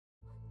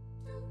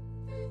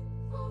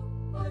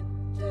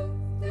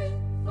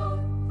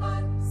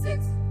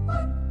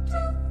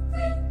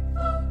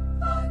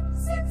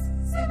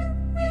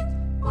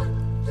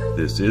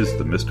This is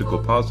The Mystical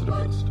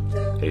Positivist,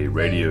 a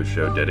radio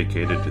show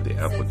dedicated to the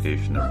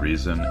application of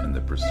reason in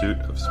the pursuit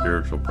of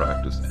spiritual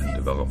practice and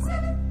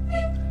development.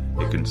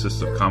 It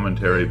consists of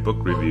commentary, book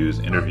reviews,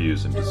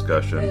 interviews, and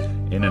discussion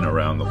in and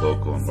around the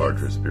local and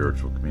larger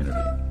spiritual community.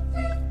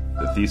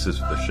 The thesis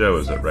of the show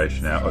is that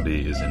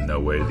rationality is in no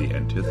way the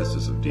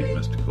antithesis of deep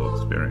mystical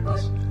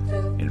experience.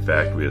 In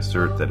fact, we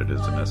assert that it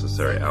is a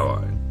necessary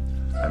ally.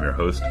 I'm your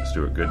host,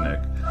 Stuart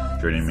Goodnick.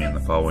 Joining me in the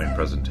following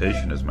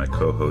presentation is my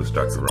co-host,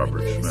 Dr.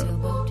 Robert Schmidt.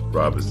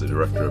 Rob is the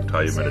director of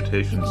Tayu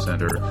Meditation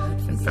Center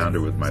and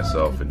founder with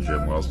myself and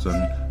Jim Wilson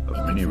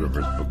of Many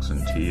Rivers Books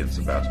and Tea in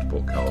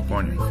Sebastopol,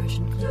 California.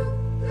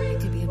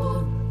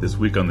 This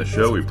week on the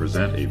show, we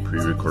present a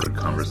pre-recorded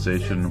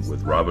conversation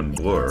with Robin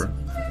Bloor,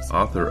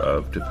 author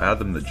of To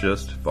Fathom the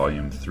Gist,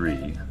 Volume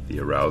 3, The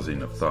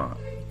Arousing of Thought.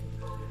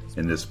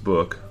 In this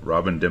book,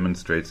 Robin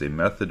demonstrates a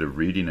method of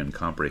reading and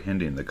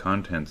comprehending the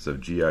contents of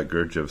G.I.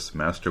 Gurdjieff's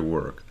master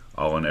work,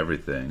 All and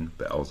Everything,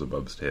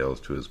 Beelzebub's Tales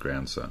to His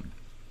Grandson.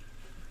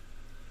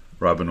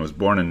 Robin was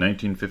born in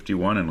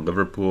 1951 in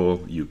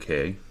Liverpool,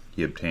 UK.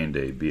 He obtained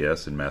a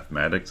B.S. in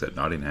mathematics at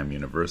Nottingham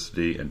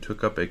University and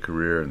took up a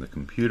career in the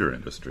computer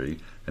industry,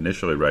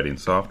 initially writing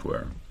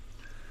software.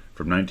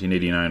 From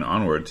 1989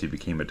 onwards, he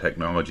became a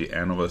technology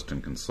analyst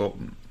and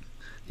consultant.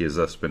 He has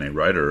thus been a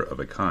writer of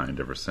a kind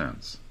ever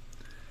since.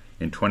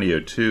 In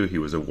 2002, he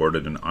was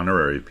awarded an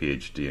honorary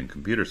PhD in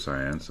computer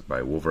science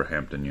by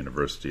Wolverhampton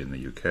University in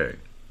the UK.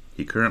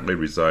 He currently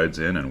resides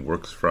in and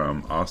works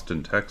from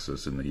Austin,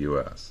 Texas in the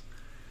US.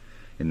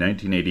 In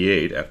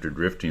 1988, after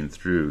drifting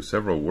through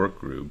several work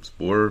groups,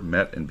 Bloor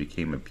met and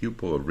became a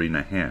pupil of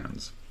Rena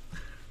Hands.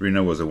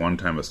 Rena was a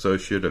one-time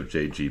associate of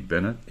J.G.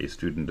 Bennett, a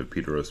student of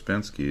Peter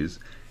Ouspensky's,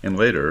 and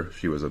later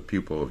she was a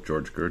pupil of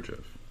George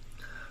Gurdjieff.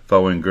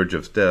 Following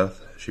Gurdjieff's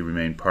death, she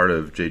remained part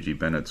of J.G.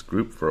 Bennett's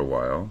group for a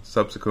while.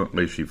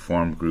 Subsequently, she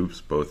formed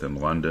groups both in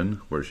London,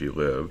 where she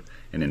lived,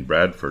 and in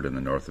Bradford in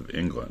the north of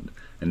England,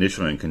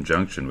 initially in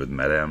conjunction with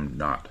Madame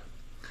Knott.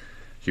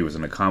 She was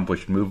an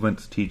accomplished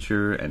movements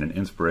teacher and an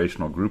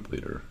inspirational group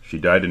leader. She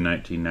died in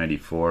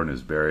 1994 and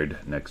is buried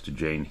next to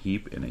Jane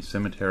Heap in a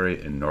cemetery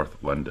in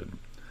North London.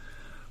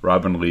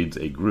 Robin leads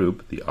a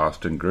group, the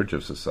Austin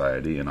Gurdjieff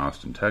Society in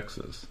Austin,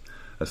 Texas.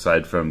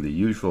 Aside from the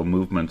usual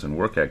movements and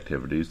work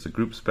activities, the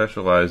group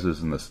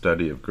specializes in the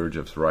study of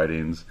Gurdjieff's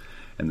writings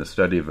and the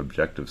study of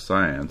objective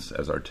science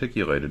as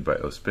articulated by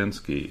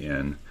Ouspensky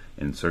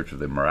In Search of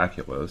the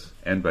Miraculous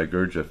and by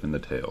Gurdjieff in the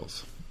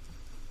Tales.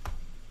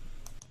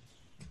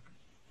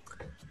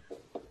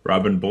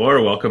 Robin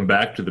Bloor, welcome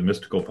back to The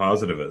Mystical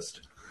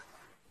Positivist.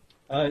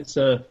 It's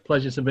a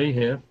pleasure to be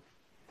here.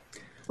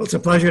 Well, it's a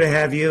pleasure to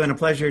have you and a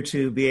pleasure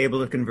to be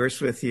able to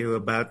converse with you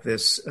about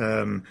this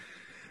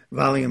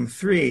Volume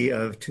 3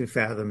 of To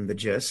Fathom the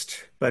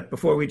Gist. But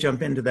before we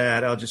jump into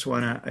that, I just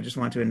want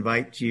to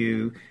invite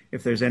you,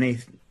 if there's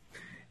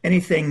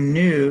anything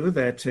new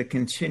that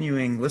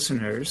continuing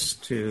listeners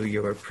to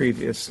your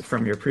previous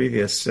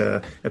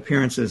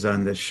appearances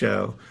on this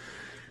show,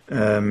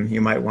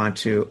 you might want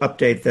to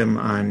update them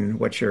on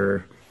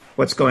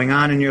what's going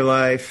on in your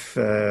life,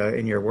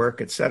 in your work,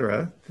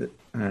 etc.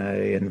 I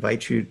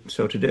invite you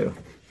so to do.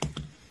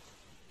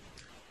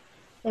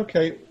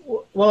 Okay,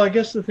 well, I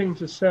guess the thing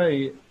to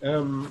say,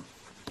 in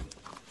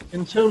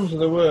terms of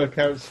the work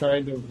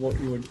outside of what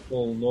you would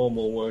call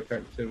normal work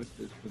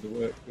activities for the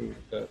work group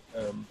that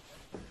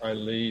I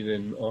lead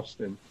in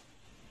Austin,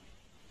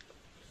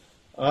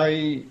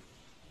 I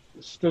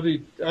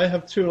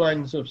have two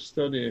lines of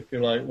study, if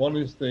you like. One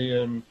is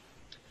the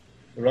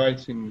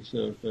writings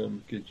of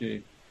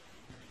Gurdjieff,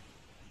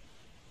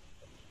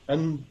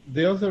 and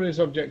the other is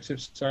objective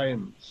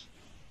science.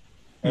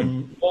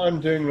 And what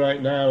I'm doing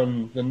right now,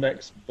 and the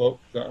next book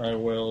that I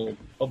will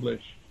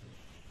publish,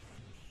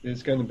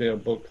 is going to be a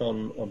book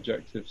on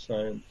objective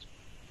science.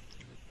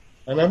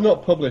 And I've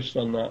not published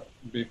on that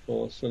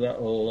before, so that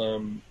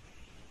will...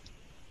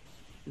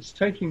 it's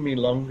taking me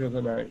longer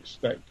than I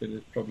expected,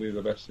 is probably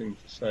the best thing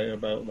to say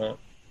about that.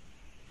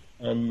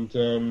 And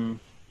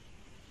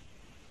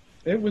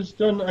it was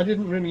done, I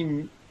didn't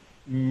really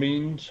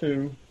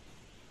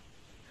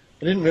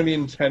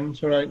intend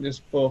to write this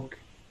book.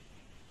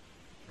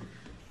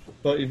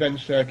 But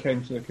eventually I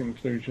came to the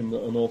conclusion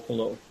that an awful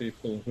lot of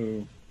people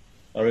who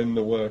are in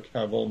the work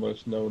have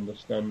almost no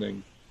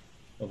understanding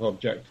of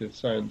objective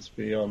science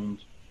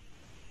beyond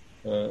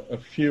a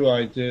few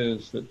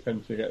ideas that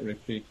tend to get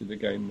repeated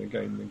again and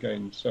again and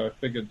again. So I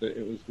figured that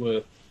it was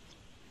worth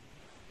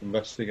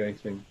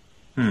investigating.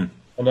 And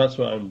that's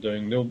what I'm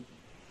doing.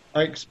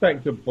 I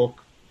expect a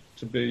book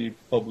to be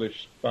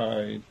published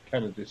by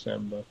kind of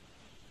December.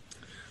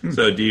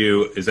 So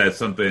is that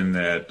something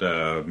that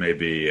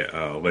maybe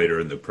later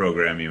in the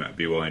program you might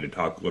be willing to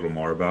talk a little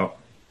more about?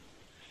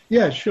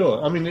 Yeah,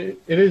 sure. I mean, it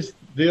is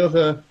the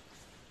other,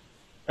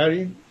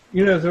 there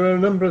are a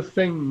number of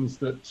things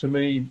that to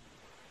me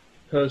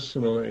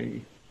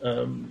personally,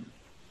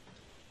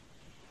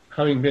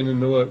 having been in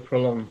the work for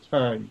a long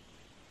time,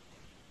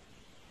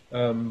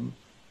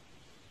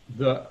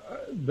 that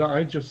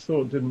I just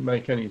thought didn't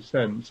make any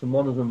sense. And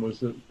one of them was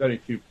that very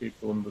few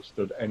people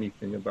understood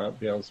anything about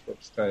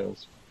Beelzebub's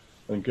tales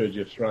and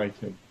Gurdjieff's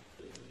writing.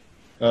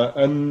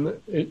 And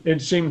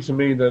it seemed to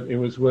me that it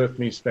was worth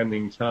me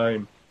spending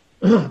time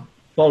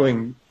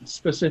following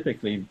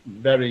specifically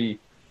very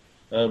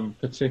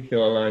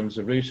particular lines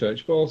of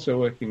research, but also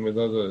working with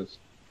others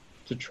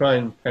to try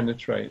and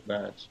penetrate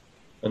that.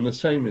 And the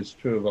same is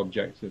true of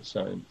objective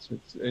science.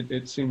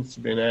 It seems to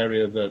be an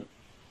area that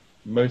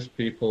most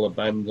people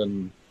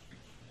abandon,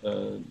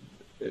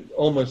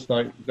 almost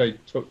like they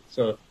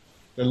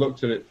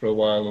looked at it for a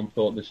while and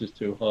thought this is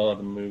too hard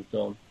and moved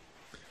on.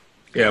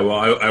 Yeah,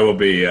 well, I will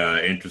be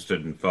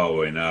interested in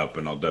following up,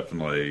 and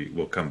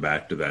we'll come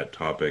back to that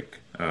topic,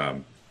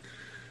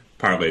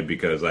 partly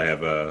because I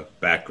have a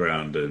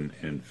background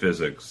in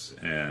physics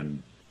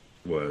and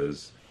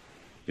was,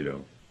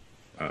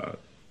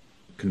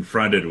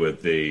 confronted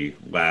with the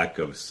lack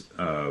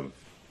of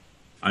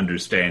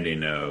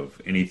understanding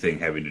of anything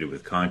having to do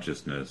with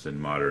consciousness in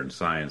modern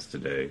science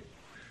today.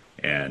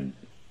 And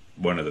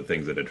one of the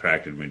things that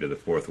attracted me to the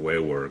Fourth Way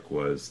work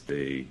was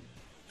the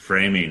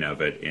framing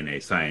of it in a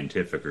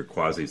scientific or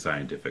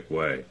quasi-scientific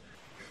way.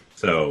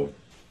 So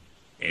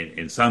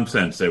in some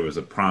sense, there was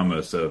a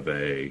promise of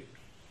a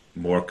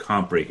more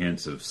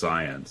comprehensive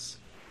science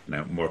and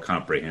a more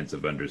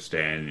comprehensive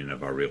understanding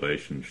of our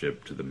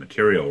relationship to the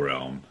material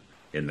realm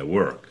in the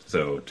work.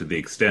 So to the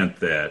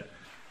extent that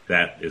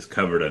is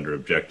covered under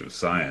objective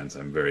science,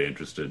 I'm very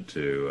interested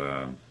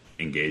to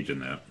engage in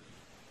that.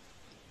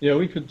 Yeah,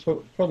 we could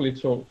probably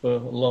talk for a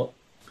lot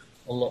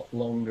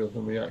longer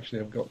than we actually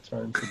have got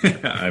time to do.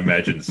 I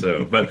imagine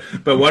so. But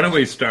why don't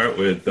we start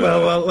with?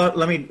 Well,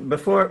 let me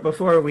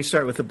before we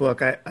start with the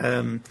book.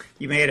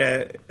 You made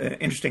an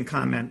interesting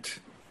comment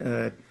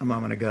a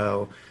moment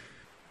ago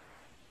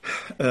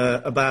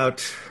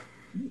about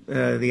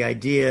the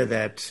idea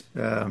that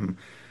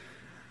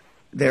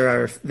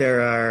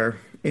there are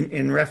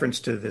in reference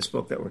to this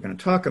book that we're going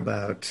to talk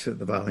about,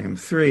 the volume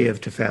 3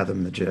 of To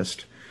Fathom the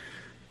Gist.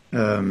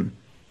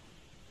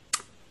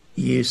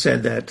 You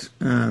said that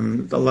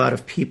a lot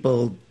of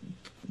people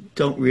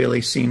don't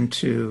really seem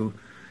to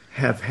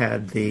have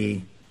had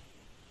the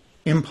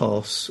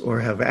impulse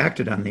or have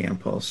acted on the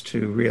impulse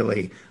to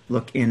really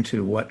look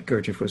into what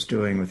Gurdjieff was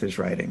doing with his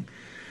writing.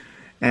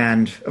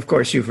 And, of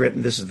course,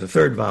 this is the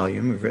 3rd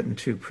volume. We've written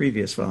 2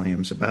 previous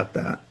volumes about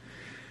that,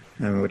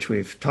 which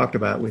we've talked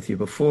about with you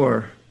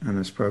before on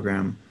this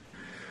program.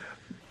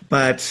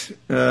 But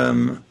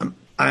the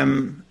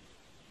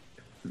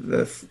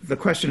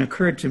question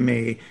occurred to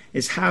me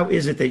is, how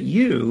is it that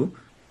you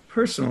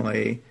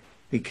personally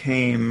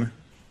became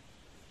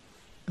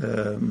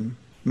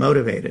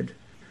motivated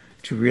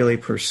to really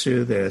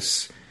pursue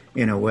this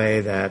in a way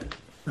that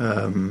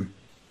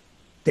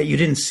that you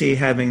didn't see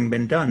having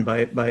been done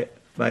by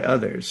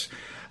others?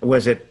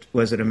 Was it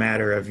a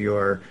matter of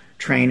your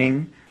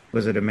training?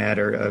 Was it a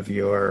matter of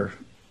your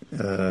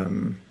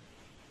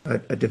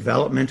a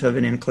development of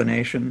an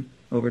inclination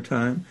over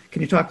time?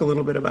 Can you talk a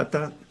little bit about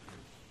that?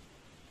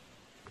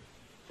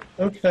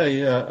 Okay,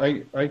 yeah,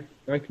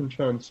 I can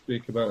try and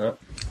speak about that.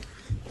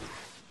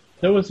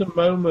 There was a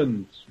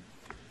moment,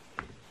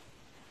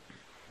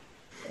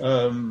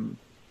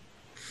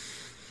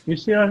 you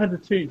see, I had a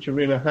teacher,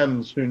 Rena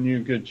Hans, who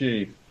knew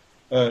Gurdjieff.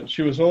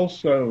 She was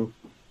also,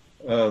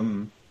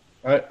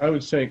 I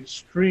would say,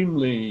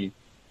 extremely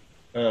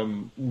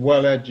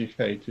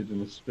well-educated in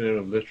the sphere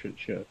of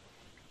literature.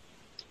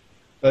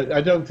 But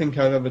I don't think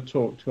I've ever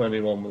talked to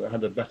anyone that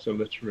had a better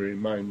literary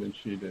mind than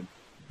she did.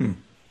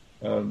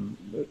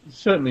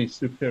 Certainly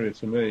superior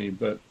to me,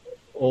 but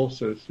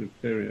also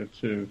superior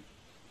to,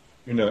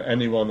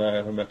 anyone I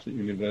ever met at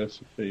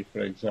university, for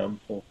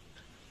example.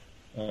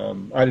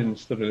 I didn't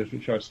study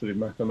literature, I studied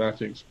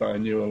mathematics, but I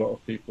knew a lot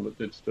of people that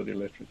did study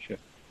literature,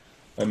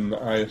 and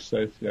I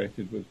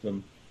associated with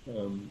them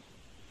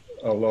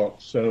a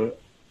lot. So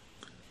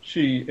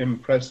she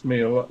impressed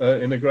me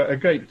in a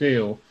great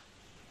deal.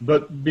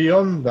 But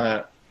beyond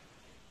that,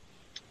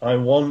 I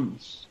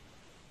once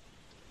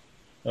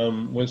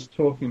was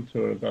talking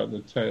to her about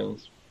the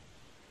tales,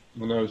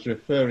 when I was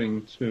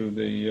referring to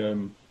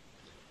the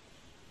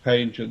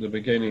page at the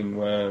beginning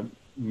where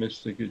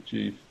Mr.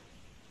 Gurdjieff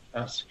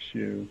asks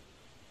you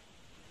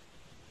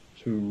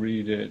to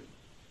read it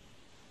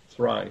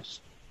thrice.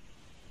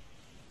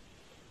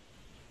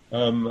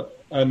 And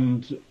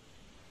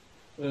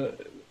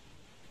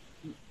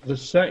the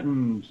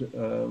second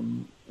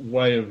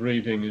way of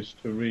reading is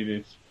to read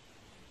it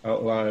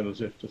out loud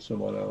as if to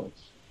someone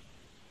else.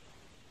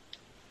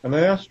 And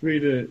I asked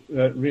Rena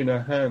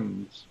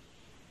Hans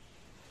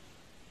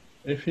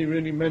if he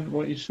really meant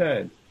what he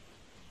said.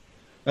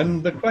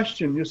 And the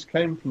question just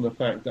came from the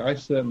fact that I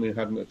certainly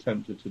hadn't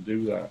attempted to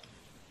do that.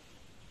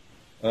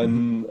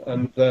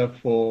 And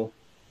therefore,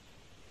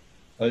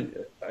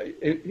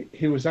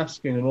 he was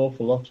asking an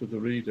awful lot of the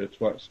reader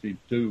to actually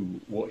do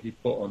what he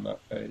put on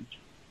that page.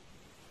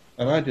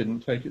 And I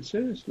didn't take it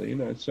seriously,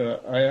 So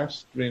I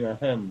asked Rena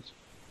Hans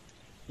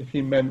if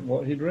he meant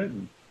what he'd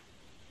written.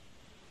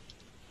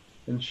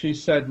 And she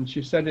said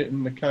it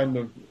in the kind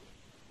of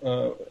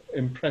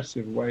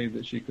impressive way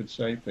that she could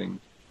say things.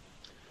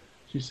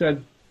 She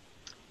said,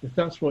 if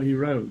that's what he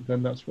wrote,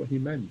 then that's what he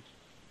meant.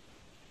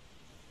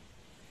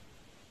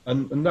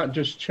 And that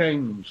just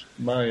changed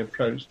my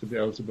approach to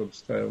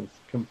Beelzebub's Tales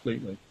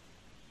completely.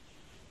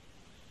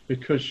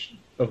 Because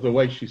of the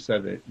way she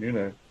said it, you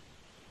know.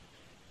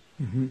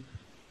 Mm-hmm.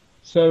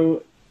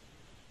 So,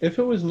 if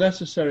it was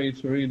necessary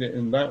to read it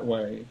in that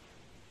way,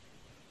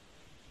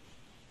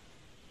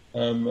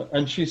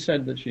 and she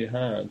said that she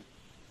had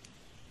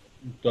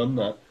done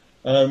that,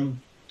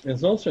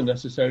 it's also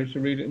necessary to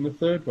read it in the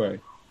third way.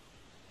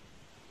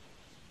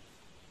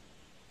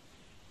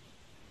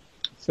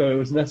 So it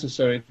was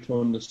necessary to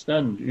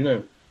understand, you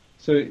know.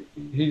 So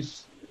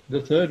he's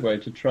the third way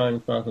to try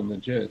and fathom the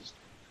gist.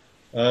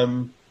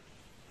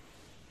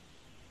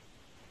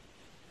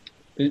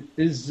 It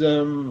is,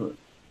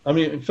 I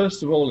mean,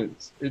 first of all,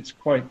 it's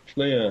quite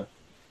clear.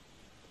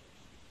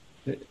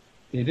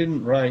 He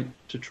didn't write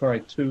to try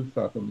to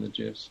fathom the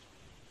gist.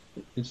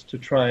 It's to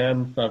try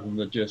and fathom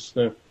the gist.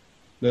 So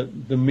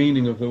the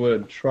meaning of the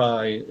word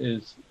try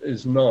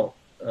is not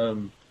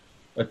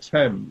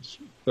attempt,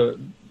 but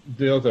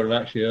the other and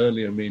actually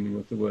earlier meaning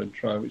of the word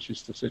try, which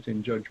is to sit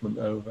in judgment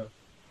over.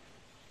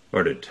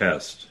 Or to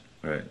test,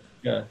 right?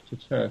 Yeah, to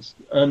test.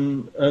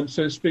 And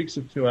so it speaks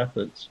of two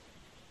efforts.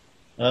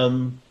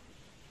 And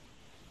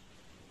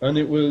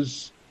it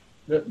was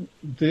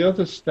the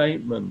other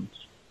statement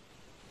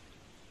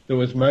that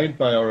was made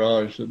by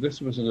Orage that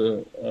this was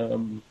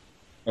an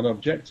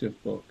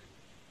objective book.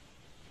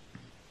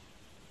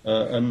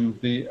 And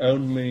the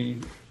only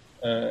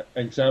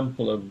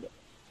example of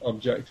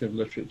objective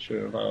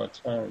literature of our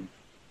time.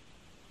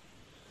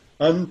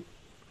 And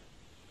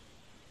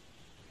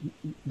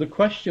the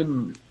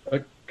question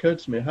occurred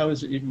to me, how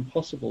is it even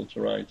possible to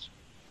write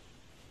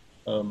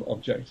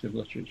objective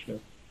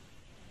literature?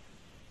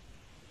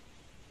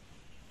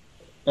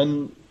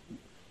 And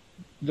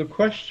the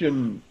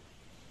question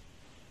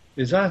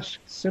is asked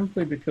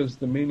simply because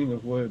the meaning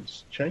of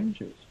words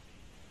changes.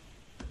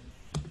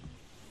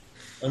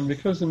 And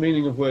because the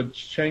meaning of words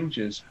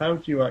changes, how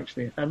do you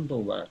actually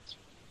handle that?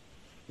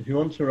 If you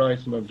want to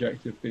write an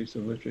objective piece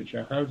of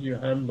literature, how do you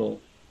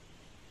handle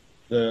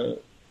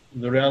the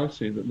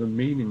reality that the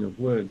meaning of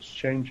words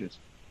changes?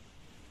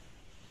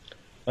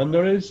 And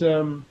there is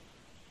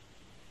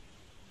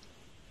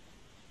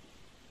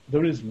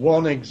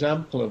one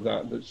example of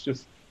that that's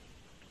just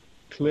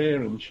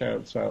clear and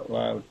shouts out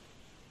loud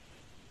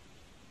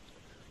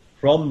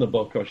from the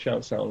book, or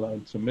shouts out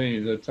loud to me.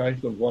 The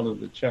title of one of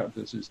the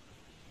chapters is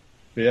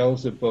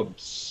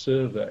Beelzebub's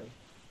Survey.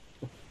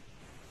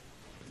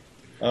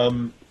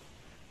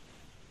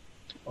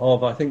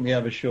 Of, I think, the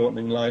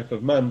ever-shortening life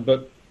of man,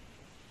 but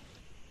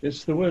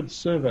it's the word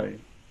survey.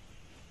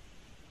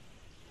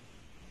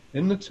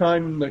 In the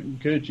time that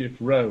Gurdjieff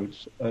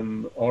wrote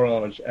and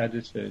Orage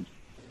edited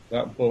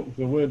that book,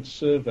 the word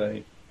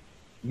survey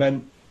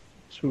meant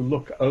to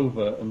look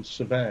over and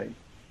survey.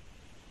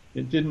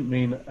 It didn't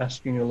mean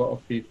asking a lot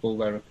of people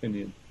their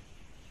opinion.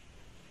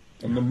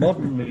 And the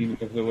modern meaning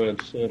of the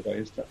word survey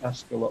is to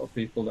ask a lot of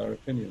people their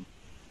opinion.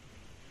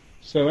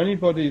 So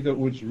anybody that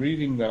was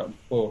reading that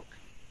book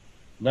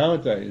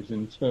nowadays,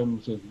 in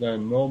terms of their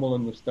normal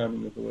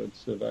understanding of the word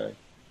survey,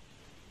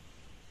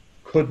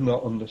 could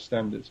not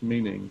understand its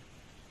meaning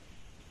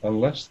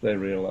unless they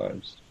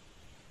realized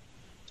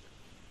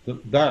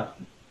that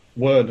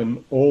word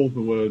and all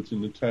the words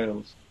in the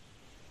tales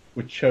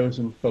were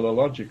chosen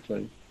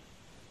philologically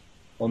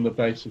on the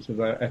basis of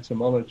their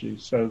etymology,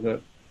 so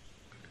that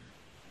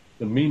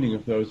the meaning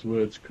of those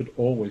words could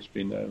always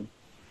be known.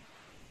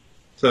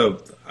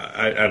 So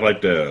I'd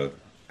like to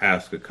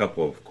ask a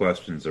couple of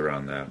questions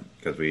around that,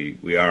 because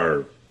we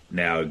are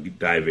now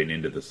diving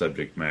into the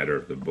subject matter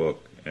of the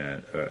book,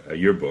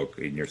 your book,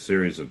 in your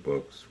series of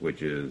books,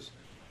 which is,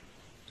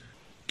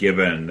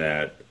 given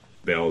that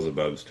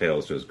Beelzebub's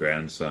Tales to His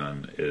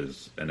Grandson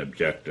is an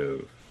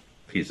objective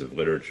piece of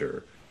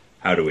literature,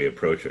 how do we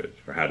approach it?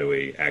 Or how do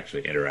we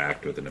actually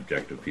interact with an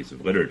objective piece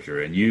of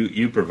literature? And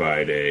you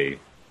provide a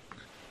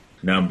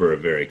number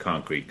of very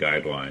concrete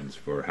guidelines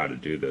for how to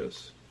do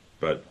this.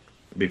 But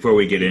before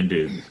we get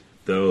into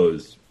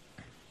those,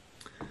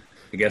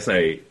 I guess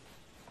I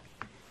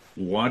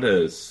want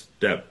to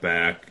step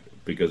back,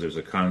 because there's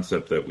a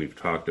concept that we've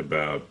talked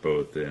about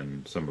both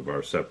in some of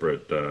our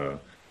separate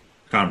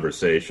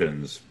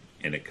conversations,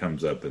 and it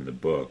comes up in the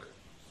book,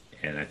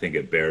 and I think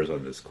it bears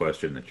on this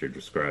question that you're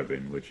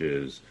describing, which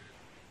is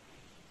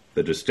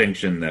the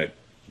distinction that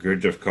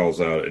Gurdjieff calls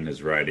out in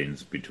his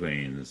writings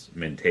between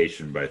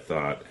mentation by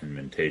thought and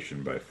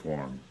mentation by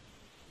form.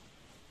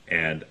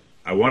 And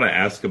I want to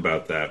ask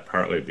about that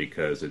partly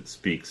because it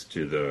speaks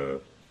to the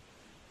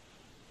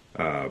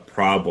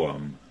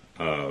problem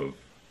of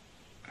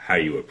how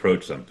you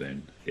approach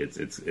something. It's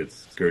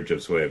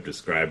Gurdjieff's way of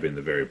describing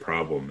the very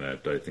problem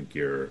that I think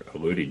you're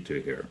alluding to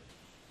here.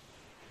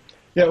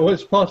 Yeah, well,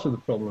 it's part of the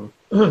problem.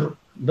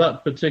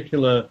 That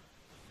particular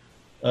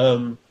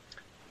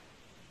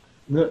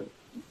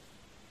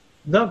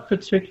that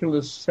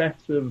particular set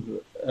of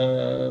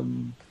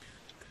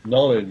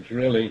knowledge,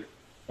 really,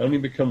 only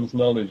becomes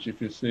knowledge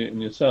if you see it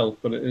in yourself,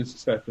 but it is a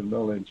set of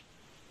knowledge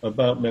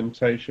about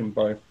mentation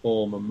by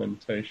form and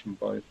mentation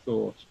by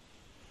thought,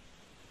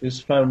 is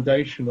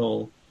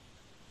foundational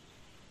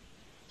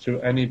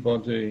to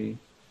anybody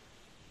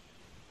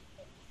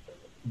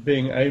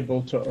being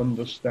able to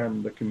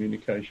understand the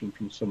communication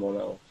from someone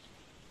else.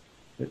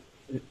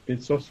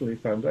 It's utterly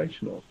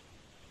foundational.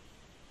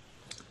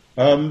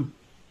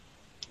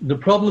 The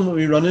problem that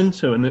we run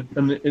into, and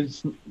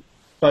it's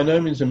by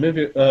no means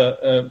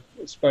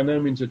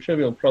a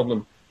trivial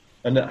problem,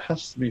 and it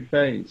has to be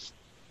faced,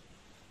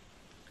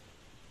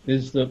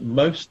 is that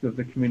most of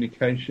the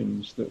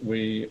communications that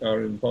we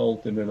are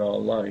involved in our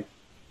life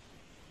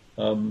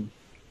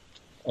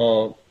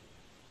are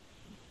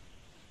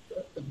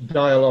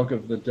dialogue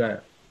of the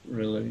deaf,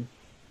 really.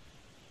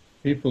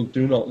 People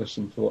do not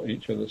listen to what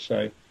each other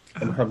say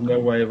and have no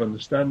way of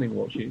understanding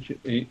what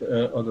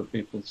other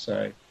people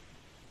say.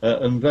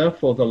 And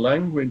therefore, the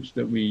language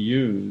that we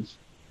use,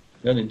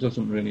 then it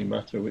doesn't really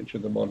matter which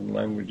of the modern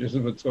languages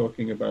that we're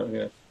talking about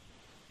here.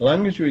 The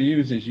language we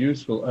use is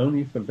useful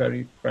only for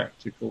very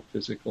practical,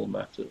 physical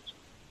matters.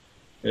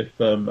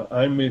 If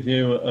I'm with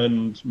you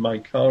and my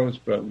car is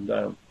broken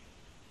down,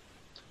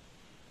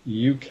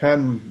 you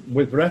can,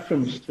 with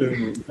reference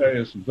to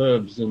various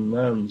verbs and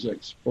nouns,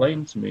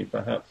 explain to me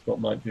perhaps what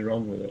might be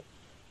wrong with it.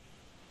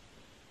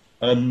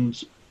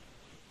 And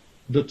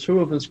the two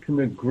of us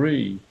can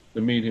agree the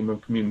medium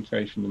of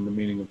communication and the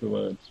meaning of the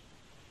words.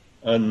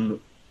 And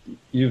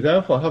you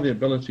therefore have the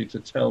ability to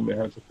tell me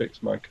how to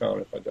fix my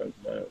car if I don't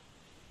know.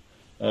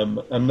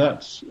 And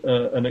that's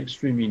an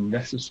extremely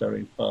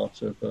necessary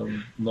part of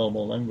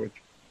normal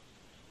language.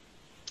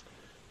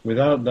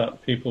 Without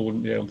that, people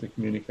wouldn't be able to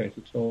communicate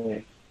at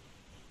all.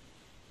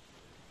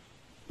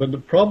 But the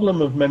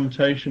problem of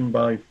mentation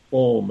by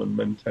form and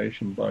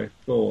mentation by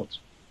thought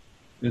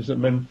is that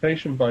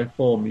mentation by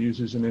form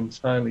uses an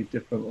entirely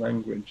different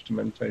language to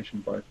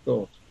mentation by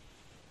thought.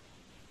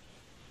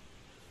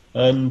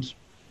 And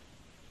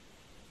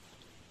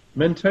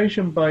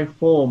mentation by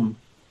form,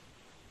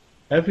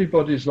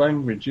 everybody's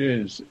language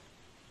is,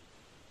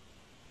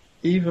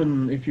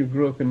 even if you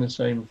grew up in the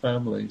same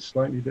family,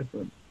 slightly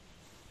different.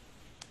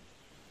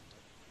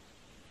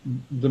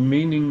 The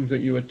meaning that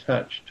you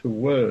attach to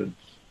words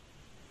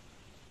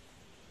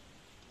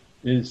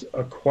is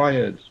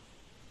acquired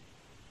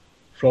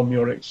from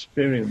your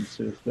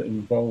experiences that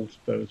involve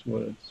those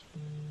words.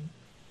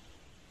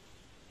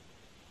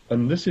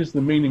 And this is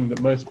the meaning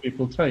that most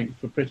people take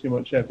for pretty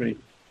much every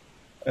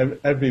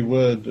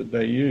word that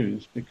they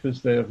use,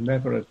 because they have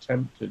never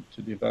attempted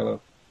to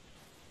develop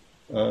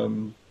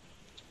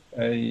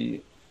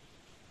a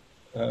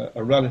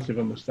relative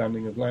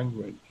understanding of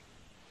language.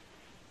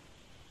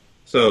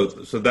 So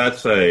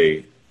that's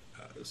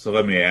so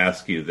let me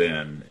ask you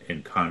then,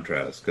 in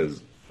contrast,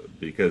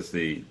 because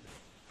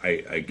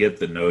I get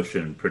the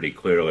notion pretty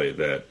clearly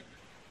that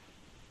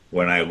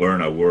when I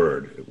learn a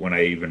word, when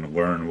I even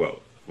learn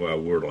a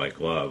word like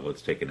love,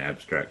 let's take an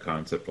abstract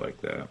concept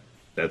like that,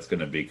 that's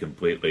going to be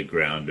completely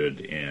grounded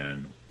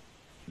in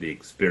the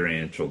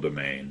experiential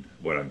domain,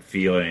 what I'm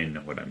feeling,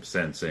 what I'm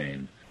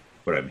sensing,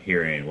 what I'm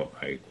hearing, what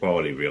my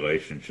quality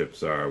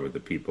relationships are with the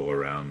people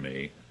around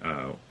me,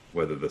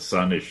 whether the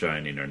sun is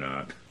shining or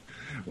not.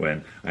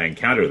 When I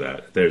encounter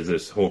that, there's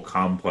this whole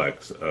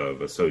complex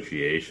of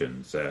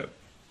associations that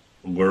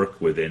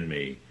lurk within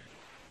me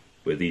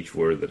with each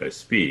word that I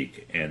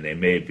speak, and they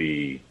may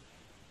be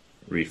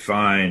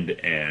refined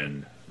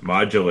and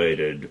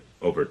modulated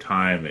over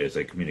time as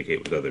I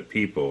communicate with other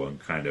people and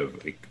kind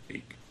of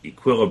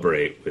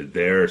equilibrate with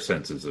their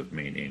senses of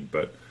meaning.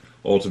 But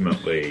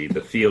ultimately,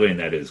 the feeling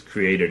that is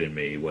created in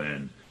me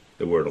when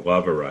the word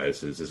love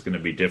arises is going to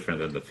be different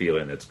than the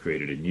feeling that's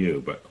created in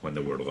you, but when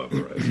the word love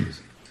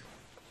arises.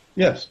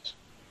 Yes.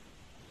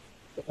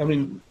 I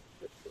mean,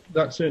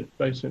 that's it,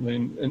 basically,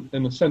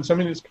 in a sense. I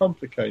mean, it's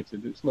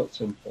complicated. It's not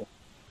simple.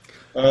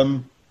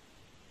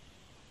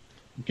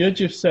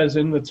 Gurdjieff says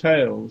in the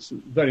Tales,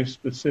 very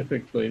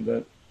specifically,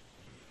 that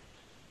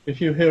if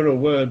you hear a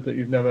word that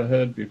you've never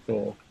heard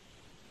before,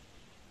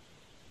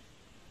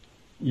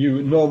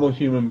 normal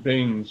human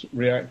beings'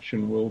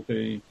 reaction will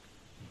be,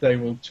 they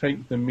will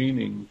take the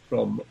meaning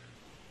from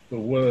the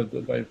word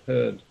that they've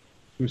heard,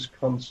 whose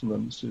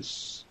consonance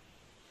is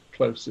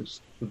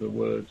closest to the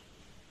word.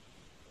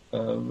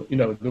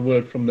 The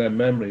word from their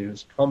memory,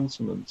 whose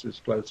consonance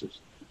is closest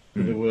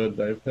to the word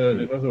they've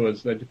heard. In other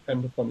words, they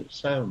depend upon its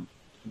sound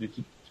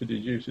to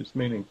deduce its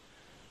meaning.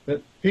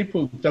 But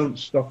people don't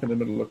stop in the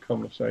middle of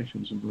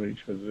conversations and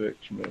reach for the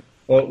dictionary,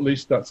 or at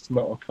least that's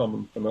not a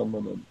common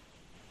phenomenon.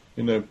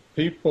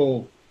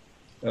 People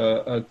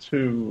are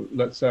too,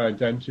 let's say,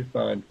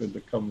 identified with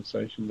the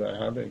conversation they're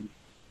having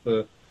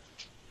for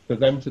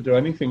them to do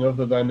anything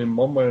other than, in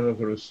one way or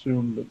another,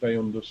 assume that they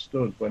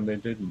understood when they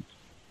didn't.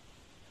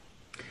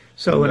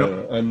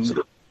 And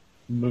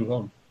move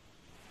on.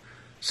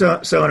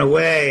 So in a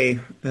way,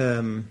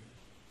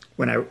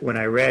 when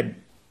I read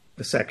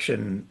the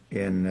section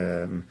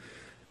in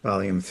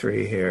Volume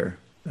 3 here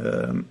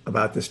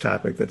about this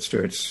topic that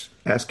Stuart's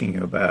asking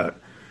you about.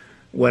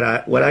 What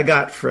I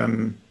got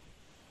from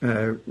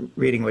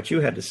reading what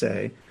you had to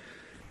say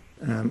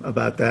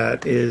about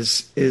that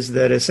is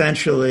that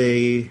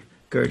essentially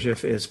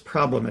Gurdjieff is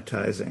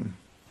problematizing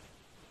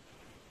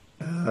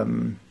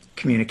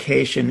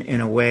communication in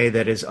a way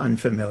that is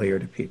unfamiliar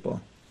to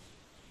people.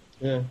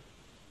 Yeah,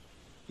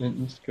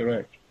 that's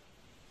correct.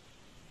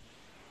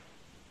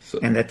 So,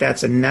 and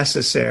that's a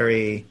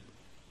necessary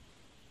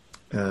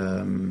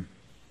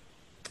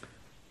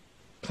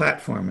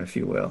platform, if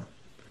you will,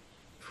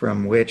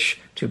 from which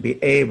to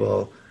be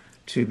able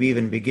to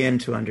even begin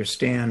to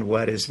understand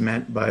what is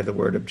meant by the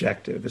word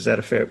objective. Is that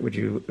a fair? Would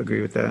you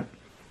agree with that?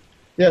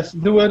 Yes,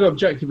 the word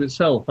objective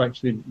itself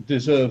actually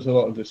deserves a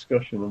lot of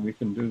discussion, and we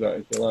can do that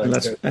if you like.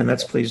 And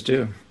let's please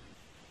do.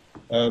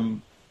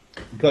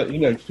 But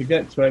to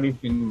get to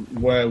anything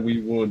where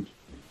we would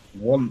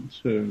want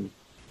to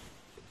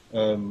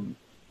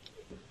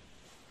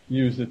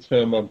use the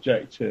term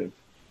objective,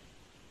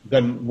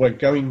 then we're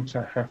going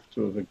to have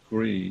to have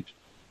agreed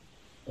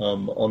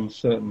on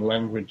certain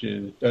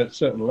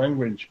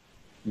language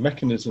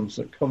mechanisms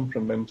that come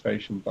from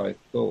mentation by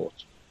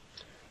thought.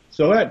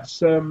 So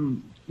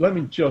let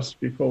me just,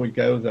 before we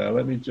go there,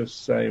 let me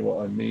just say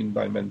what I mean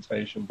by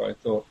mentation by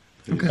thought.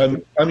 Okay.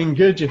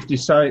 Gurdjieff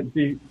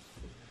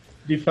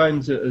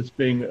defines it as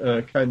being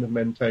a kind of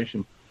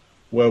mentation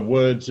where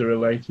words are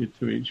related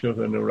to each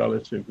other in a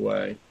relative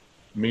way.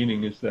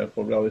 Meaning is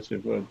therefore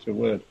relative word to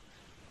word.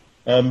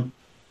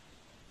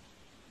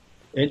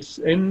 It's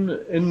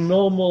in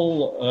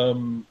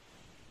normal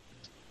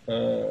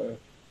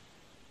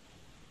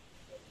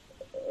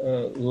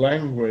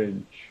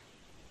language.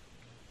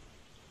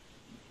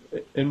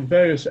 In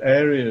various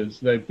areas,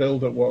 they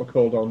build up what are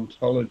called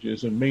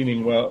ontologies, and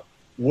meaning where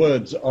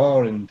words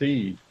are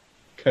indeed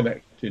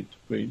connected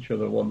to each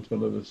other, one to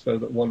another, so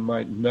that one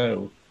might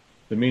know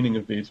the meaning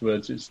of these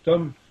words.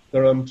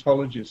 There are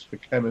ontologies for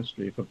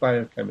chemistry, for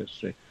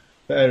biochemistry,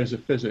 for areas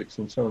of physics,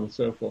 and so on and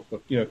so forth, for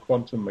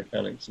quantum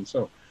mechanics and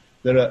so on.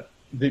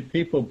 The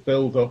people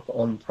build up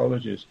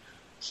ontologies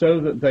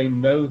so that they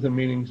know the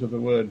meanings of the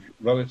word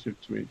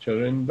relative to each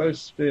other. In those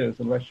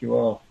spheres, unless you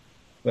are,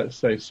 let's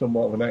say,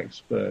 somewhat of an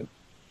expert,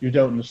 you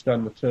don't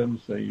understand the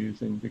terms they're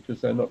using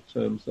because they're not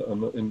terms that are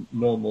not in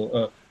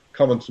normal,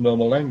 common to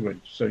normal language.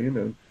 So,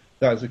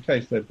 that's the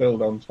case. They build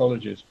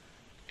ontologies.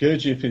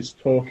 Gurdjieff is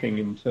talking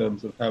in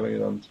terms of having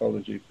an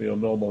ontology for your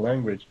normal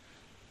language,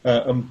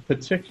 and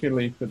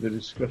particularly for the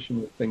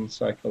discussion of things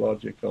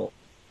psychological,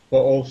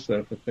 but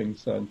also for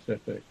things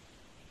scientific.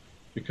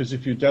 Because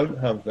if you don't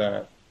have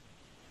that,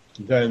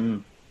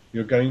 then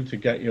you're going to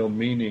get your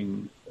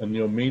meaning, and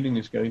your meaning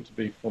is going to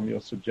be from your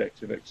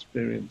subjective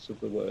experience of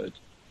the word,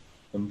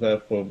 and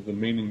therefore the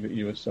meaning that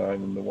you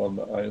assign and the one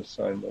that I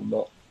assign will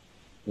not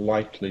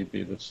likely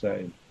be the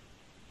same.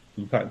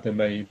 In fact, they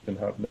may even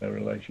have no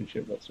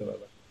relationship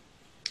whatsoever.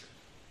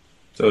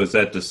 So is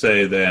that to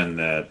say then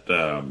that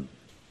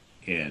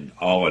in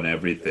All and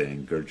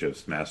Everything,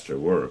 Gurdjieff's master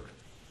work,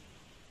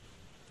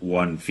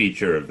 one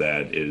feature of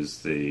that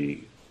is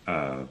the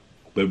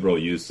liberal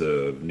use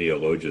of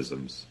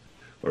neologisms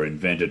or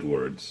invented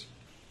words,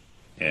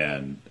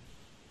 and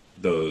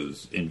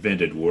those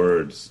invented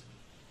words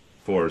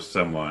force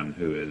someone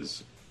who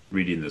is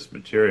reading this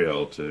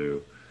material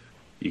to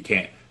you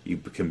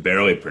can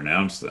barely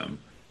pronounce them,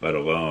 let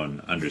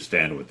alone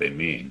understand what they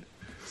mean.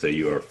 So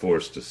you are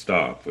forced to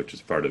stop, which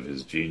is part of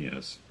his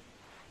genius.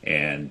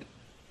 And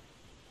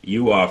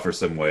you offer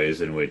some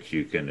ways in which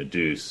you can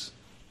adduce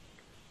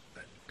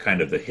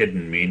kind of the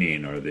hidden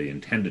meaning or the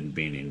intended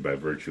meaning by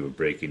virtue of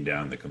breaking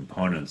down the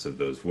components of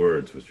those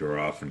words, which are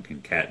often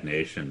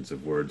concatenations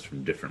of words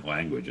from different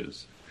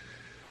languages.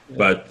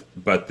 Yeah.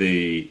 But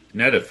the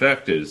net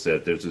effect is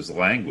that there's this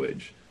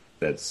language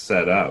that's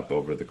set up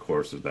over the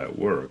course of that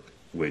work,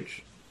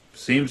 which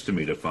seems to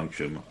me to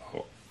function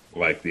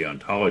like the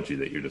ontology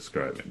that you're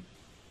describing.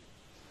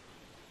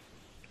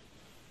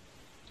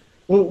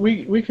 Well,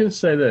 we can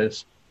say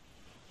this,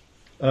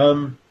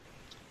 that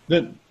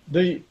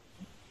the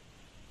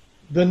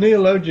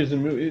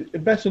neologism,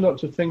 it's better not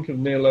to think of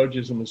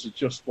neologism as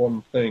just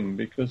one thing,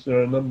 because there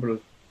are a number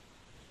of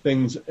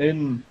things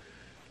in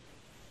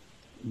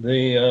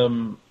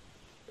the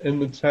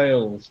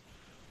tales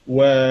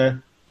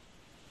where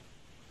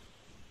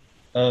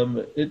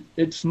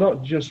it's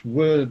not just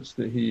words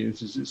that he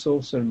uses, it's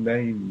also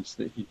names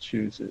that he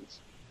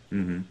chooses.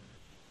 Mm-hmm.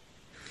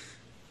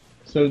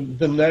 So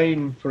the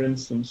name, for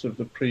instance, of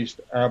the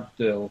priest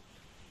Abdil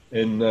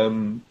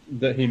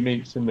that he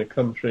meets in the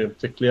country of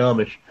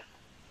Tikliamish,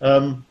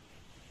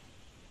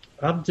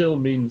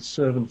 Abdil means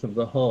servant of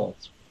the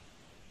heart,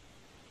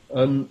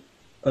 and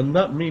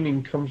that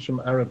meaning comes from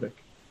Arabic.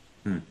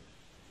 And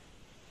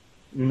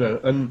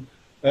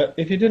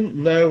if you didn't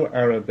know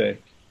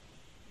Arabic,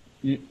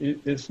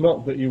 it's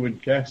not that you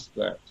would guess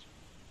that.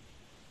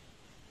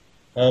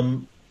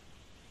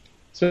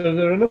 So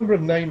there are a number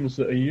of names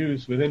that are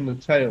used within the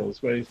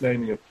tales where he's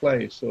naming a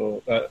place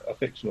or a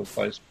fictional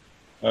place,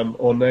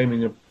 or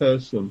naming a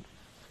person,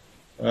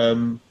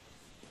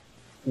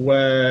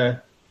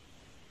 where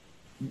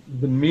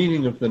the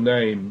meaning of the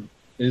name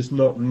is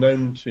not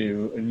known to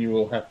you, and you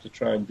will have to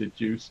try and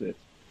deduce it.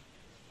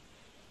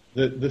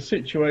 The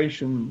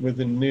situation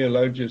within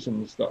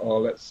neologisms that are,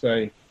 let's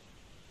say,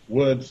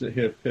 words that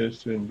he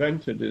appears to have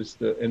invented is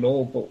that in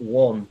all but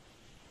one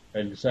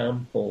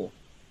example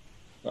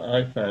that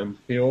I found,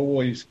 he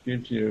always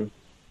gives you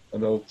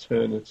an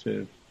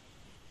alternative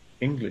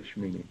English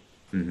meaning.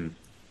 Mm-hmm.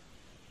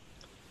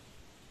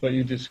 But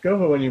you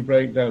discover when you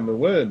break down the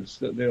words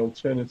that the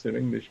alternative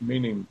English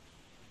meaning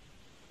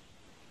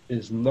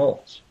is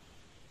not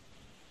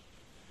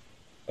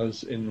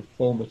as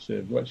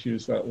informative, let's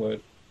use that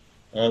word,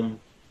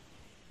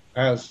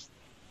 as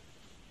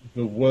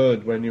the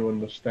word when you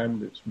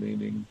understand its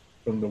meaning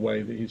from the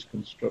way that he's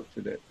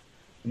constructed it.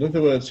 In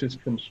other words, his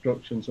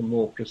constructions are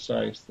more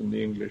precise than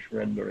the English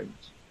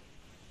renderings.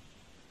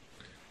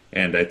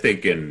 And I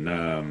think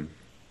in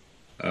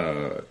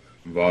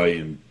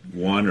Volume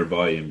 1 or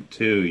Volume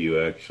 2,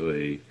 you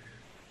actually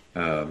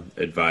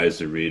advise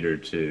the reader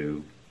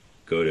to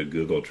go to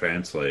Google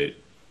Translate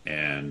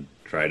and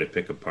try to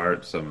pick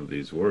apart some of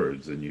these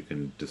words, and you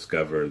can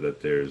discover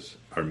that there's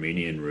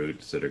Armenian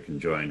roots that are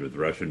conjoined with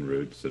Russian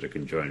roots that are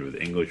conjoined with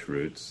English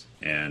roots,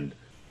 and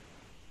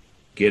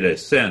get a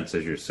sense,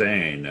 as you're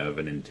saying, of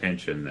an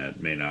intention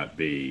that may not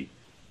be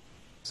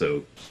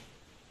so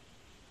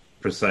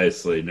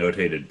precisely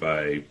notated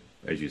by,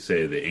 as you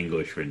say, the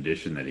English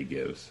rendition that he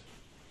gives.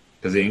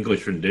 Because the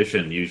English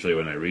rendition, usually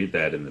when I read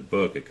that in the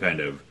book, it kind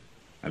of,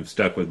 I'm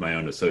stuck with my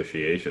own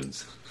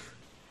associations.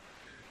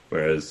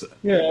 Whereas...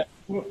 Yeah,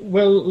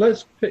 well,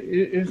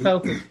 it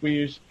helps if we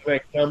use an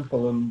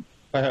example, and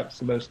perhaps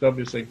the most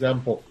obvious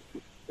example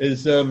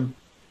is the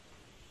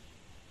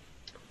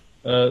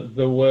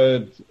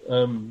word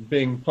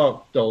being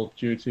park dog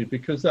duty,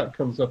 because that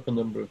comes up a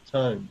number of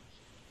times.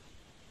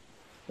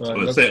 So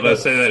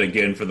let's say that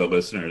again for the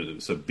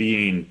listeners. So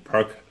being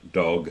park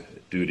dog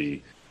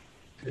duty.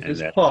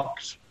 It's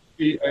parked,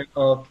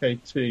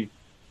 P-A-R-K-T,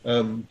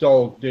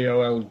 dog,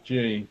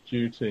 D-O-L-G,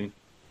 duty.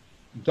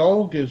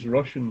 Dog is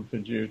Russian for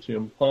duty,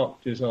 and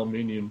parked is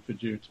Armenian for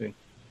duty.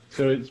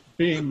 So it's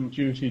being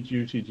duty,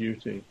 duty,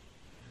 duty.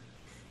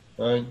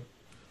 Right?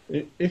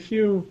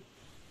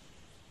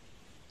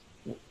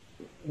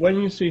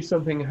 When you see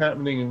something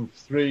happening in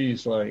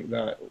threes like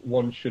that,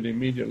 one should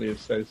immediately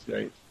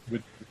associate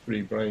with the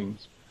three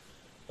brains.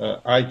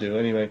 I do,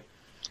 anyway.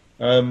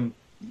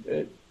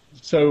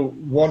 So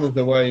one of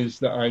the ways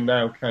that I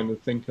now kind of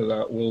think of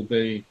that will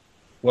be,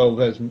 well,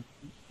 there's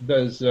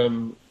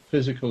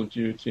physical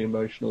duty,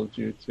 emotional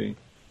duty,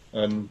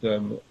 and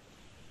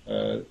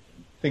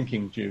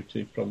thinking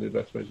duty, probably the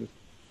best way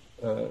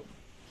to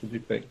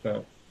depict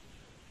that.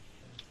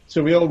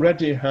 So we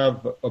already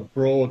have a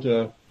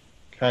broader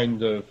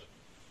kind of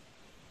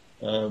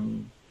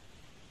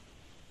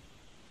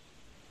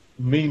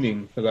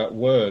meaning for that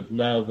word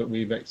now that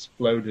we've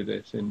exploded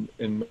it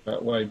in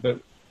that way. But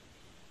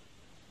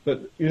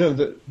you know,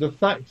 the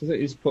fact that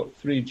he's put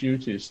three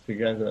duties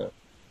together,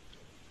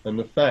 and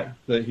the fact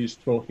that he's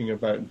talking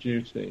about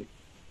duty,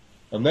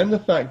 and then the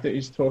fact that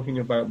he's talking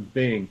about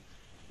being,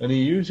 and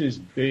he uses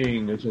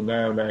being as a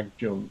noun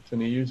adjunct,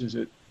 and he uses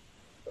it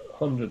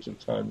hundreds of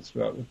times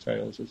throughout the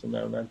tales as a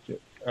noun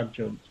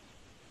adjunct.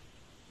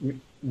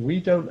 We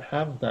don't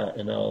have that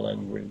in our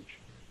language.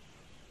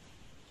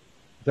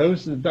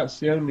 That's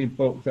the only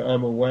book that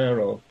I'm aware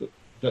of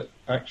that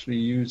actually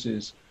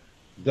uses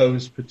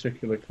those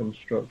particular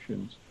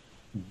constructions,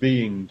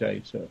 being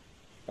data,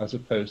 as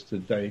opposed to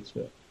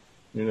data,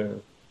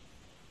 you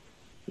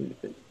know.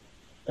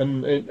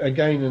 And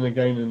again and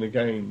again and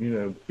again, you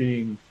know,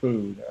 being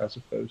food as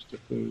opposed to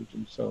food,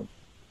 and so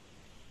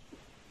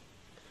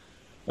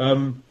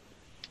on.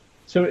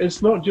 So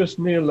it's not just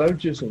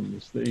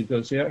neologisms that he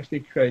does, he actually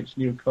creates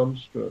new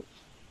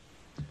constructs.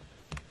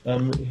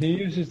 He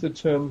uses the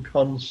term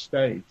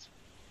constate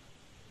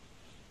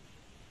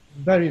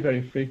very,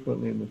 very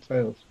frequently in the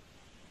tales.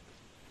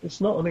 It's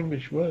not an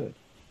English word.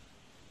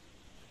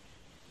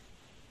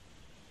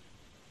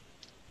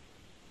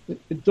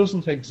 It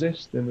doesn't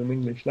exist in an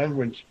English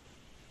language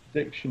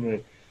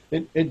dictionary.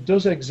 It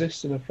does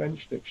exist in a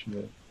French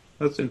dictionary.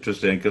 That's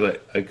interesting, because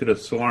I could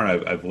have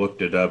sworn I've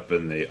looked it up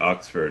in the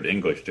Oxford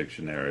English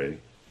Dictionary.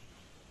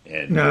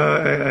 And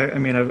no, I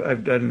mean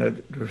I've done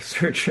the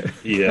research.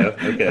 Yeah,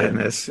 okay. On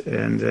this,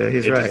 and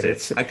he's right.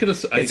 It's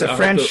a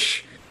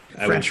French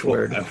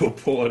word. I will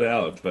pull it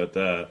out, but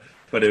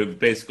it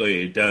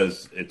basically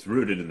does. It's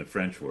rooted in the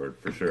French word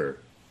for sure.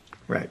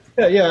 Right.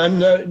 Yeah,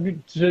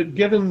 and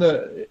given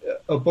that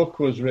a book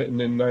was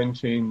written in a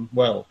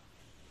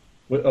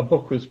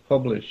book was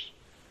published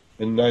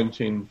in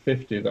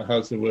 1950 that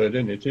has the word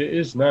in it. It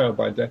is now,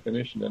 by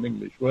definition, an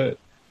English word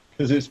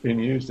because it's been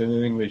used in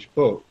an English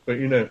book. But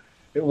you know,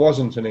 it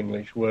wasn't an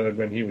English word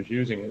when he was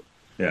using it.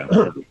 Yeah.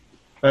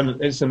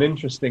 And it's an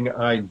interesting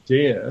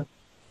idea.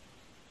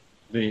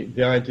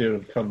 The idea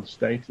of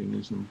constating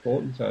is an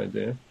important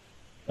idea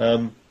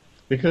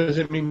because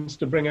it means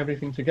to bring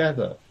everything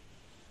together.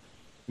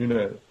 You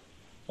know,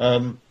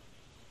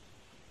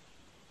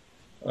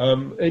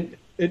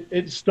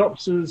 it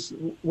stops us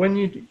when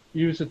you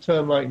use a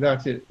term like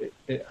that.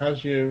 It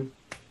has you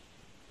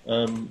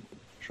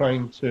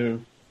trying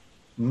to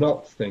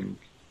not think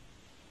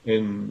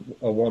in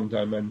a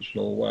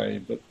one-dimensional way,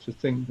 but to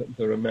think that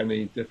there are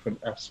many different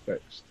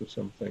aspects to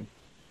something,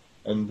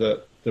 and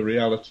that the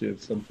reality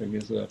of something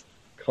is a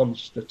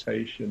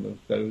constatation of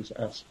those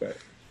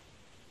aspects.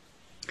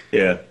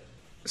 Yeah.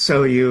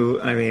 So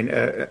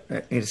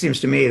it seems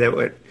to me that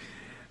what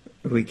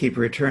we keep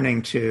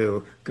returning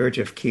to,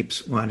 Gurdjieff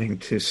keeps wanting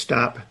to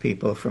stop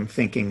people from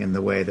thinking in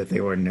the way that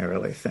they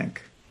ordinarily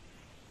think,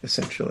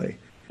 essentially,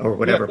 or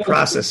whatever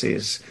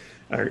processes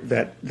are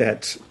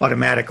that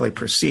automatically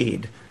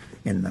proceed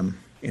in them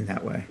in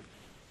that way.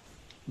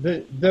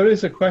 There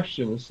is a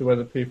question as to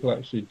whether people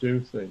actually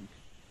do think.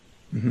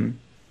 Mm-hmm.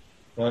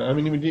 Right? I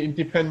mean, it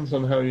depends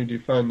on how you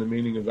define the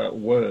meaning of that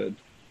word.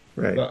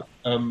 Right. But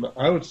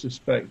I would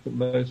suspect that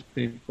most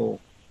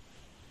people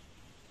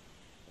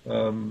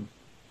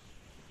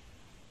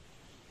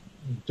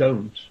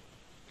don't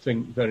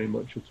think very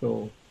much at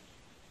all.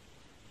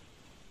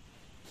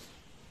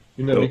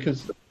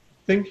 Because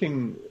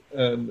thinking.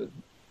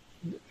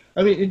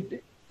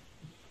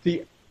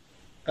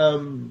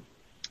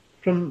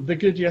 From the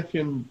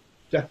Gurdjieffian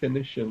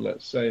definition,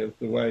 let's say, of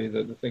the way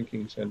that the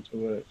thinking centre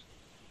works,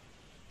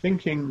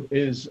 thinking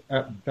is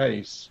at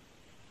base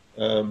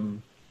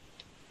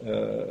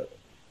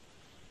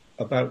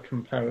about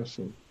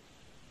comparison.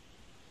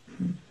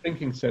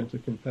 Thinking centre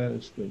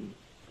compares things.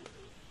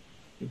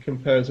 It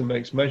compares and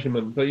makes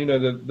measurement. But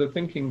the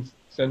thinking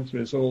centre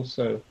is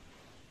also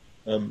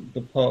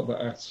the part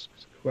that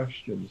asks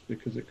questions,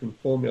 because it can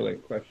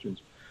formulate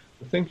questions.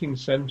 The thinking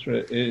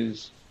centre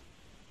is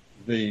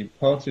the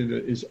party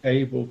that is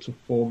able to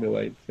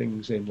formulate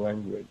things in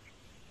language.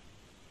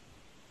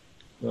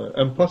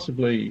 And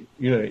possibly,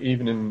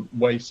 even in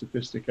more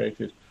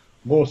sophisticated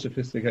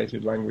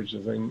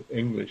languages than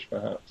English,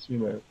 perhaps,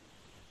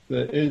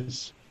 there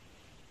is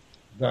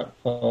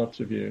that part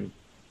of you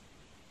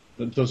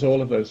that does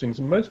all of those things.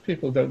 And most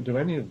people don't do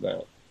any of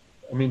that.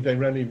 I mean, they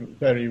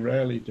very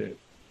rarely do.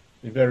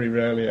 They very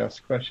rarely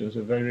ask questions.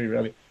 They very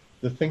rarely.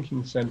 The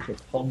thinking centre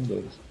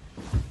ponders.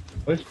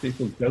 Most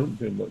people don't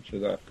do much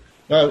of that.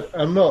 Now,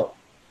 I'm not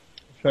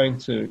trying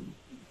to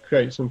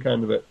create some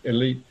kind of an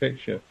elite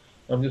picture.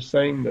 I'm just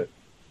saying that,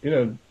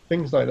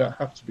 things like that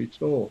have to be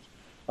taught.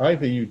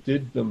 Either you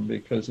did them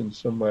because in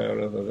some way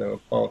or other they were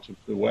part of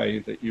the way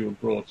that you were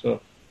brought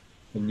up,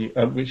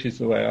 and which is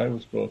the way I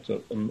was brought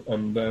up,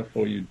 and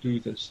therefore you do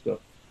this stuff.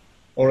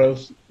 Or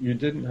else you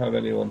didn't have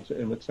anyone to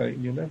imitate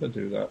and you never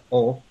do that.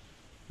 Or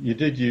you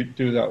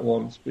do that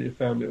once, but you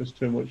found it was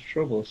too much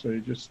trouble, so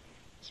you just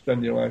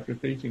spend your life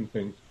repeating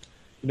things.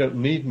 You don't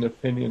need an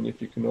opinion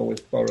if you can always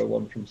borrow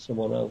one from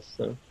someone else.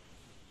 So,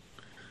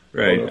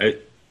 right.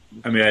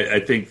 I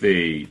think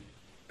a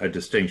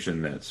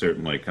distinction that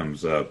certainly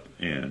comes up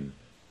in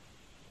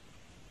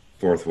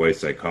fourth way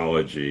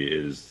psychology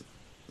is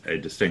a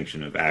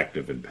distinction of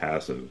active and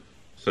passive.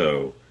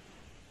 So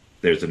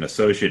there's an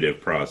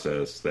associative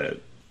process that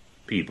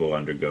people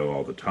undergo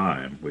all the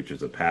time, which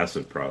is a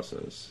passive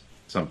process.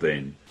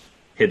 Something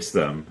hits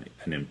them,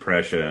 an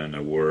impression,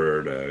 a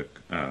word, a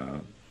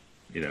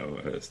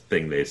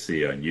thing they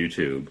see on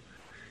YouTube,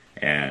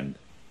 and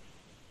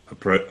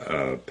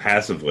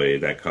passively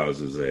that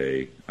causes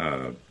a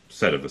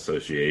set of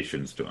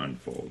associations to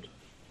unfold.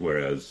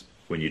 Whereas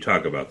when you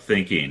talk about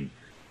thinking,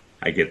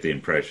 I get the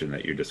impression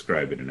that you're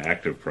describing an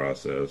active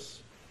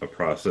process, a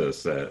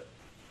process that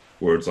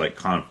words like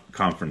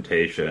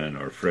confrontation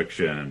or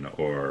friction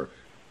or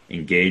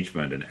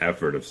engagement and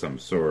effort of some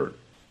sort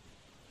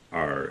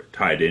are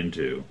tied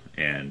into.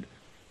 And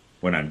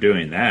when I'm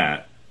doing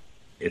that,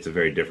 it's a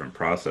very different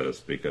process,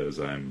 because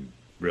I'm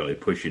really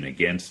pushing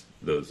against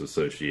those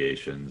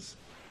associations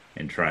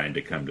and trying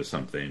to come to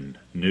something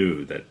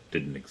new that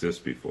didn't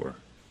exist before.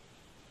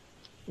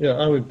 Yeah,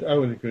 I would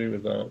agree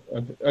with that.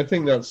 I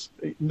think that's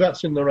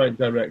in the right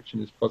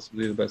direction. Is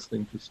possibly the best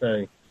thing to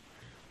say.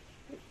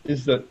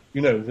 Is that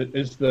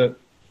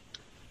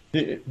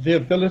the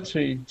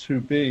ability to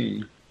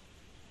be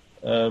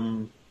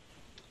a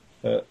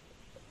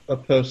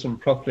person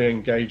properly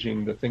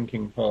engaging the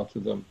thinking part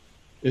of them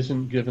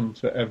isn't given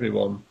to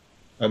everyone,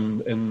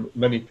 and in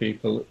many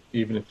people,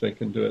 even if they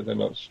can do it, they're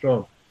not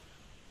strong.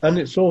 And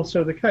it's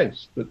also the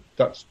case that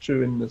that's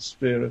true in the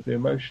sphere of the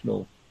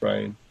emotional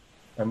brain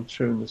and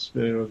true in the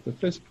sphere of the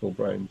physical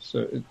brain.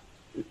 So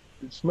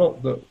it's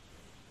not that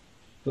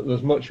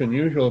there's much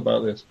unusual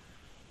about this.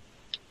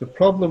 The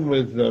problem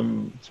with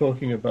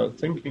talking about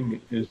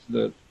thinking is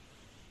that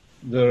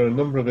there are a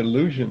number of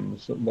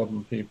illusions that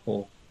modern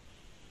people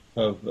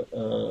have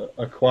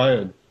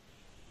acquired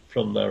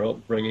from their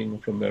upbringing,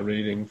 from their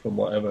reading, from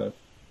whatever.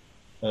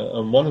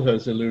 And one of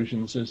those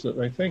illusions is that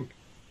they think.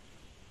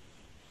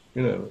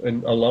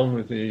 And along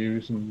with the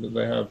illusion that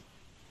they have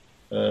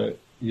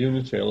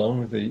unity, along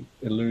with the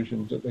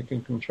illusion that they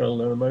can control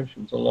their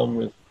emotions, along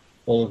with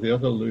all of the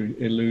other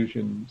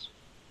illusions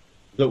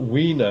that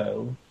we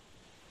know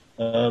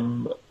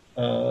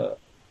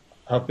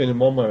have been in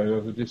one way or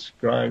another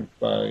described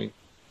by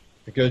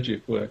the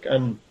Gurdjieff work,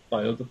 and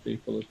by other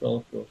people as well,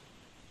 of course.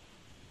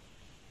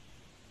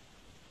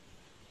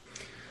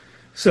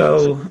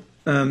 So,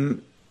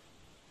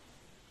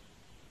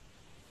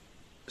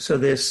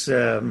 this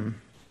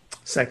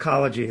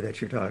psychology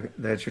that you're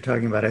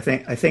talking about, I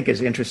think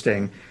is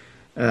interesting.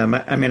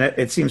 I mean,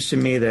 it seems to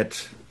me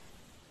that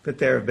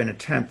there have been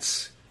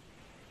attempts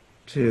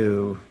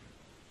to,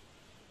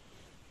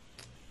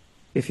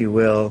 if you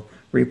will,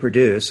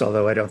 reproduce,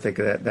 although I don't think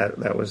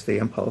that was the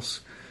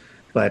impulse.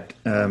 But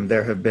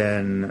there have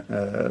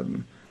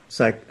been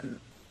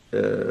psychological.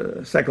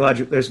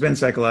 There's been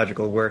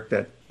psychological work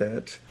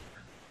that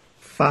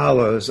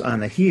follows on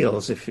the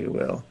heels, if you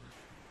will,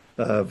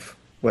 of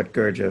what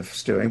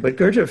Gurdjieff's doing. But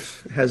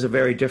Gurdjieff has a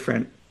very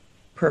different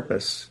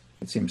purpose,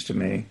 it seems to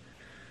me,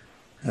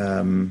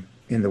 in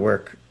the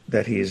work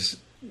that he's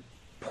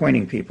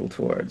pointing people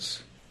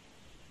towards.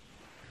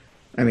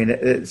 I mean,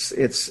 it's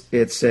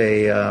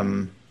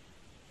a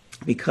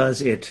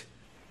because it,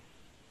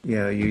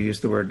 you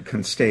used the word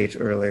constate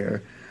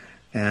earlier,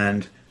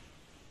 and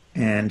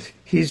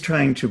he's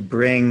trying to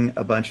bring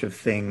a bunch of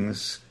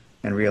things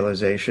and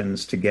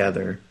realizations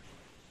together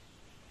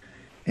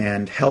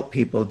and help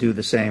people do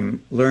the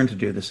same, learn to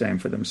do the same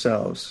for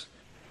themselves.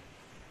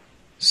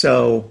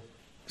 So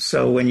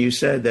when you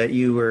said that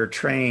you were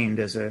trained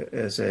as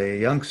a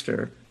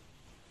youngster,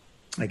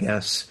 I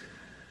guess,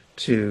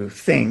 to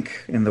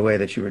think in the way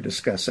that you were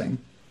discussing,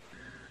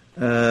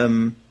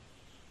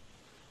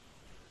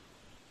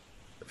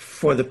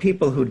 for the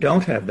people who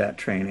don't have that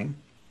training,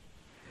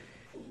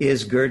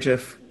 is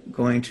Gurdjieff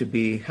going to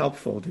be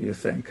helpful, do you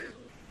think?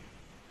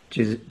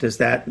 Does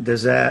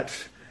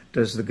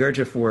the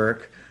Gurdjieff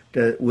work,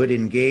 would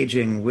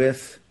engaging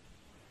with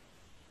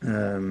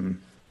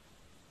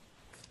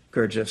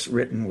Gurdjieff's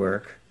written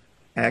work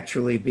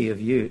actually be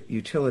of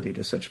utility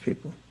to such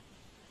people?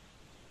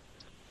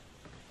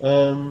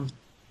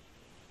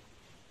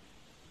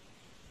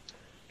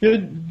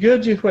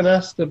 Gurdjieff, when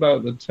asked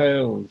about the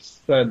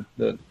tales, said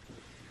that,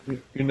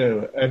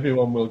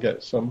 everyone will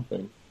get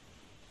something.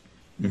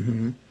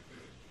 Mm-hmm.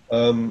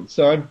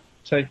 So I've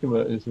taken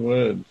at his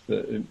words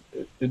that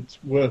it's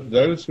worth,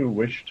 those who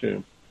wish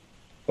to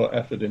put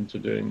effort into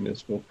doing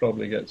this will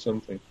probably get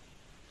something.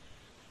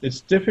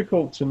 It's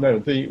difficult to know.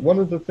 One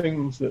of the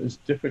things that is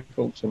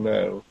difficult to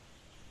know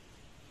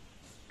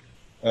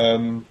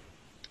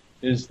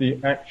is the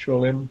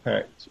actual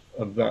impact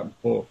of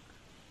that book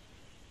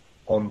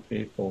on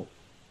people.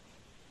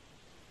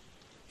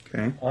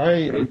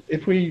 Okay.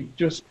 If we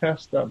just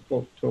cast that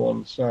book to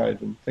one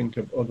side and think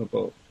of other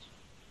books,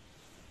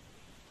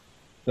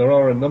 there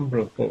are a number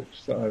of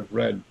books that I've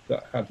read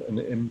that had an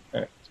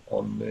impact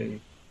on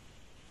me.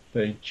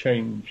 They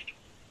changed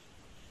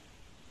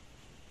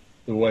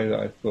the way that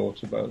I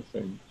thought about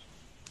things.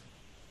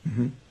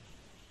 Mm-hmm.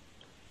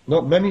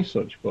 Not many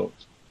such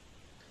books,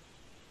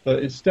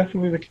 but it's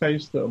definitely the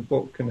case that a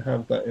book can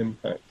have that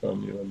impact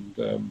on you.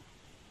 And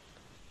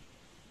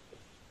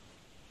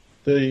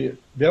the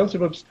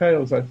Beelzebub's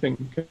Tales, I think,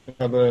 can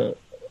have a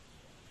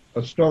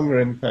stronger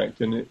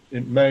impact, and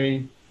it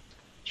may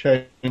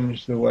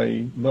change the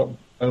way not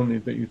only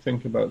that you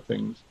think about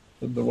things,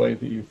 but the way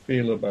that you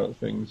feel about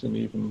things, and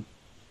even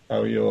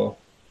how your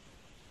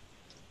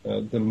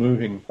the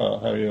moving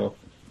part, how your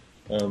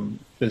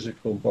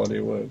physical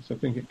body works. I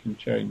think it can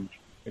change.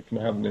 It can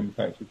have an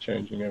impact of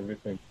changing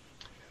everything.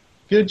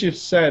 Gurdjieff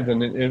said,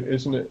 and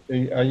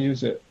I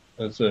use it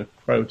as a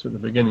quote at the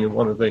beginning of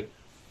one of the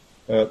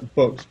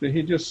books, but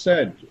he just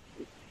said,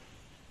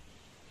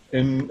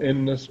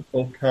 in this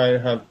book I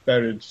have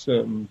buried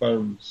certain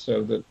bones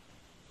so that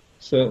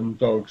certain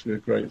dogs with a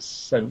great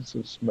sense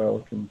of smell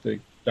can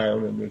dig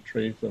down and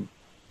retrieve them.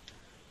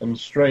 And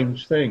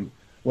strange thing,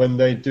 when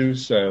they do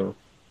so,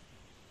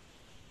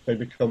 they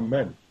become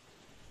men.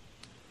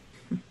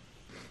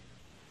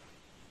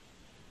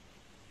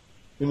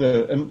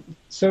 And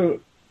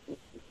so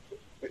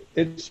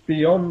it's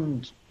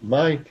beyond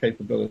my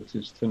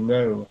capabilities to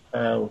know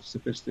how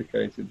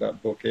sophisticated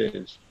that book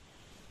is,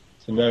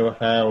 to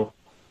know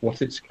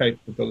what its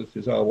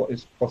capabilities are, what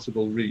its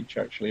possible reach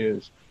actually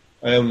is.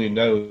 I only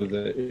know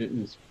that it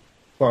is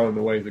far and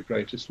away the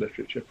greatest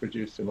literature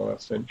produced in the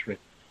last century,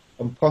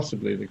 and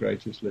possibly the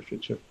greatest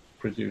literature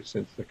produced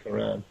since the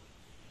Quran.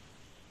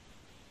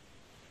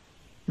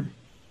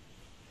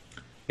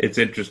 It's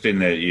interesting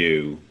that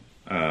you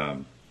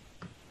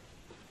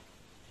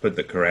put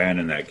the Quran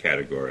in that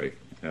category.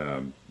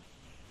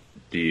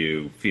 Do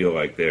you feel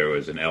like there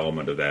was an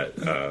element of that,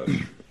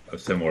 a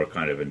similar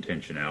kind of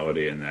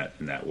intentionality in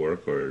that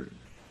work, or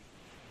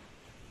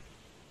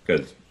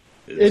because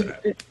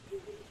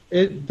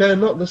they're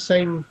not the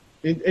same?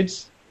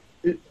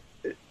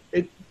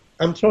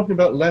 I'm talking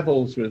about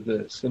levels with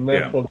this, and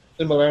therefore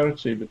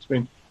similarity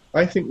between.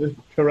 I think the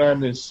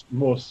Quran is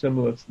more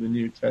similar to the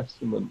New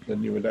Testament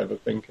than you would ever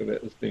think of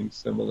it as being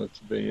similar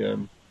to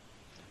the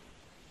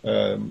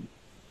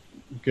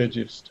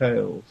Gurdjieff's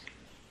Tales.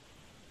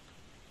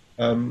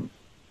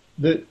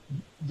 The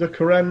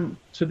Quran,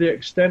 to the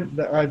extent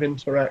that I've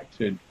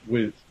interacted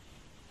with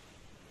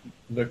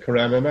the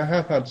Quran, and I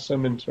have had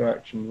some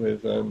interaction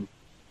with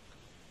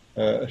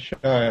a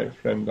Shiite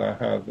friend I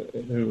have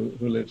who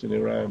lives in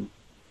Iran.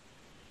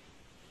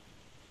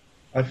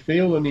 I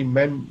feel an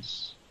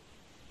immense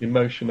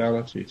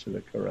emotionality to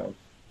the Quran.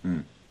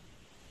 Mm.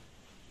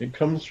 It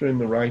comes through in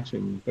the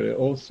writing, but it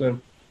also,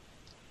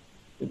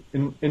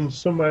 in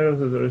some way or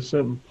other, there are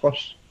certain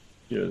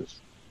postures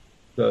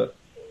that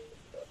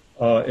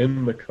are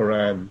in the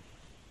Quran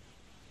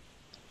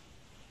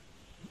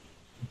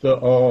that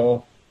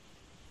are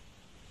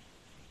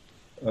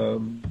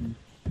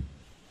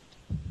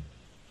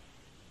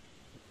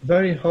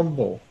very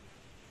humble,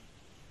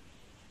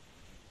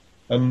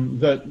 and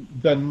that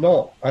they're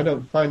not. I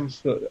don't find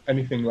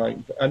anything like.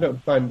 I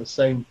don't find the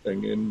same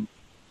thing in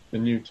the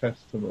New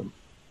Testament.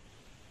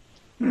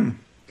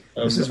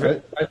 This is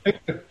I think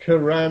the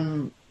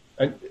Quran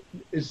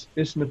is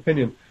an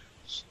opinion.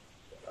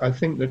 I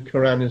think the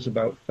Quran is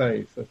about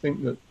faith. I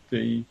think that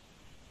the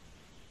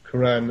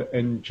Quran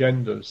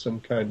engenders some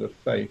kind of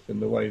faith in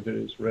the way that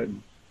it's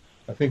written.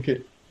 I think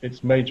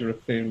its major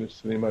appeal is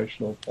to the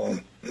emotional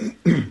part.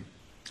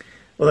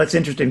 Well, that's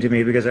interesting to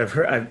me because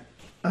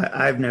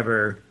I've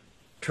never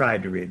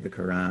tried to read the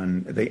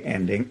Quran, the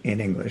ending in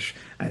English.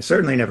 I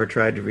certainly never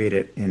tried to read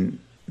it in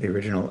the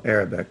original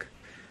Arabic,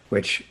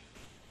 which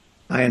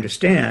I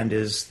understand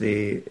is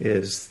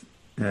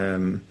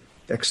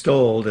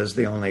extolled as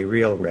the only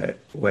real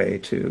way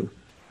to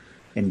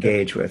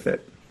engage with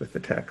it, with the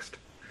text.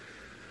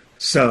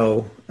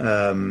 So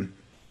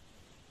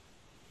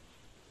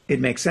it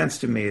makes sense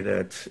to me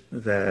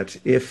that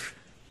if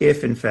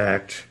in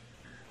fact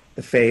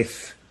the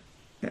faith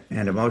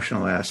and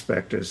emotional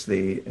aspect is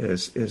the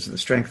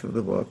strength of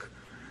the book,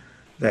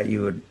 that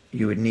you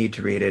would need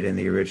to read it in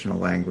the original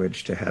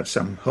language to have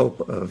some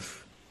hope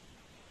of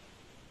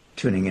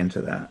tuning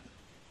into that.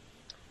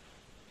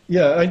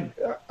 Yeah,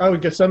 I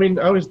would guess. I mean,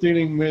 I was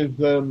dealing with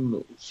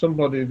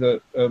somebody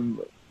that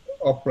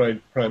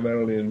operated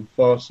primarily in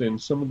Farsi,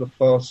 and some of the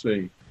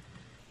Farsi,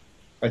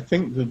 I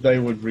think that they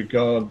would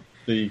regard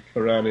the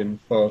Quran in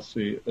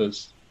Farsi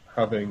as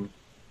having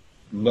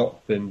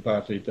not been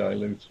badly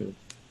diluted.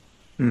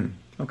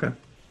 Okay.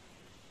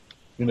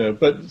 You know,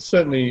 but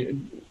certainly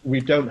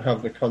we don't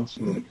have the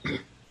consonants.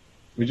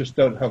 We just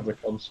don't have the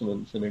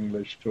consonants in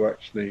English to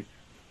actually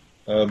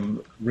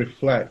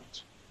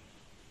reflect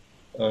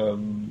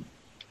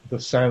the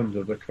sound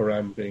of the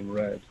Quran being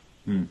read.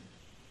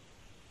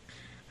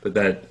 But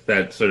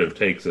that sort of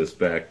takes us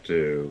back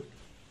to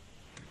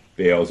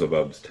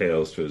Beelzebub's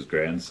tales to his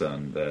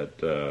grandson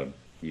that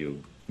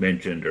you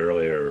mentioned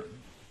earlier,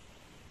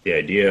 the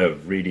idea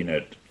of reading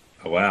it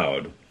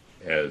aloud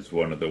as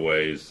one of the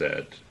ways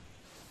that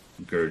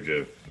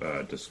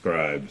Gurdjieff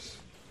describes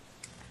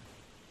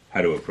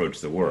how to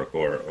approach the work,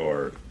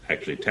 or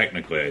actually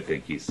technically I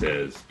think he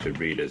says to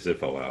read as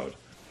if aloud.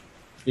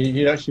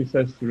 He actually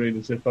says to read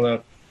as if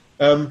aloud.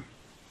 And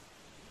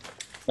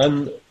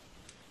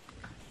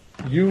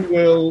you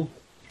will,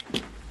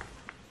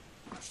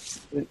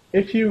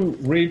 if you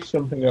read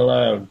something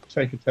aloud,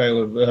 take a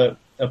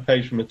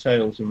page from the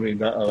Tales and read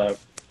that aloud,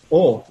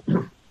 or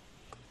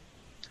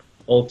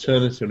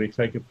alternatively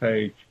take a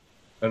page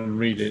and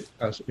read it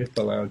as if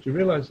aloud, you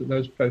realize that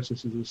those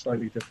processes are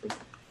slightly different.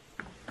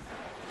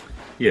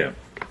 Yeah,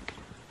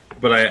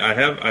 but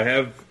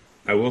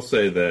I will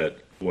say that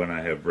when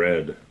I have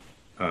read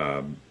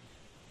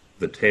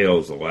the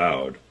Tales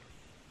aloud,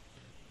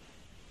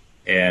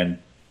 and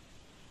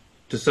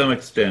to some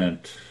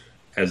extent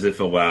as if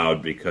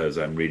aloud because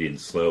I'm reading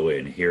slowly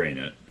and hearing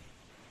it,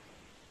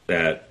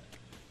 that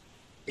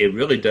it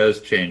really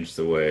does change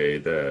the way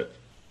that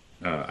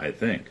I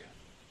think.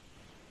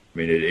 I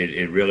mean,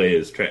 it really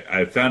is.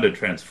 I found it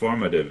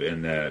transformative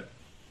in that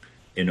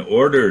in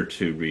order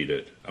to read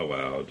it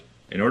aloud,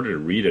 in order to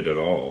read it at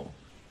all,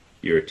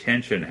 your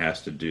attention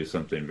has to do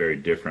something very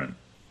different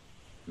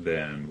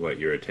than what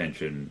your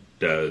attention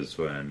does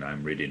when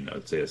I'm reading,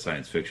 let's say, a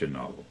science fiction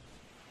novel.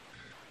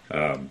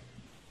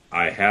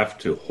 I have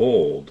to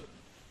hold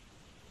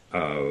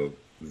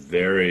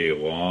very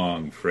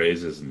long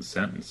phrases and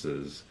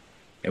sentences,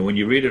 and when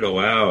you read it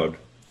aloud,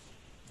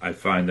 I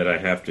find that I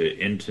have to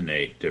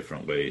intonate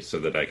differently so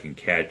that I can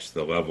catch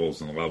the levels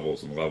and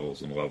levels and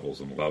levels and levels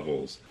and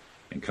levels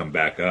and come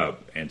back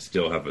up and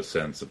still have a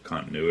sense of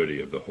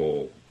continuity of the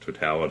whole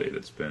totality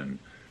that's been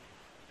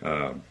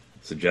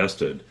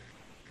suggested.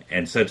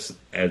 And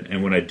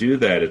when I do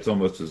that, it's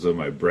almost as though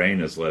my brain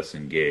is less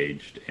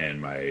engaged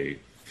and my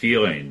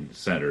feeling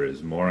center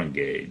is more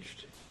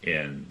engaged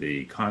in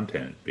the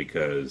content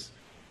because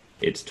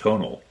it's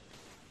tonal.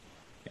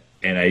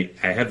 And I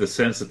have the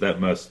sense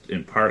that must,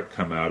 in part,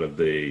 come out of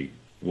the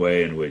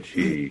way in which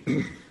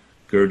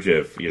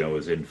Gurdjieff,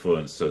 was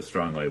influenced so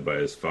strongly by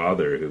his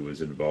father, who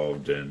was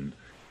involved in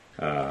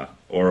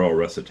oral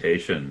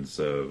recitations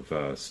of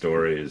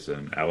stories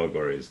and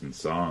allegories and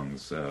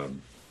songs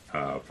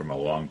from a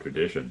long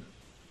tradition.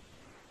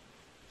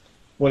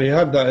 Well, he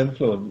had that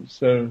influence,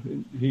 so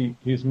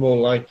he's more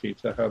likely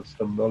to have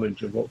some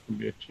knowledge of what can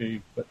be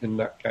achieved in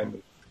that kind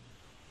of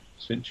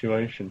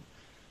situation.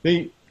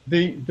 The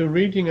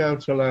reading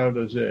out aloud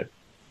as if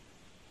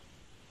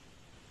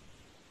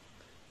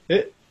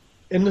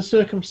in the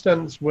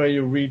circumstance where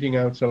you're reading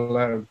out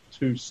aloud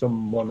to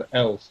someone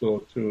else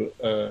or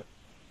to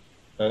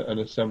an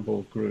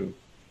assembled group,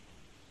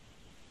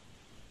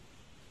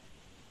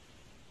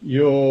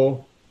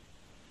 you're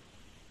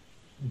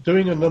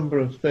doing a number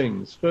of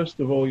things. First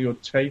of all, you're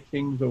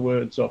taking the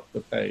words off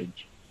the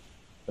page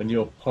and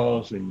you're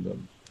parsing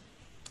them.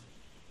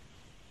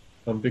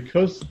 And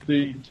because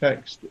the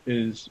text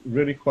is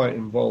really quite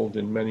involved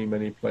in many,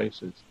 many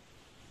places,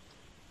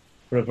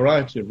 for a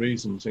variety of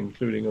reasons,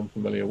 including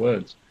unfamiliar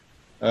words,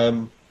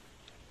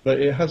 but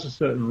it has a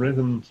certain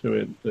rhythm to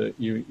it that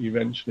you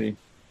eventually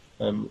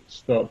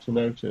start to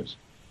notice.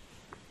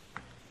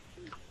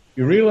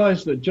 You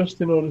realize that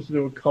just in order to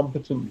do a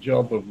competent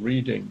job of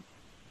reading,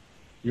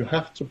 you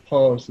have to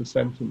parse the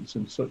sentence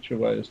in such a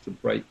way as to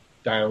break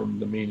down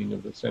the meaning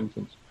of the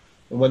sentence.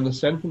 And when the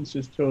sentence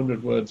is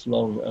 200 words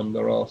long and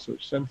there are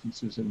such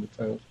sentences in the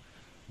tales,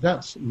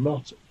 that's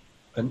not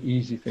an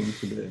easy thing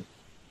to do.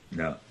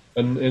 No.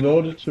 And in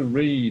order to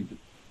read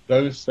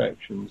those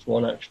sections,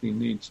 one actually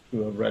needs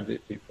to have read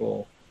it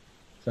before,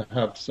 to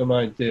have some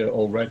idea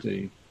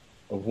already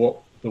of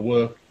what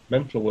the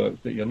mental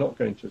work that you're not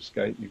going to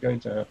escape, you're going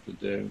to have to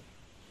do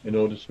in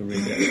order to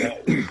read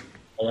it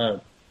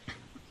aloud.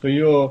 So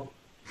your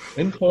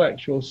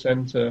intellectual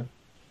center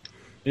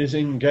is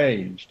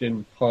engaged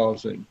in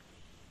parsing,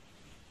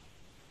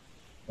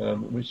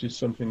 which is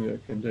something that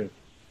it can do.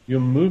 Your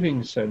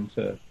moving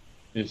center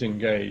is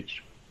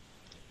engaged.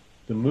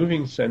 The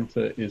moving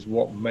center is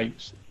what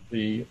makes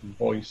the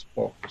voice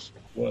box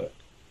work.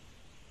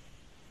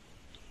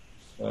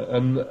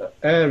 And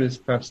air is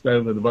passed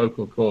over the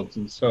vocal cords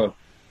and so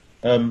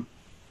on.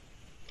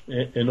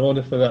 In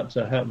order for that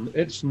to happen,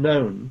 it's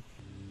known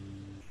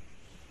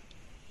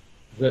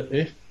that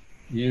if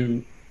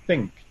you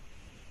think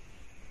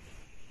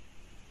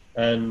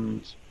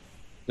and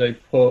they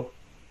put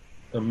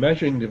a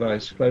measuring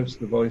device close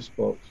to the voice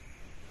box,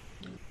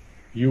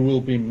 you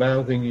will be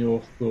mouthing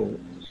your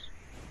thoughts.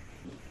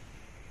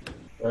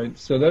 Right?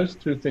 So those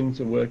two things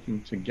are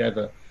working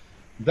together.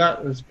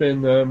 That has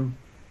been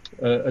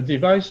a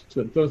device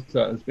that does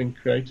that has been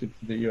created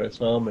for the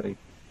US Army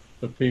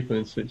for people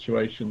in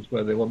situations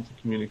where they want to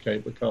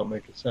communicate but can't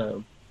make a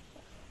sound.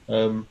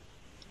 So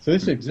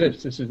this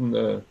exists. This isn't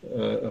a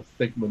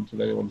figment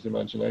of anyone's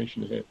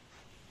imagination here.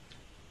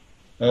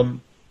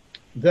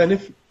 Then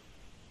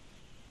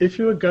if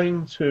you are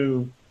going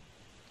to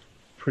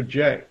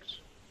project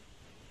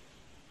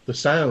the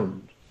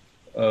sound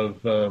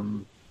of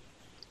the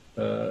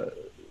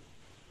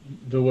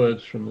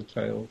words from the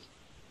tales,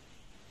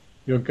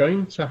 you're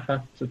going to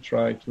have to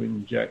try to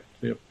inject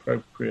the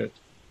appropriate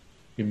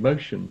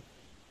emotion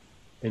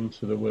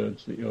into the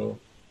words that you're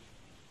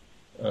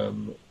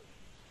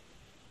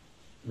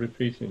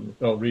repeating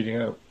or reading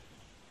out.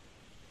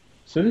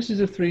 So this is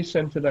a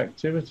three-centered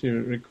activity. It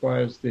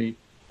requires the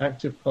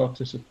active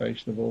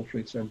participation of all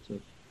three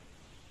centers.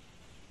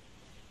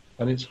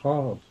 And it's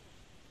hard.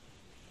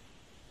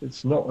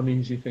 It's not an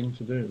easy thing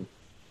to do.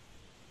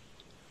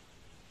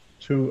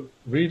 To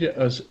read it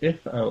as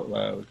if out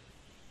loud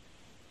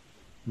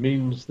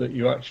means that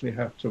you actually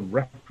have to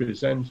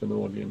represent an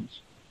audience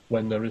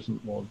when there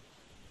isn't one.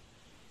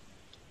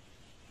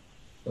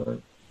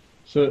 Right?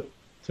 So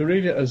to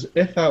read it as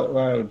if out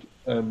loud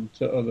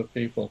to other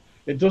people,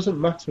 it doesn't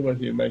matter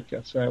whether you make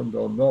a sound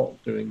or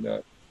not doing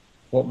that.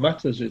 What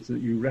matters is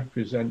that you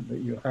represent that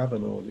you have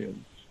an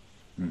audience.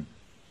 Mm.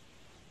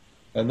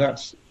 And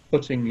that's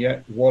putting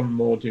yet one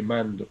more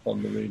demand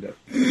upon the reader.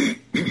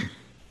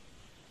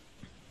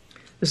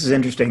 This is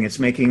interesting. It's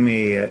making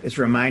me. It's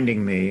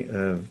reminding me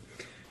of.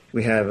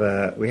 We had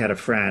a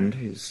friend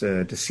who's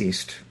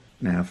deceased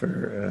now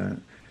for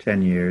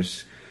 10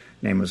 years.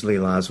 Name was Lee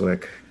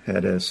Loswick.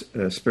 Had a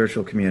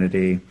spiritual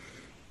community.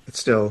 It's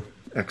still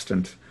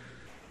extant.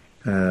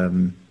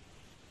 But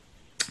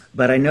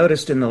I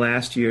noticed in the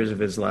last years of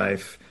his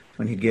life,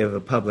 when he'd give a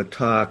public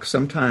talk,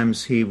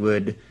 sometimes he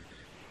would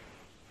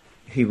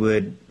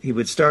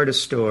start a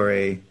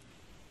story,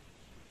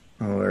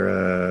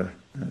 or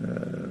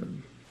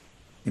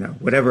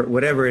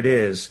whatever it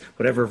is,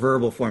 whatever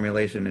verbal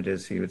formulation it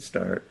is, he would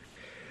start,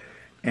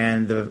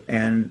 and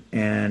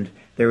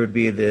there would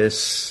be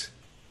this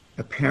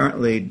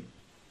apparently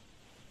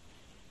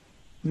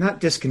not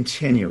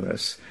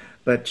discontinuous,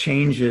 but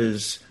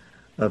changes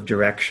of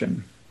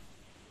direction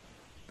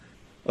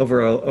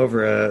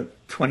over a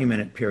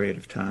 20-minute period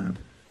of time.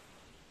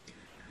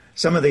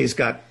 Some of these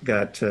got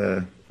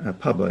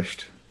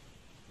published,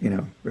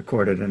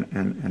 recorded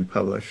and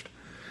published.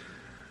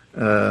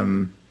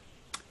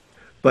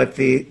 But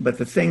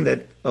the thing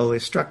that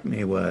always struck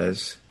me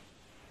was,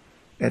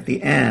 at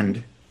the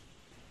end,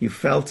 you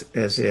felt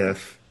as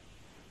if,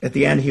 at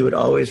the end, he would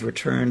always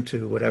return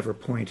to whatever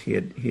point he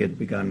had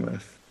begun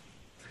with,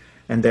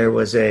 and there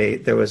was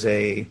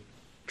a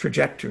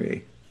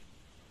trajectory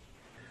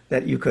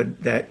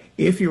that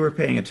if you were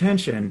paying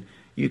attention,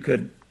 you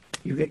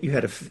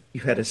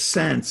had a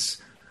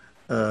sense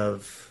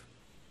of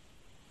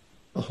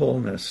a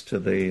wholeness to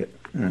the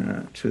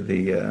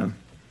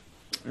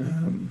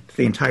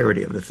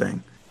entirety of the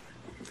thing.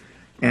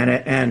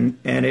 and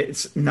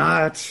it's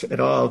not at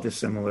all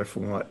dissimilar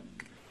from what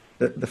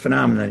the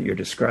phenomenon that you're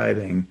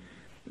describing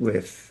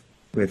with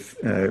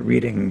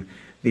reading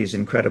these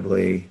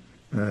incredibly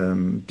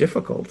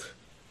difficult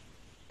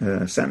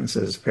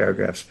sentences,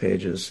 paragraphs,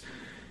 pages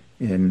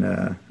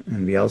in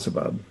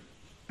Beelzebub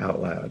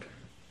out loud.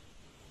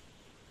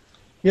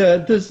 Yeah,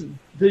 there's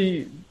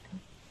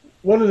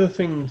one of the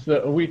things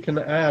that we can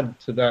add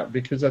to that,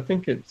 because I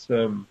think it's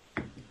a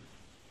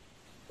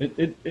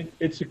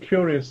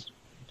curious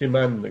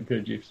demand that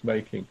Gurdjieff's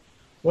making.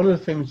 One of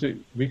the things that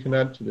we can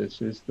add to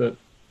this is that,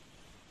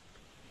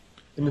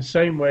 in the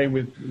same way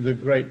with the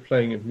great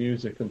playing of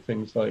music and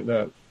things like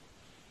that,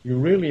 you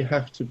really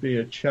have to be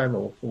a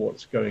channel for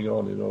what's going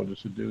on in order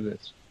to do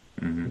this.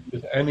 Mm-hmm.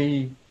 Because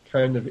any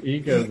kind of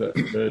ego that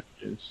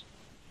emerges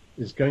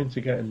is going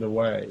to get in the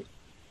way.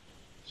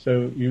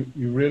 So you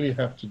really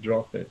have to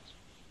drop it.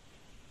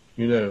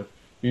 You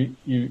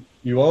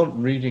aren't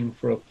reading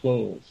for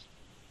applause.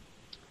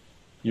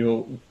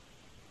 You're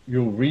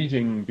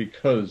reading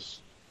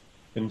because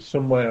in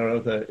some way or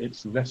other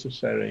it's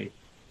necessary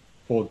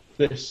for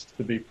this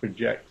to be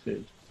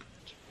projected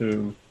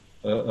to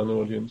an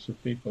audience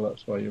of people.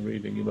 That's why you're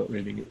reading. You're not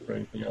reading it for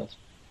anything else.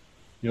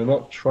 You're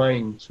not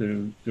trying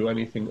to do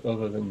anything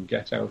other than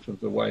get out of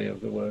the way of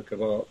the work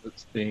of art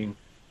that's being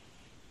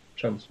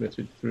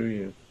transmitted through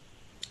you.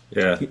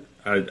 Yeah,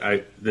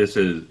 I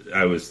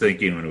was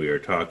thinking when we were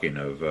talking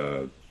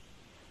of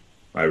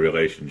my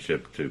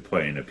relationship to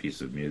playing a piece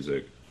of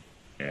music,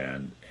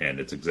 and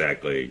it's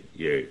exactly.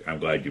 Yeah, I'm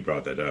glad you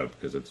brought that up,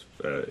 because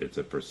it's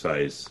a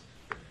precise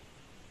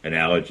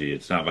analogy.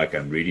 It's not like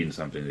I'm reading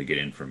something to get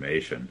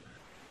information.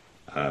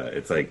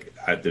 It's like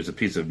there's a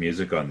piece of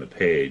music on the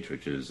page,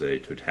 which is a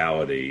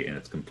totality, and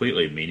it's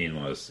completely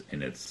meaningless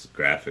in its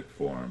graphic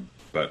form.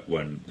 But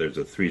when there's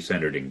a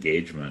three-centered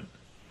engagement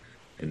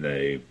in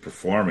the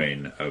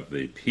performing of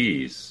the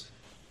piece,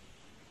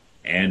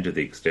 and to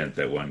the extent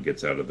that one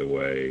gets out of the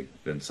way,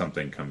 then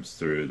something comes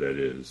through that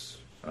is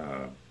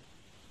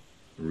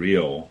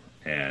real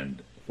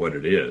and what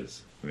it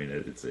is. I mean,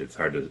 it's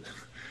hard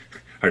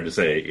to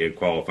say it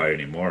qualified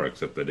anymore,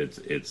 except that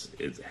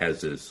it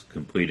has this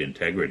complete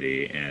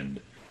integrity and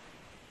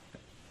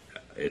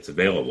it's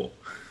available.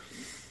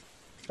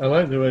 I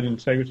like the word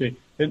integrity.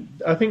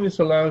 I think this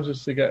allows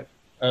us to get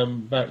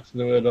back to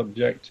the word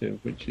objective,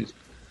 which is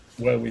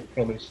where we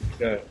promised to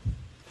go.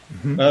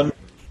 Mm-hmm.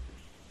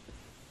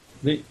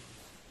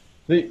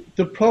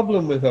 The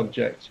problem with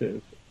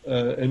objective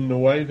in the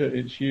way that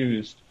it's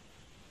used,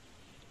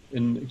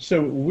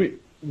 so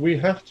we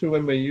have to,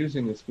 when we're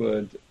using this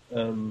word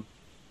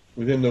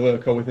within the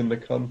work or within the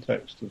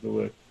context of the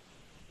work,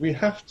 we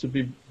have to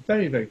be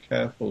very, very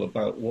careful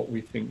about what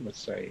we think we're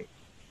saying.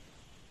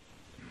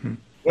 Mm-hmm.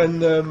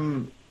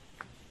 When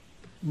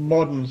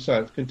modern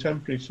science,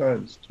 contemporary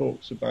science,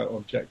 talks about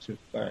objective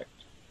fact,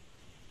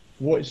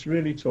 what it's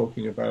really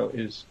talking about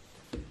is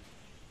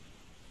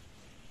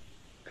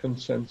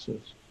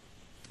consensus.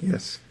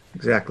 Yes,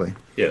 exactly.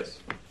 Yes.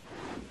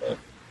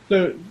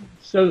 So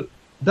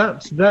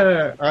that's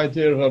their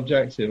idea of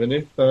objective. And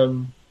if,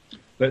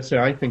 let's say,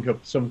 I think of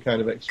some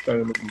kind of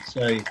experiment and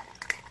say,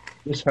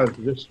 this has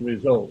this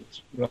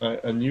result,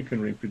 right, and you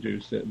can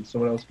reproduce it, and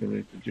someone else can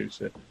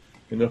reproduce it,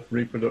 enough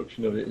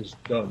reproduction of it is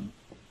done,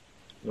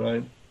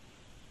 right?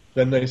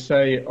 Then they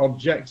say,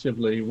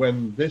 objectively,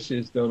 when this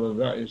is done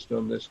and that is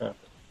done, this happens,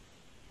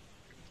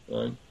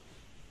 right?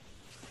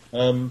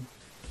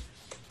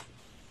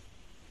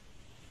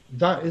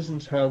 That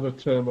isn't how the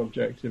term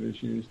objective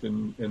is used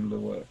in the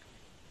work.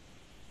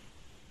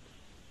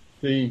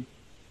 The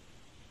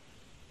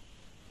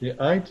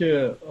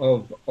idea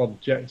of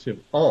objective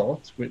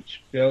art,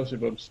 which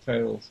Beelzebub's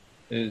Tales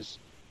is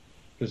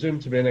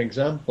presumed to be an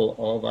example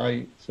of,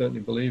 I certainly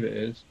believe it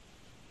is,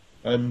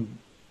 and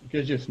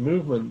Gurdjieff's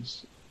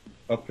movements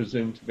are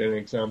presumed to be an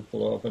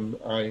example of, and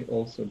I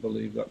also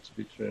believe that to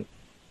be true,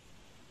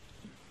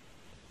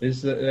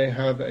 is that they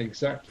have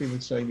exactly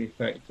the same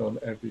effect on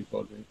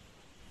everybody.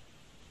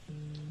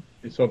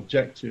 It's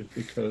objective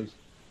because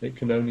it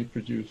can only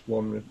produce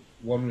one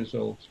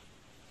result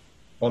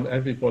on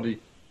everybody,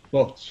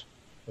 but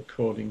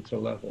according to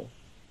level.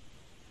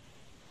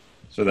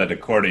 So that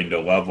according to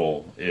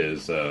level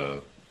is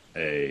a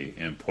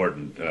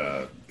important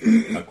a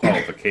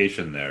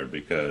qualification there,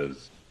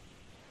 because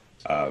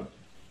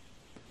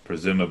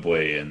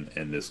presumably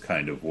in this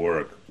kind of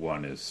work,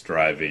 one is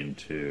striving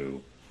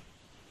to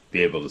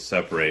be able to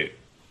separate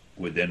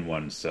within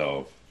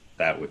oneself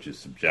that which is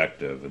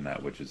subjective and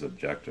that which is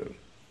objective.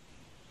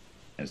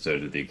 And so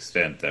to the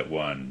extent that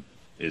one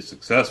is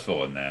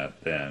successful in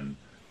that, then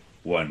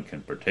one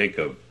can partake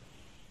of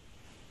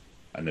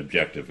an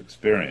objective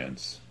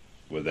experience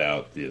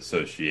without the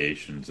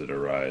associations that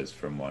arise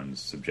from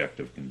one's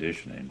subjective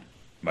conditioning,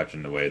 much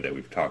in the way that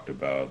we've talked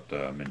about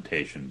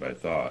mentation by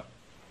thought.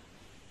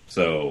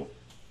 So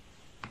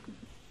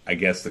I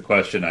guess the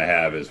question I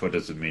have is, what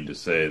does it mean to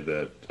say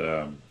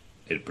that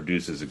it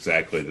produces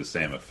exactly the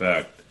same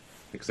effect,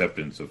 except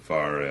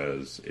insofar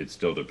as it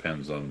still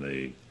depends on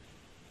the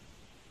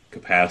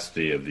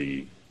capacity of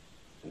the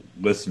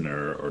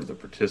listener or the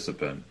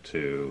participant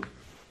to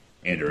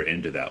enter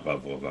into that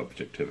level of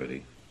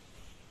objectivity?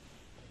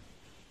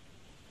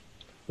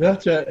 They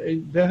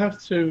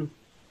have to.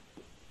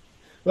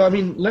 Well, I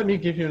mean, let me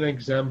give you an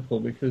example,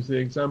 because the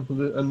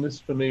example, and this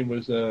for me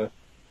was a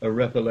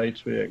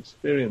revelatory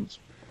experience.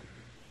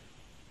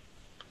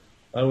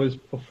 I was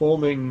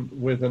performing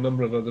with a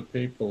number of other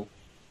people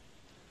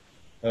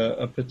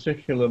a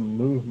particular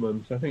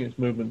movement. I think it's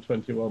movement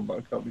 21, but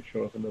I can't be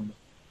sure of the number,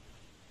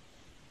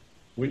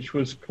 which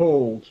was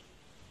called,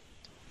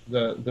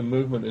 the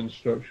movement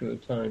instruction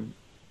at the time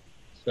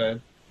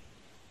said,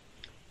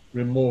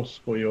 remorse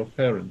for your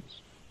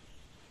parents.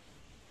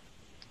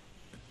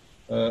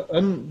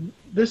 And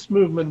this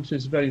movement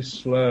is very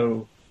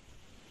slow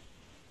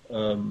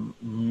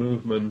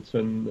movement,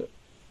 and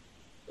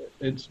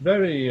it's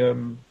very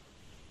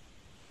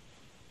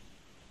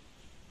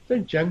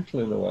gentle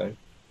in a way.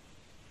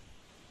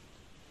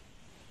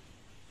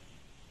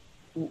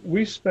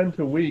 We spent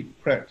a week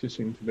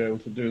practicing to be able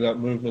to do that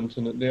movement,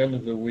 and at the end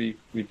of the week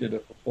we did a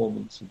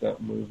performance of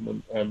that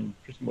movement, and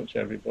pretty much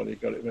everybody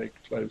got it very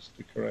close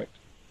to correct.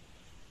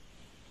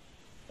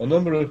 A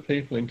number of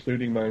people,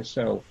 including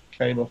myself,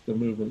 came off the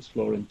movement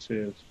floor in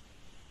tears.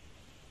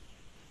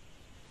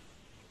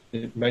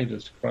 It made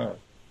us cry.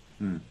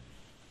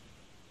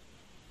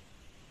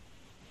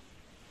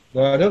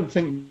 Now, I don't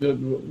think that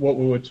what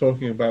we were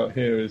talking about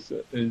here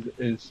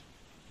is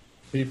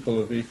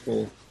people of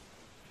equal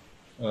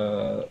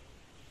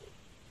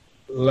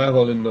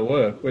level in the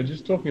work. We're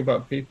just talking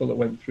about people that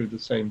went through the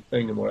same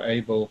thing and were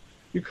able.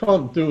 You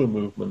can't do a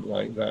movement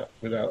like that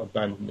without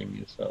abandoning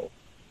yourself.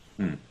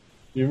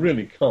 You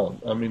really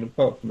can't. I mean,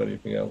 apart from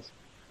anything else,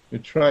 you're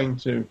trying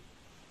to.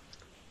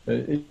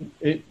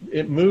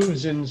 It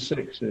moves in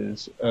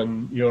sixes,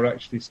 and you're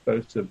actually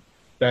supposed to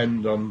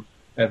bend on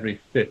every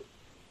fifth,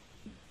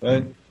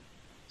 right?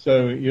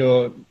 So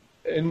your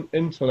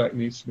intellect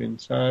needs to be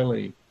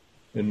entirely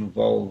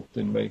involved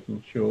in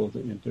making sure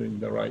that you're doing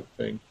the right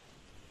thing.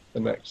 The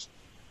next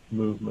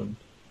movement,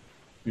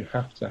 you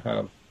have to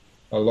have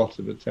a lot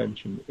of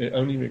attention. It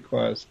only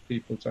requires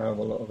people to have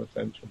a lot of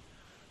attention.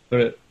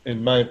 But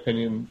in my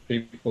opinion,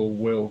 people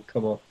will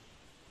come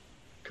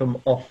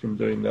off from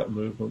doing that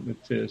movement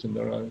with tears in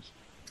their eyes.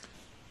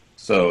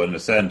 So, in a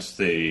sense,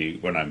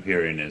 what I'm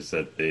hearing is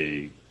that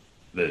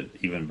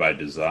even by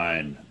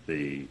design,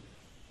 the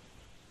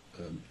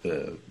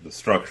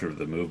structure of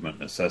the movement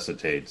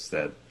necessitates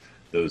that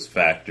those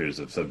factors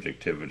of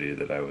subjectivity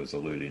that I was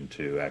alluding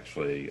to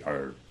actually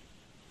are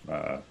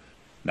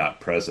not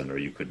present, or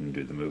you couldn't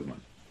do the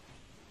movement.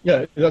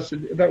 Yeah,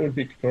 that would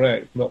be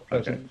correct. Not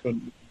present. Okay.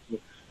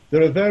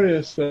 There are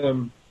various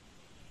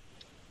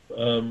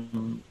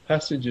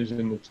passages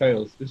in the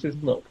Tales. This is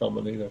not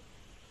common either,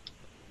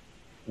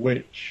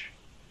 which,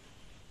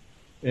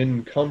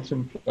 in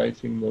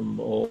contemplating them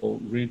or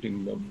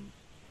reading them,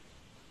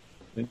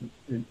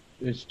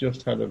 it's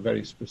just had a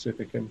very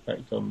specific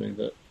impact on me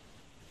that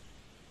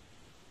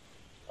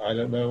I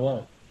don't know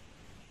why.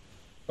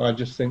 I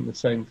just think the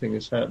same thing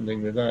is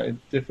happening with that.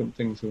 Different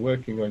things are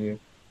working on you.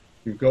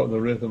 You've got the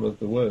rhythm of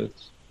the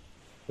words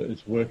that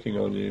is working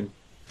on you.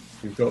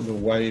 You've got the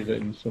way that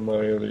in some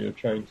way or other you're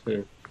trying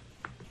to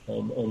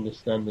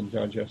understand and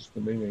digest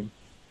the meaning.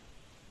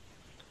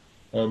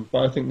 But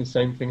I think the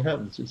same thing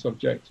happens. It's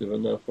objective,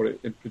 and therefore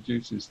it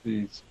produces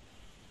these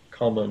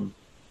common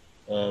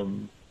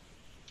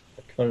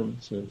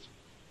occurrences.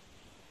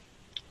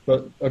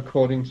 But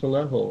according to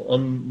level.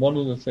 And one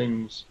of the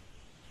things,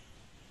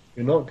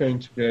 you're not going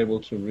to be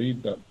able to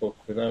read that book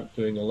without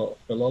doing a lot of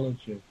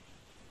philology.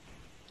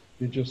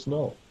 You're just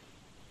not.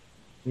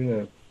 You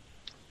know,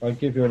 I'll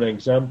give you an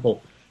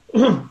example.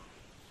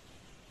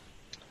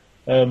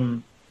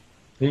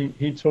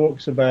 He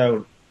talks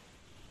about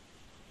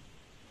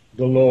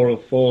the law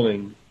of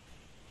falling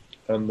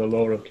and the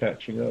law of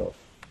catching up.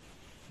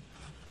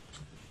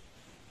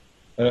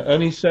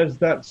 And he says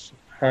that's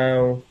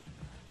how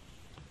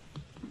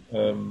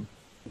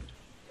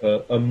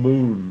a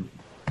moon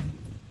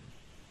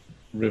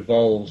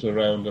revolves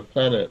around a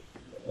planet.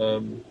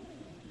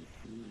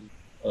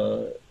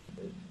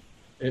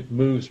 It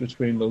moves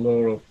between the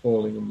law of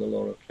falling and the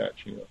law of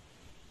catching up.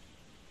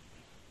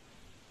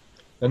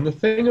 And the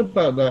thing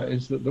about that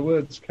is that the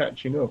words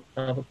catching up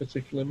have a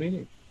particular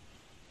meaning.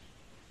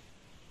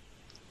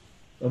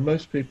 And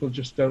most people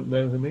just don't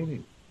know the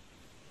meaning.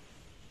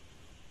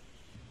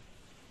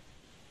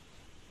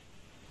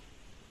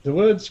 The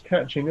words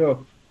catching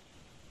up,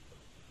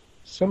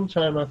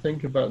 sometime I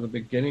think about the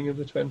beginning of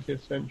the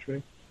 20th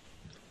century,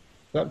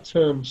 that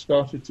term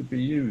started to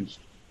be used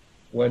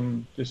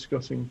when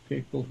discussing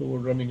people who were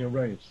running a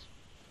race.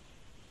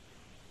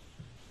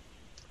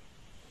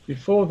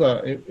 Before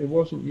that, it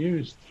wasn't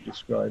used to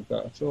describe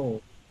that at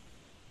all.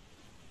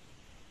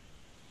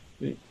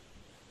 The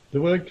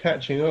word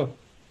catching up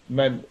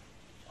meant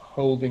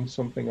holding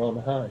something on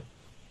high.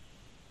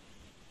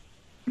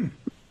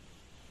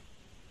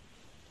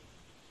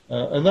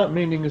 And that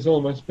meaning has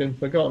almost been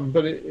forgotten,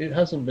 but it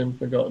hasn't been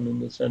forgotten in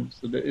the sense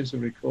that it is a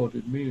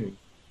recorded meaning.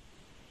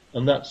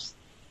 And that's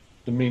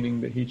the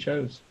meaning that he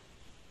chose.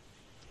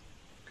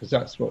 because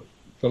that's what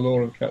the law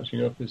of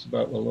catching up is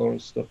about, the law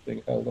of stuff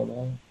being held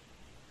on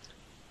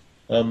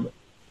high.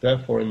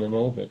 Therefore, in an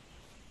orbit.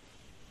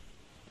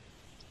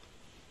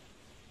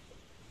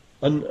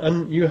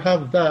 And you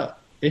have that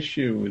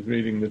issue with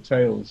reading the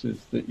tales,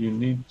 is that you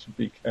need to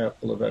be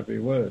careful of every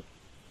word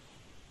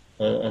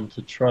and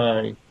to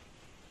try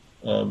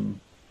and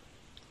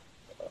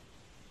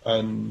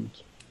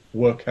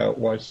work out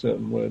why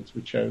certain words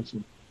were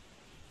chosen.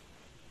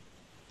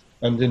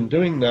 And in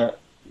doing that,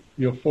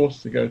 you're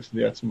forced to go to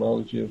the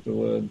etymology of the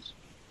words.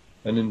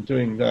 And in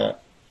doing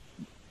that,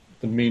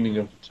 the meaning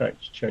of the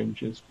text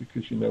changes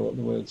because you know what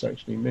the words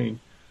actually mean.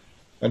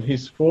 And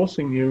he's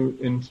forcing you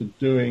into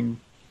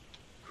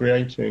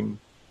creating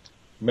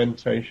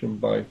mentation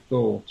by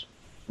thought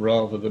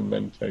rather than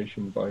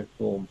mentation by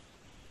form.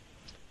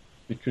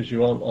 Because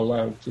you aren't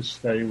allowed to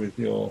stay with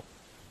your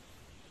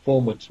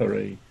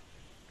formatory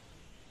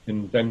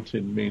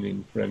invented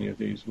meaning for any of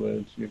these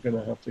words. You're going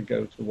to have to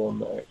go to one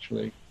that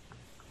actually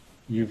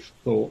you've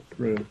thought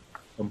through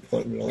and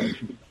put in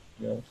relation to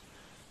something else.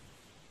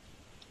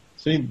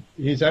 See,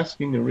 he's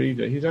asking the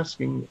reader, he's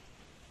asking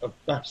a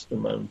vast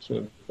amount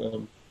of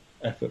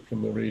effort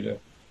from the reader.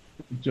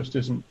 It just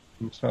isn't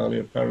entirely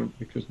apparent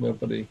because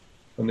nobody,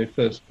 when they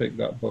first picked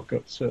that book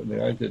up,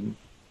 certainly I didn't,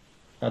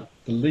 had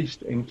the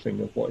least inkling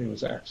of what he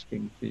was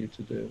asking for you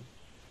to do.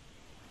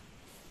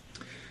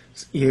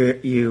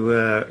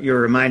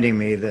 You're reminding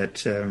me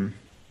that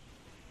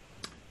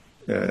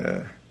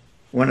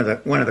one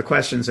of the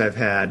questions I've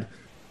had,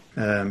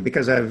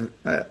 because I've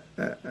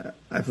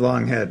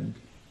long had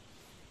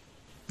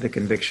the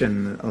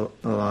conviction,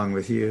 along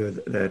with you,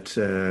 that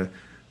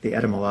the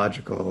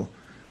etymological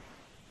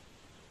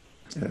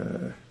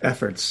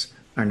efforts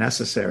are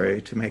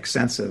necessary to make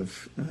sense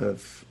of the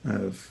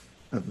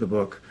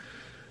book,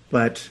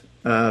 but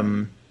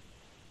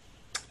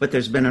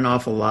there's been an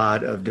awful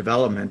lot of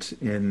development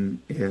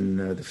in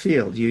the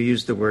field. You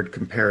used the word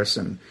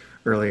comparison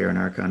earlier in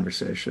our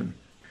conversation,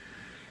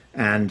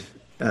 and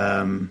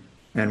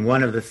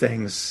one of the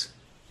things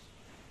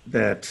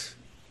that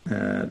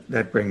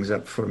brings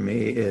up for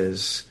me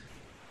is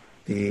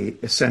the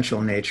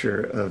essential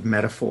nature of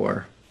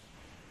metaphor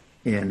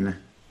in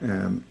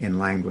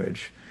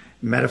language.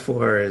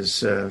 Metaphor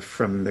is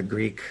from the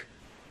Greek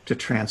to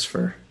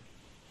transfer.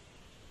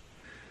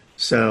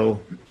 So.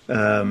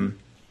 I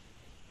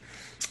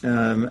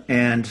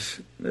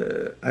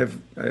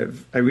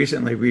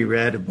recently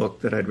reread a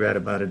book that I'd read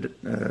about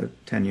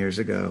 10 years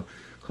ago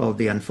called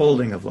The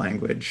Unfolding of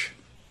Language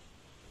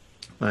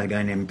by a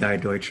guy named Guy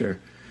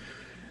Deutscher.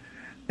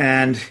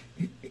 And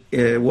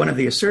one of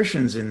the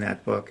assertions in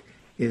that book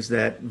is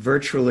that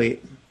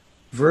virtually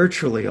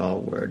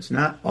all words,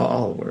 not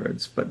all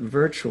words, but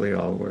virtually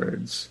all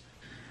words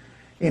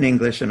in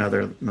English and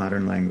other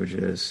modern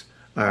languages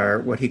are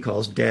what he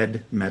calls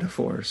dead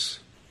metaphors.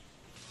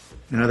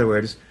 In other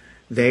words,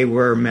 they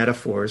were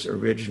metaphors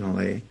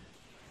originally,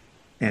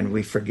 and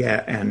we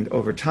forget, and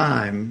over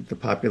time, the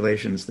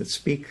populations that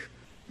speak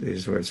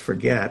these words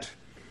forget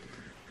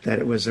that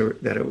it was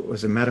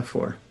a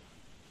metaphor.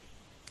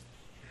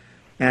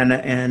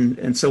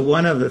 And so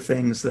one of the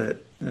things that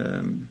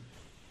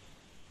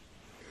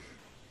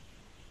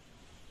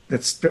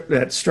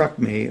struck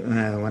me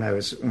when I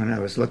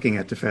was looking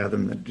at To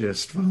Fathom the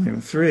Gist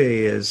Volume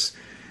 3 is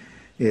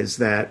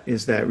that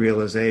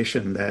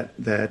realization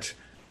that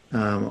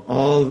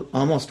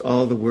almost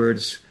all the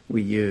words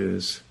we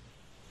use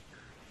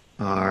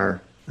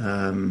are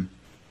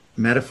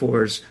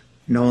metaphors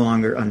no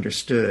longer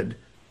understood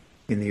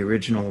in the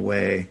original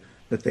way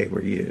that they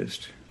were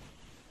used.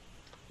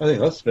 I think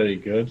that's very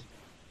good.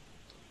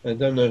 I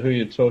don't know who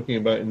you're talking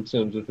about in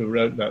terms of who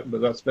wrote that,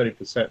 but that's very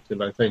perceptive,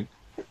 I think.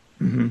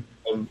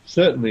 Mm-hmm.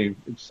 Certainly,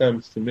 it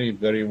sounds to me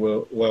very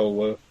well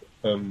worth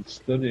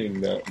studying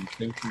that and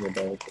thinking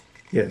about it.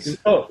 Yes.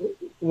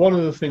 One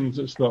of the things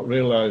that's not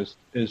realized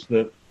is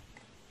that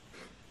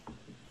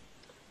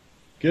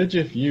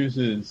Gurdjieff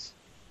uses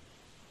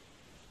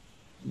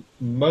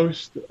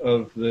most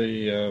of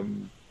the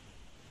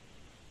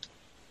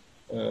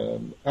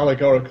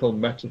allegorical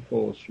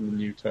metaphors from the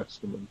New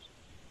Testament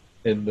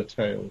in the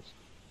tales.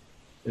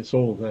 It's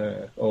all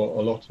there, or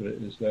a lot of it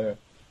is there.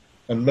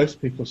 And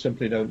most people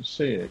simply don't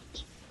see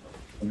it.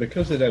 And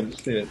because they don't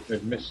see it,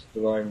 they've missed the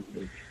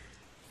language.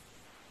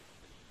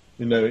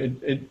 You know,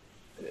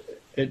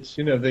 it's,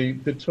 you know, the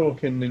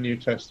talk in the New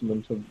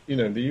Testament of, you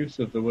know, the use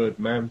of the word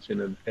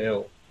mountain and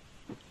hill,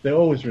 they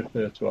always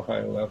refer to a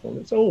higher level.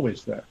 It's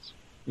always that,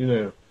 you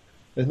know.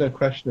 There's no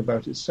question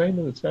about it. Same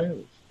in the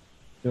tales.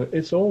 You know,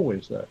 it's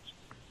always that.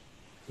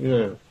 You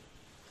know,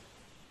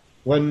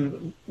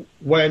 when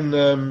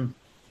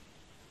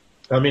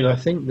I mean, I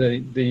think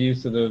the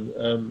use of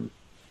the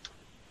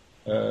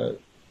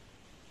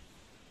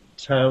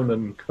town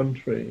and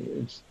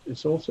country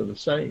it's also the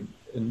same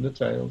in the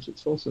tales.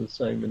 It's also the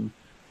same in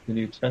the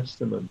New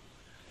Testament.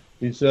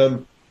 It's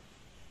out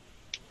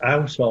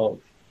of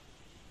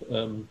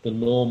the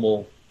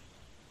normal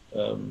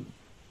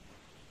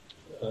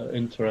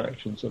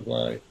interactions of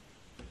life.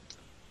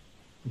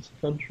 It's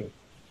a country.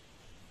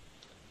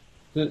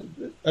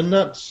 and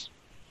that's,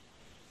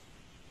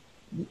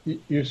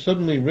 you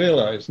suddenly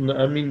realize, and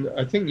I mean,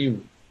 I think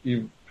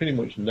you pretty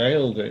much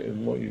nailed it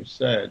in what you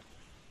said,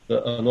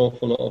 that an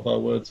awful lot of our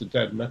words are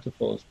dead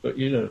metaphors, but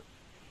I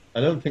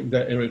don't think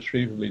they're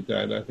irretrievably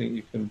dead. I think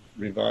you can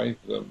revive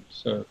them.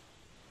 So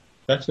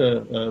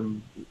better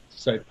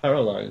say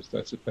paralyzed,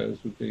 I suppose,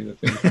 would be the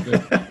thing to do.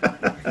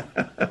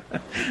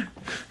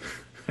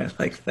 I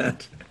like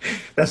that.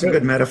 That's a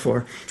good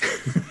metaphor.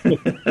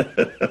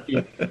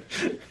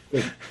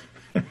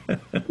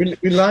 we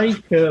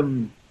like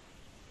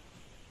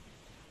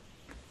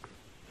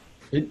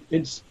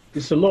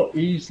it's a lot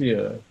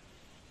easier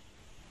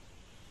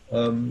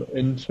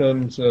in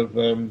terms of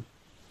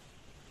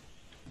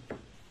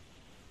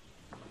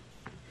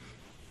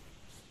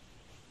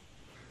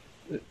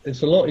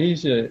it's a lot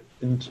easier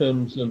in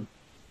terms of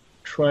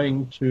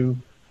trying to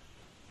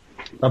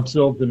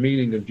absorb the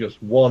meaning of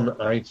just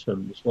one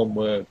item, just one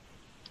word.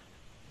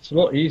 It's a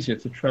lot easier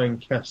to try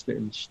and cast it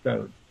in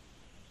stone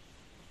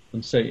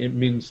and say it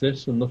means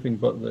this and nothing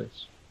but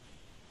this.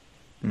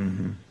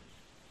 Mm-hmm.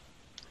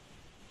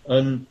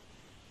 And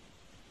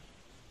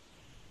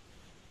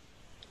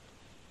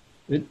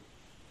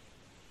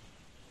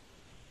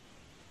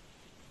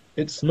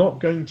it's not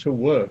going to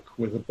work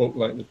with a book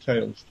like The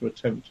Tales to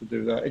attempt to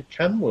do that. It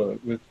can work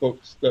with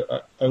books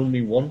that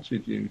only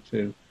wanted you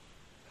to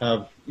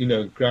have,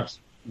 grasp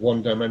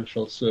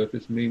one-dimensional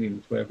surface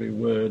meaning to every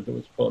word that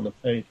was put on a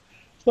page.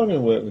 It's not going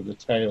to work with The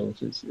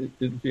Tales.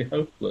 It'd be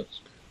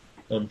hopeless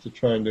to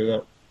try and do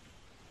that.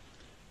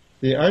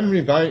 I'm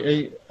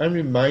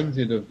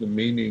reminded of the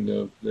meaning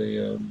of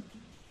the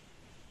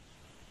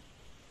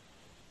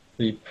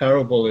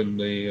parable in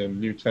the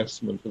New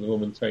Testament of the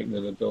woman taken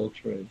in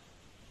adultery.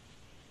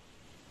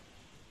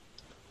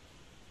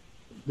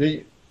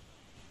 The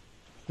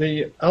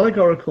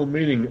allegorical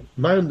meaning,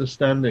 my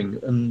understanding,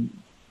 and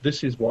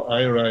this is what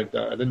I arrived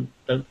at. I don't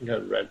think I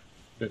read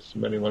this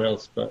from anyone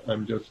else, but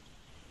I'm just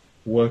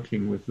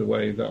working with the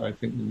way that I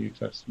think the New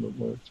Testament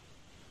works.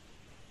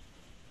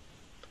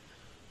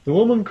 The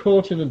woman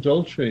caught in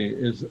adultery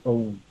is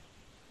a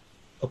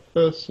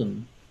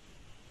person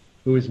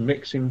who is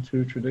mixing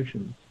two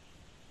traditions.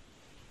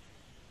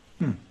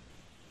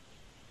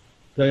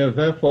 They are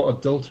therefore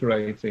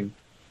adulterating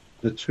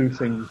the two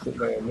things that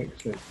they are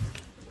mixing.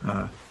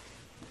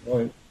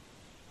 Right.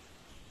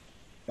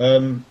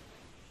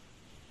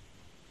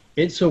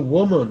 It's a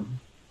woman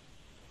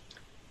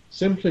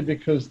simply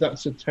because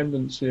that's a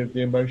tendency of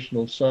the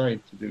emotional side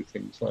to do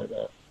things like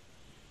that.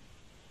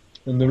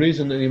 And the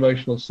reason that the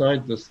emotional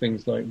side does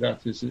things like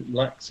that is it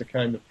lacks a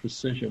kind of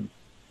precision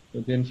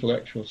that the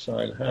intellectual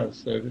side has.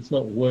 So if it's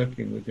not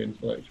working with the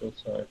intellectual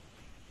side,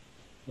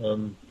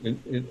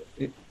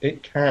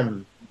 it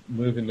can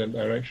move in that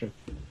direction.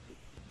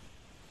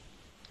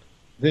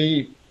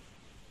 The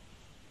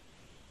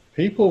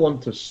people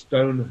want to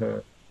stone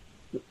her.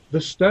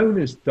 The stone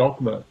is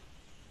dogma.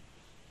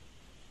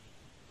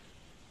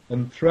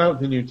 And throughout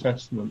the New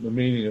Testament, the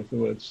meaning of the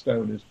word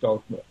stone is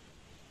dogma.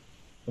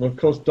 And of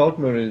course,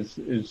 dogma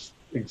is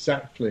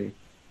exactly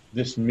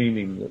this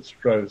meaning that's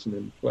frozen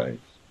in place.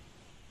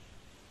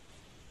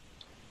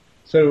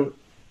 So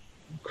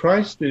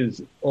Christ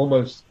is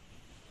almost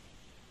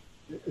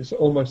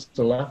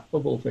a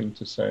laughable thing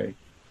to say,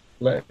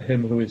 let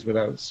him who is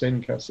without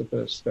sin cast the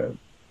first stone.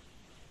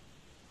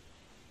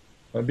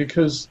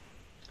 Because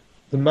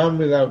the man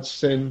without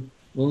sin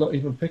will not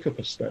even pick up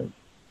a stone.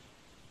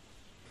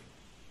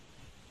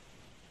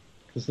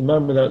 Because the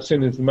man without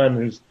sin is the man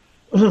who's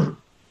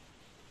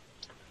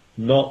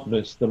not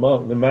missed the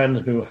mark, the man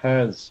who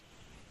has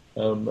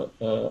an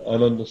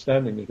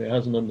understanding. If he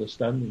has an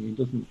understanding,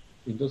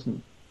 he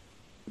doesn't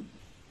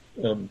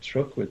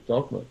truck with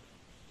dogma.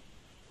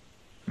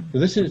 So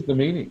this is the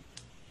meaning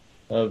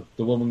of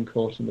the woman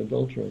caught in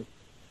adultery.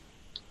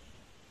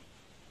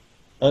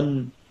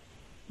 And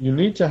you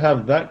need to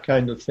have that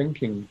kind of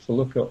thinking to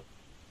look up,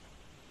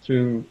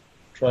 to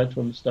try to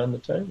understand the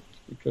text,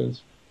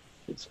 because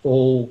it's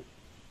all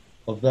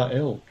of that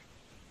ilk.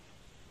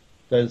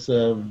 There's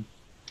an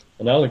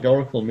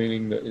allegorical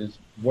meaning that is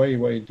way,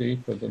 way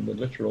deeper than the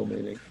literal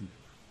meaning.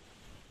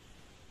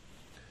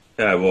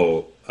 I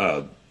will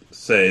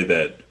say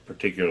that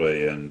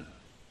particularly in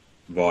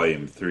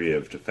Volume 3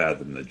 of To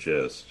Fathom the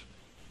Gist,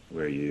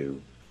 where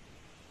you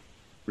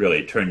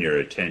really turn your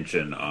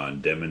attention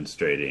on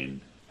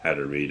demonstrating how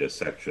to read a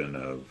section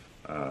of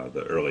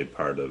the early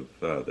part of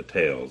the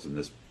Tales. In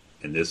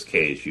this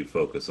case, you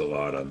focus a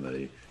lot on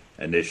the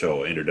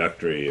initial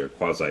introductory or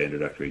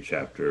quasi-introductory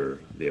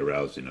chapter, The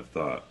Arousing of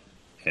Thought.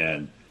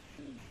 And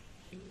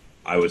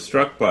I was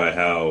struck by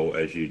how,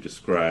 as you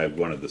described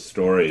one of the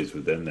stories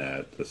within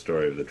that, the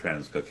story of the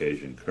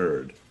Transcaucasian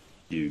Kurd,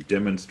 you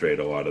demonstrate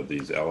a lot of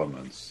these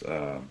elements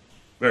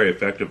very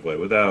effectively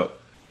without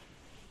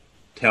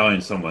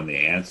telling someone the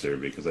answer,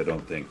 because I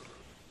don't think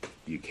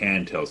you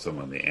can tell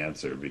someone the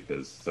answer,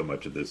 because so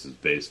much of this is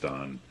based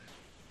on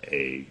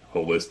a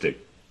holistic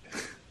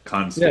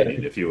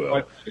constating, if you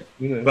will.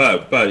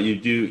 But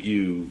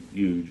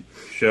you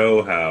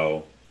show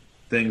how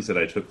things that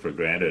I took for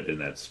granted in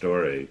that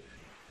story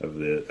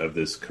of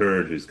this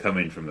Kurd who's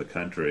coming from the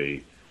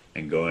country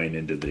and going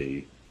into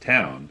the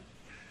town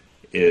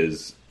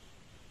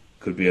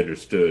could be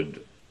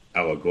understood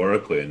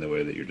allegorically in the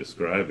way that you're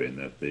describing,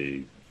 that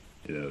the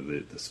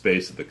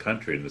space of the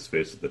country and the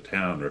space of the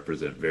town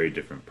represent very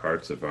different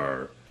parts of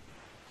our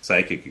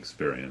psychic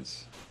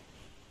experience,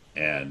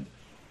 and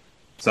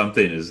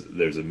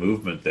there's a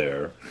movement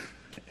there,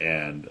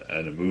 and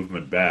a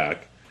movement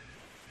back,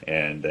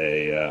 and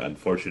a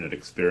unfortunate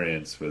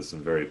experience with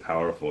some very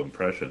powerful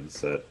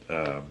impressions that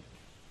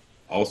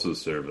also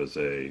serve as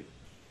a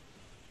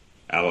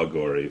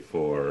allegory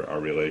for our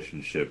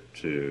relationship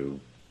to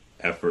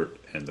effort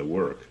and the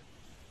work.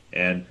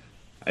 And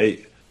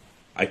I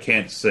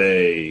can't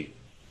say,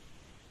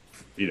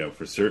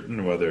 for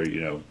certain whether,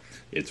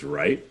 it's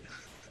right.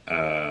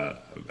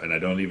 And I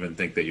don't even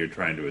think that you're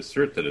trying to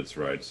assert that it's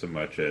right so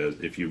much as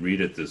if you read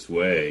it this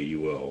way,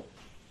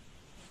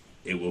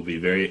 it will be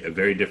a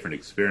very different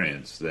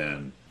experience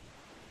than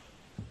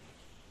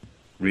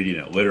reading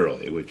it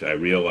literally, which I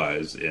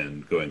realize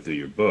in going through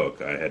your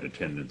book, I had a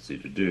tendency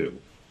to do,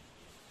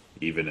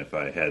 even if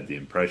I had the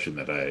impression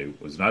that I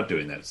was not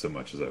doing that so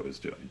much as I was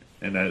doing.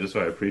 And that's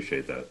why I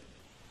appreciate that.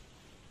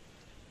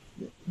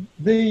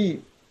 The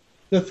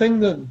thing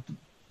that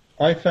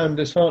I found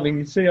disheartening,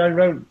 you see, I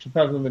wrote To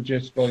Fathom the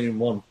Gist, Volume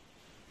 1.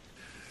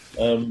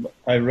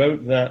 I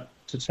wrote that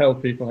to tell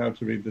people how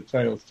to read the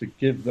tales, to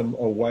give them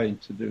a way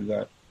to do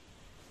that.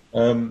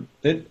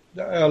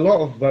 A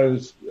lot of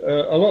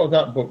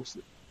that books,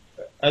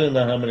 I don't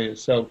know how many it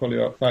sold, probably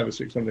about 500 or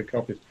 600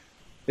 copies.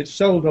 It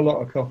sold a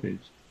lot of copies.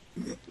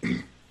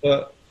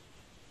 But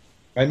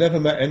I never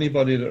met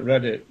anybody that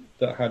read it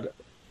that had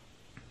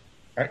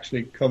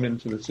actually come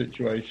into the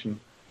situation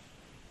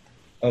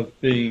of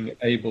being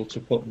able to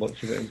put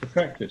much of it into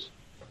practice.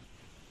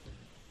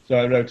 So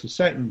I wrote a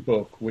second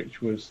book,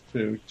 which was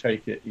to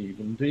take it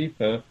even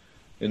deeper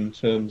in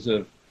terms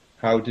of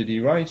how did he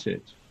write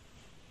it?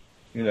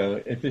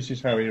 If this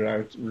is how he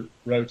wrote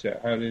it,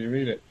 how did he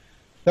read it?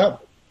 There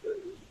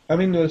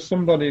was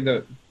somebody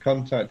that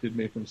contacted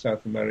me from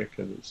South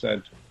America that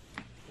said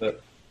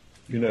that,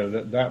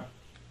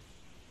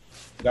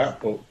 that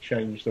book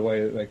changed the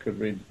way that they could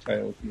read the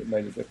tales, and it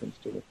made a difference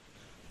to them.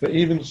 But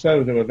even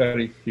so, there were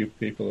very few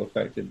people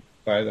affected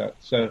by that.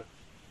 So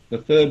the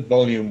third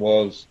volume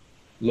was,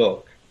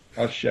 look,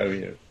 I'll show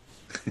you.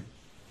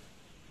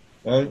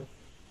 Right?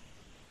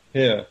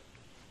 Here,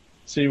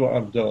 see what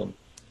I've done.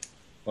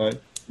 Right?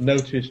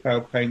 Notice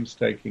how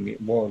painstaking it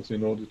was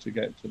in order to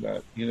get to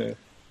that.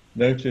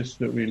 Notice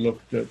that we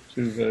looked at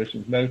two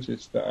versions.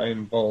 Notice that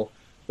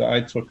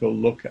I took a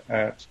look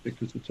at,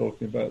 because we're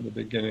talking about the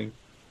beginning,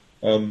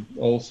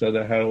 also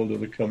the herald of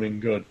the coming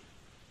good.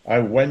 I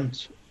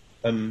went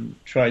and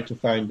tried to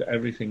find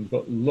everything,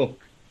 but look,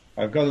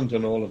 I've gone and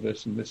done all of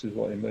this, and this is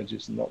what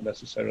emerges, and not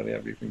necessarily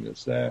everything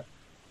that's there,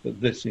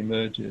 but this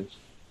emerges,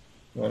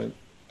 right?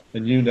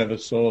 And you never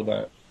saw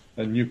that,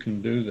 and you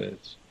can do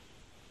this.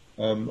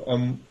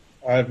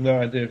 I have no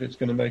idea if it's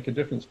going to make a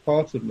difference.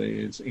 Part of me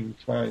is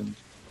inclined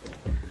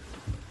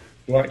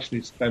to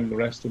actually spend the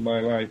rest of my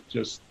life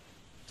just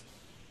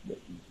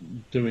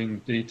doing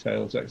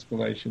details,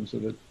 explanations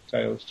of the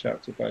tales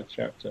chapter by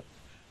chapter,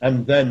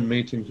 and then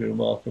meeting the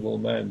remarkable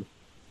men,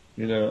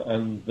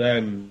 and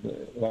then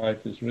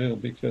life is real.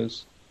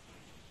 Because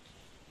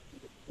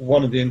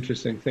one of the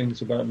interesting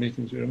things about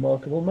meeting the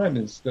remarkable men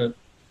is that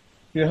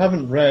if you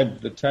haven't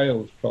read the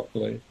tales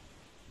properly,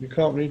 you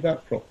can't read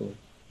that properly.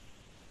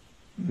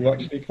 You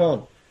actually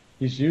can't.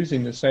 He's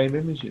using the same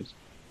images.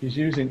 He's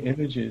using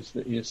images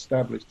that he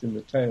established in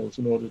the tales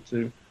in order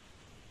to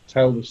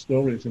tell the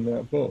stories in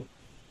that book.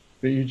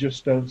 But you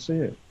just don't see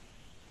it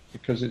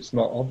because it's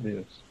not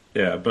obvious.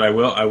 Yeah, but I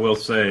will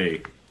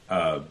say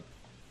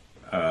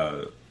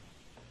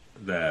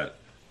that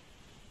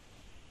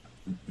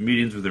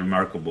Meetings with the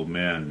Remarkable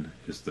Men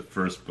is the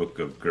first book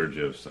of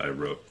Gurdjieff's I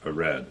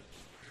read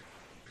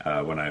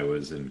when I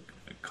was in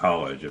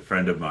college. A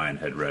friend of mine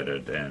had read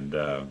it, and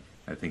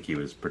I think he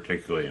was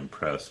particularly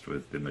impressed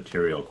with the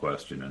material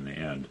question in the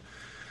end.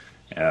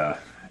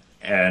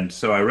 And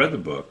so I read the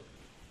book,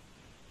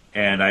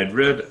 and I'd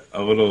read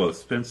a little of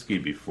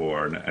Spinsky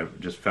before, and I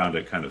just found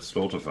it kind of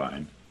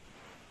stultifying.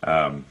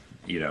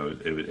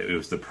 It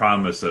was the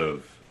promise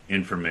of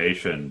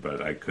information,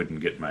 but I couldn't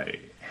get my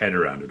head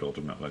around it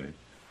ultimately.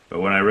 But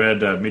when I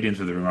read Meetings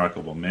with the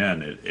Remarkable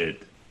Men,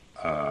 it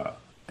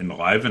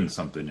enlivened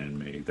something in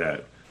me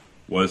that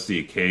was the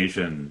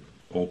occasion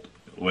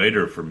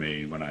later for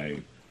me when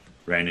I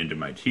ran into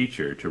my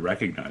teacher to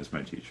recognize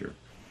my teacher.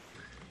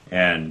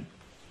 And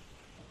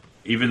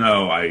even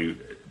though I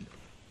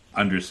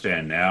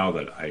understand now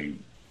that I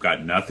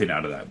got nothing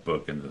out of that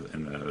book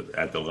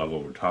at the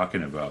level we're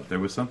talking about, there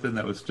was something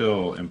that was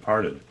still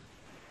imparted,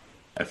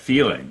 a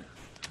feeling,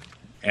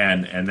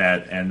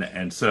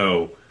 and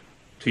so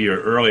to your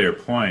earlier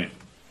point,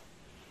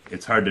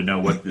 it's hard to know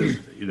what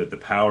the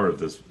power of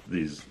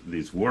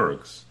these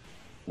works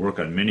work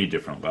on many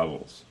different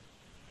levels.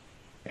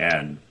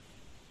 And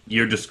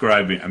you're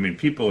describing,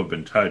 people have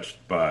been touched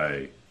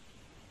by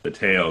the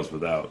tales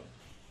without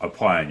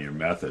applying your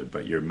method,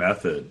 but your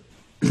method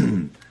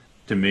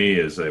to me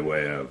is a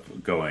way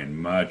of going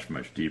much,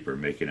 much deeper,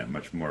 making it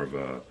much more of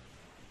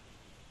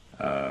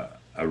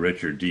a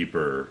richer,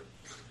 deeper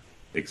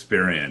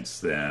experience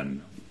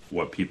than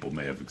what people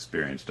may have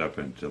experienced up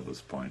until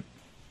this point.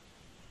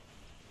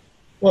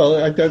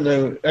 Well, I don't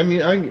know. I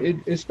mean,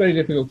 it's very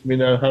difficult for me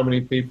now how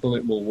many people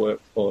it will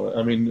work for.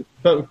 I mean,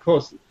 but of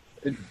course,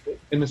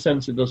 in a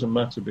sense, it doesn't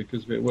matter,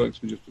 because if it works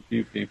for just a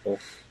few people,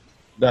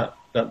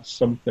 that's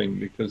something,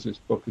 because this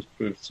book has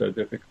proved so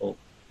difficult.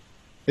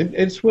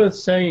 It's worth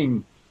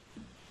saying,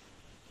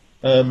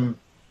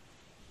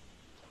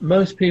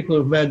 most people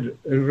who've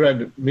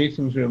read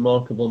Meetings with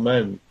Remarkable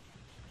Men,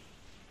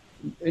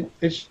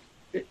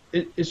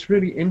 it's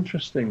really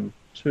interesting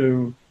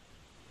to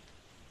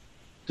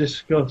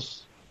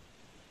discuss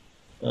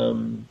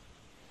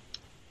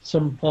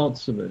some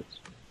parts of it,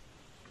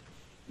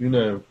 you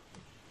know.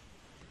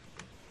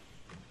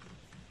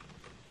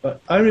 But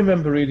I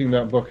remember reading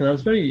that book, and I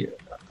was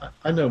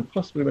I know,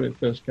 possibly when it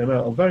first came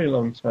out, a very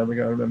long time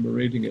ago, I remember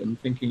reading it and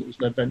thinking it was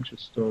an adventure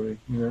story,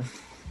 you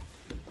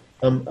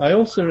know. I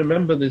also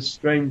remember this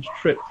strange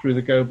trip through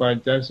the Gobi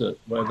Desert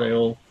where they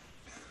all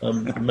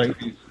make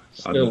these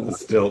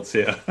stilts,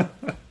 yeah.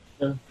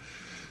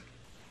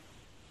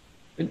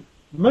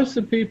 Most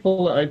of the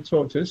people that I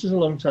talked to, this is a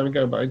long time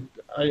ago, but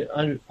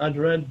I'd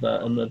read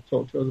that, and I'd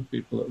talked to other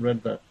people that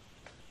read that.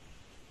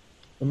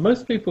 And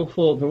most people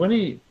thought that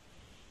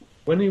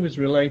when he was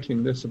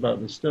relating this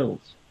about the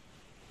stilts,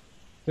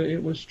 that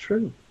it was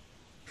true.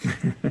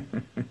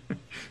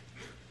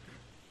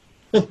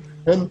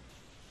 and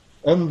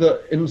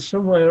that in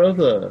some way or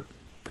other,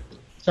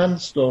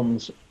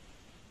 sandstorms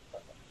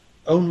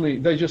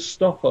they just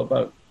stop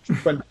about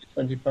 20,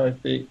 25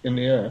 feet in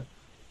the air.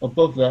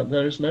 Above that,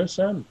 there is no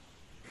sand.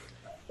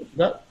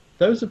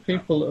 Those are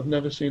people that have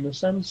never seen a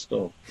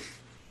sandstorm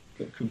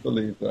that could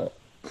believe that.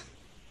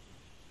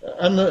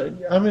 And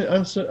I mean,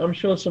 I'm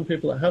sure some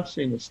people that have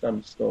seen a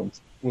sandstorm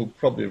will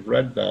probably have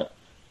read that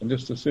and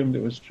just assumed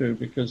it was true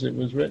because it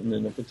was written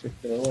in a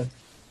particular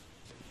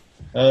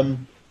way.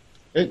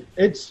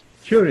 It's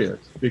curious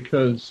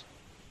because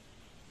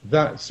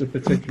that's a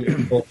particularly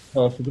important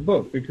part of the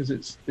book, because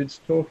it's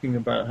talking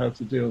about how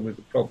to deal with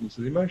the problems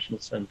of the emotional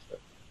center.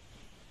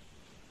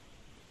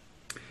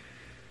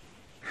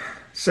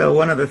 So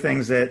one of the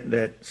things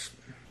that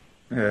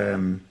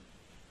in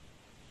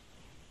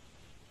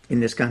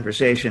this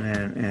conversation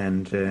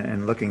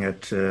and looking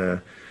at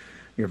your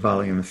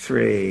volume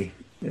 3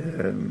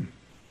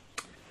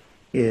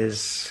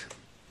 is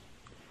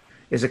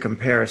a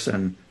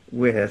comparison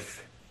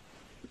with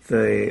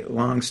the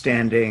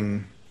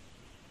long-standing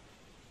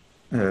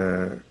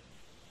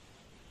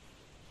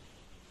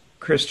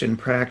Christian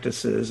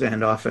practices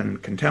and often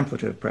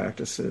contemplative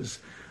practices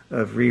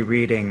of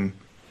rereading,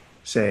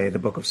 say, the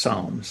Book of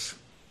Psalms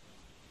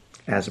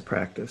as a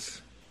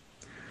practice,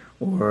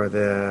 or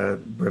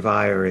the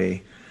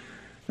breviary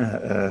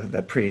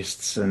that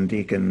priests and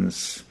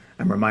deacons.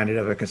 I'm reminded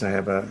of it because I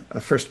have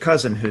a first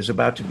cousin who's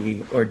about to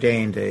be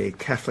ordained a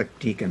Catholic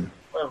deacon.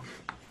 Wow.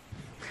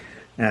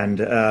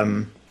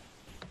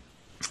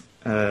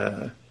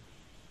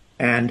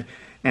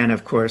 And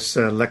of course,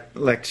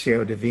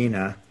 Lectio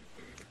Divina,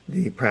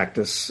 the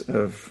practice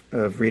of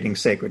reading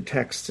sacred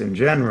texts in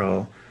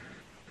general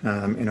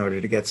in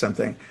order to get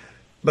something.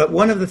 But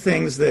one of the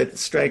things that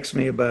strikes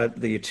me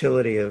about the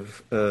utility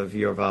of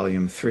your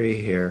volume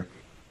 3 here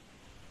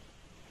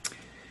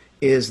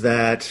is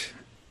that,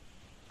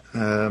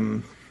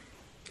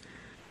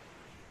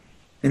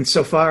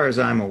 insofar as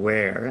I'm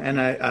aware, and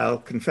I'll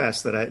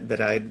confess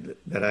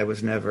that I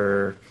was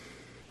never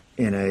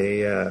in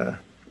a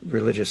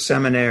religious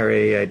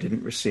seminary. I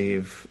didn't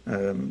receive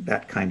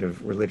that kind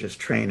of religious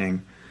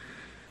training,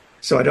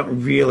 so I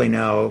don't really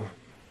know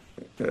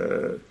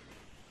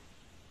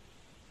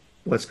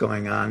what's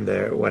going on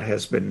there, what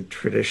has been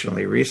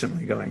traditionally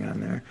recently going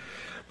on there.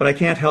 But I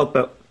can't help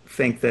but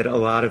think that a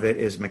lot of it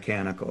is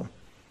mechanical.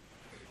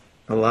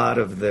 A lot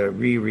of the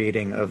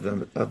rereading of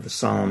the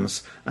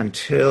Psalms,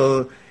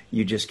 until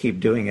you just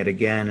keep doing it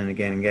again and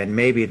again and again,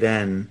 maybe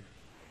then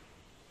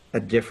a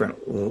different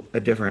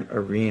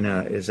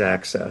arena is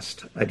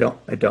accessed. I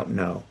don't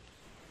know.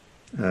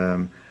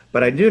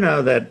 But I do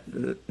know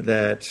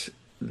that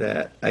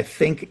I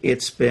think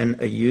it's been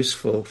a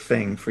useful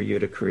thing for you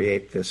to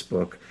create this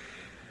book,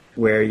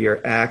 where you're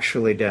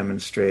actually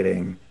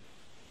demonstrating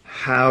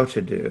how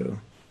to do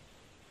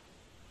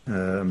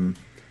the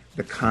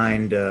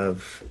kind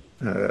of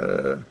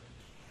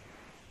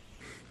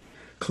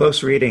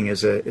close reading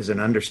is an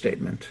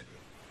understatement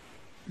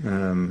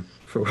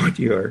for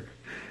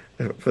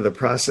the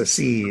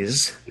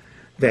processes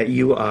that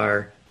you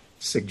are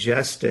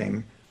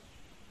suggesting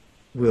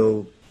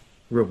will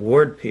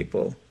reward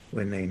people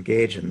when they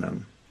engage in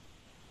them,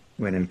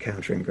 when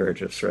encountering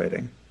Gurdjieff's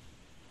writing.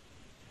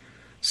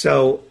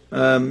 So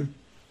I'm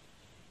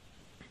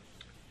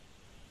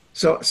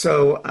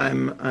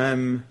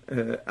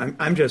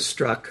just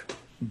struck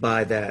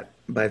by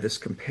this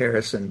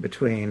comparison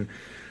between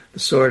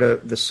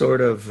the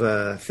sort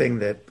of thing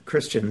that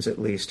Christians, at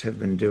least, have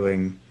been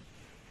doing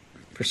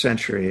for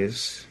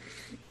centuries,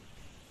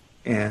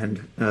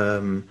 and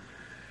I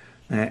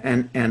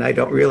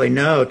don't really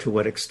know to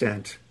what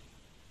extent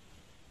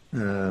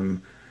the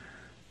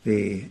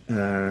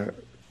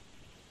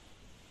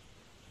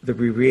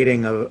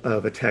rereading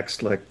of a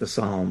text like the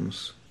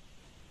Psalms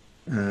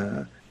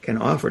can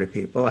offer to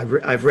people.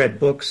 I've read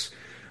books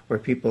where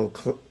people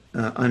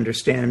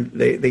understand.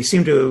 They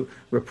seem to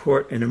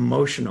report an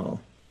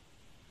emotional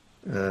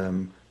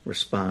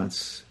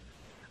response.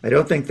 I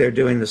don't think they're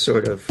doing the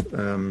sort of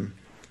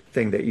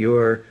thing that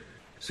you're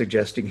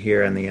suggesting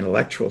here on the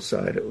intellectual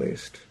side, at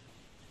least,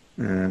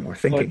 or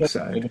thinking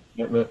side.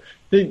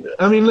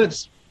 I mean,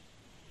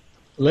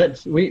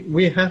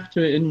 we have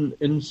to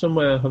in some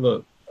way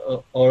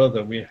or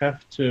other we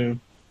have to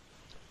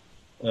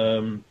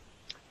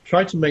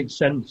try to make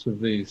sense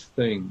of these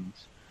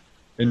things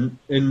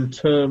in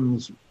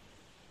terms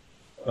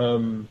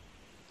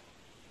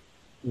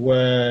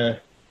where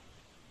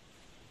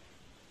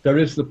there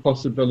is the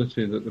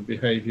possibility that the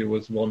behavior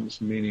was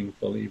once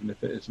meaningful, even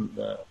if it isn't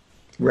now.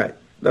 Right.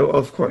 Oh,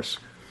 of course.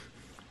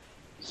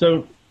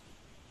 So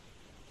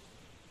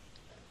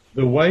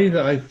the way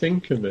that I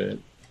think of it,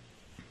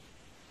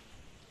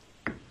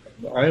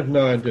 I have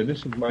no idea. This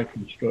is my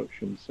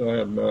construction, so I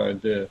have no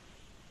idea.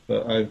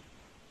 But I've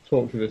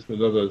talked to this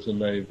with others, and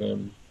they've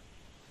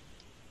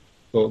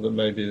thought that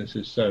maybe this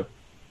is so.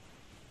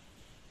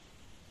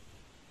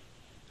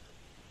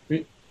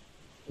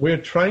 We're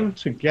trying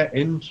to get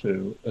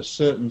into a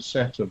certain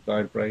set of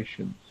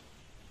vibrations.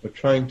 We're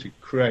trying to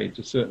create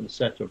a certain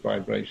set of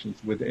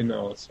vibrations within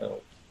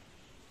ourselves.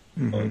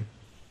 Mm-hmm. Right?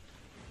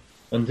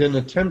 And in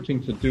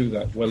attempting to do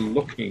that, we're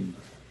looking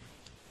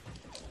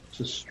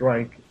to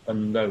strike a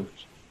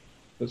note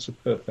that's a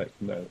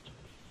perfect note.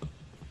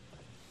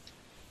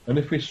 And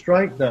if we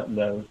strike that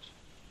note,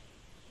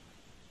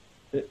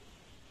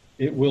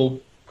 it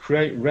will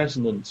create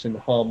resonance in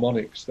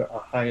harmonics that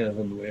are higher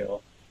than we are.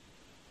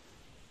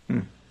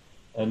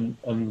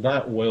 And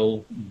that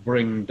will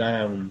bring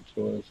down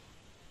to us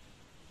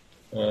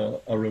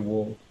a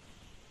reward.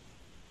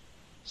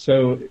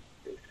 So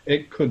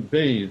it could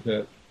be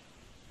that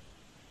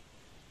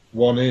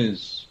one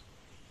is,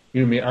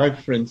 I've,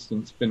 for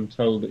instance, been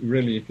told that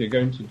really if you're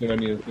going to do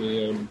any of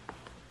the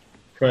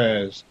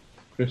prayers,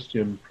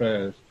 Christian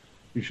prayers,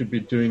 you should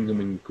be doing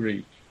them in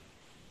Greek.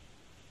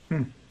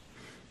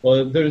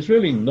 Well, there is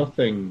really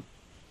nothing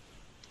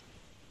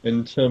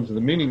in terms of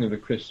the meaning of the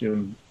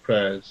Christian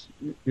prayers,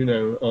 in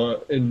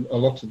a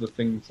lot of the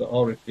things that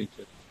are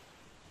repeated.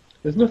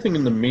 There's nothing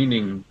in the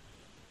meaning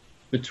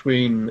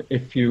between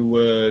if you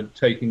were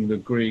taking the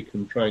Greek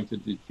and trying to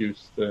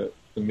deduce the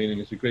meaning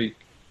as a Greek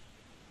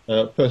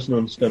person who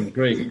understands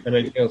Greek and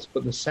anything else,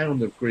 but the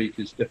sound of Greek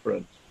is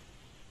different.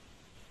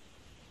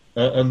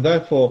 And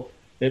therefore,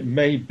 it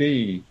may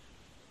be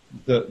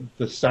that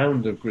the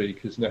sound of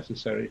Greek is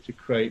necessary to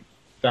create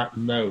that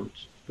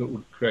note that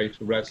would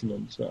create a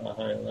resonance at a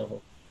higher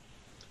level.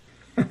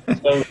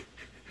 So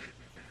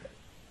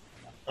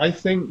I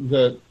think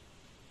that,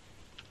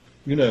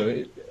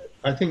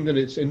 I think that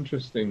it's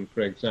interesting,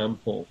 for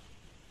example,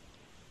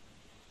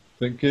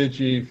 that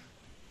Gurdjieff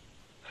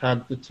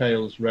had the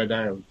tales read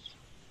out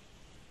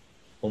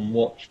and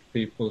watched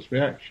people's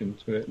reaction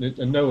to it.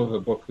 And no other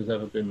book has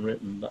ever been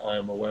written that I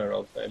am aware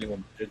of that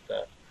anyone did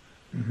that.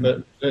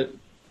 Mm-hmm. But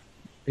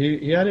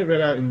he had it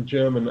read out in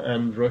German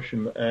and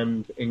Russian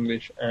and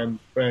English and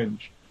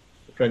French.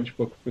 The French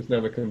book was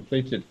never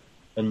completed,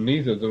 and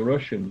neither the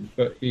Russian,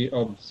 but he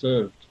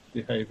observed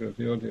the behavior of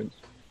the audience.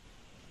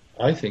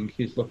 I think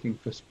he's looking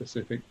for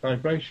specific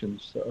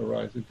vibrations that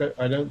arise.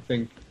 I don't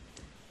think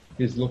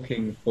he's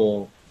looking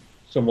for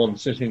someone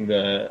sitting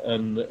there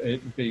and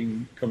it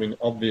becoming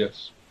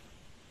obvious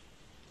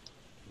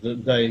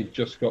that they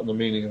just got the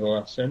meaning of the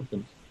last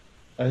sentence.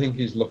 I think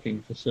he's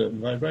looking for certain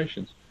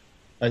vibrations.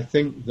 I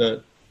think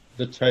that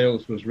the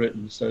Tales was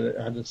written so that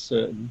it had a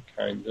certain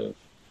kind of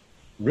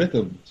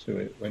rhythm to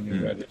it when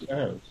you read it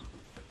out,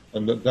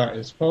 and that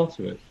is part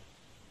of it.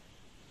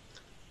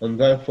 And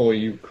therefore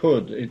you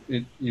could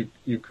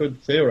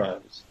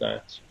theorize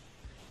that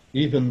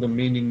even the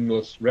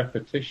meaningless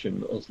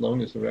repetition, as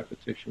long as the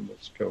repetition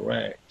was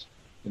correct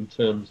in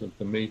terms of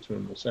the meter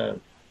and the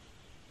sound,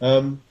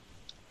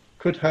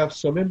 could have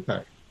some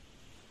impact.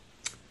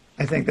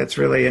 I think that's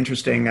really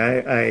interesting.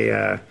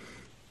 A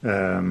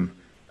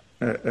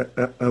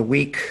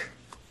weak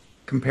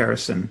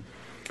comparison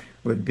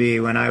would be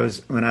when I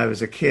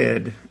was a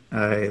kid.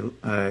 I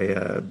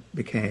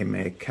became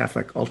a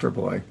Catholic altar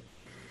boy,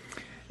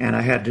 and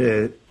I had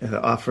to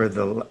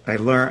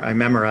I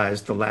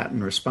memorized the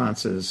Latin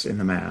responses in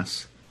the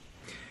Mass,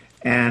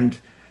 and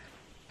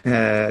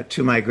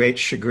to my great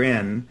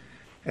chagrin,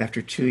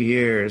 after 2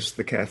 years,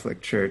 the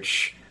Catholic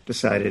Church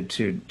decided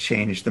to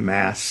change the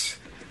Mass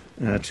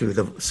to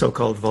the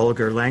so-called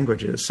vulgar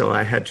languages. So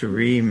I had to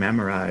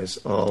re-memorize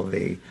all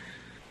the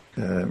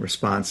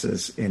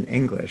responses in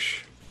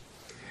English.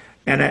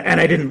 And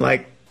I didn't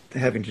like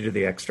having to do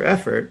the extra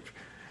effort,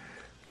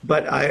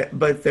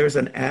 but there's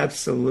an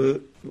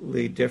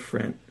absolutely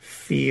different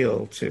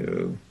feel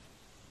to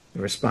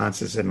the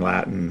responses in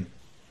Latin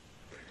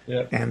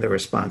Yeah. and the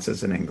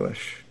responses in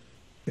English.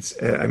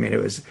 I mean,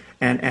 it was,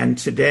 and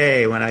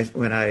today when I,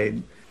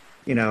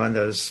 on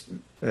those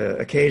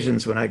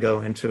occasions when I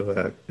go into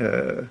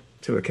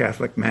a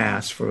Catholic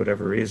mass for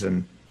whatever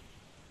reason,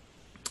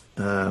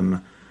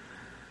 man,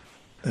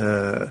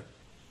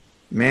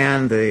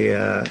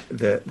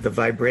 the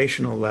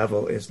vibrational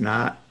level is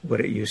not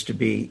what it used to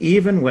be.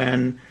 Even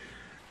when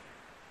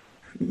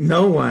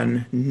no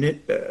one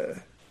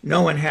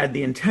had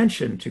the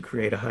intention to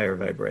create a higher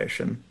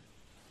vibration,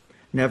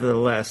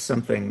 nevertheless,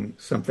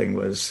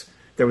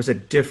 there was a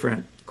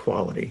different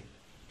quality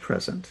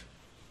present.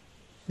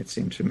 It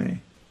seemed to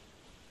me.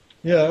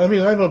 Yeah, I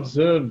mean, I've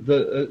observed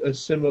that a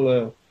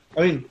similar.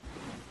 I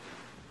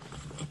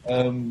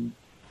mean,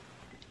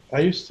 I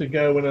used to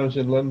go when I was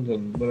in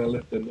London. When I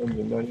lived in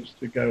London, I used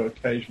to go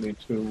occasionally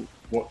to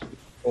watch the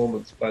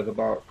performance by the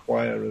Bach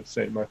Choir of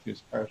St.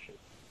 Matthew's Passion,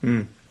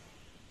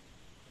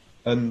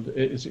 and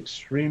it is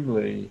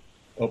extremely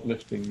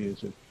uplifting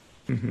music,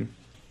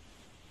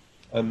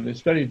 and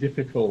it's very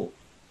difficult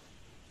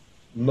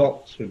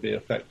not to be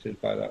affected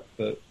by that.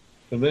 But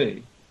for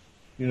me,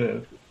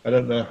 I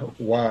don't know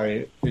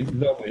why.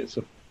 Normally, it's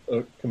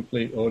a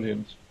complete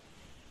audience.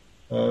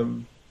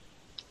 And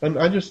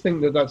I just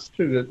think that that's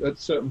true, that at a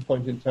certain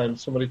point in time,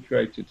 somebody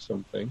created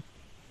something.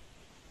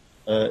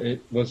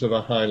 It was of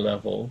a high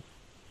level.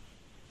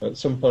 At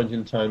some point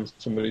in time,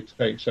 somebody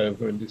takes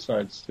over and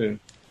decides to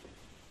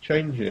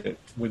change it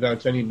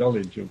without any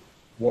knowledge of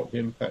what the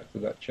impact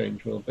of that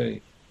change will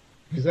be,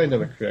 because they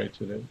never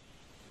created it.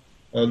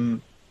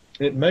 And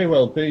it may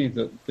well be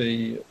that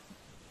the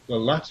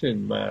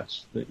Latin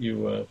Mass that you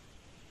were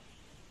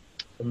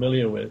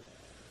familiar with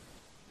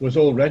was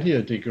already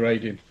a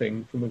degraded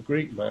thing from a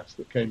Greek Mass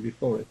that came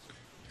before it.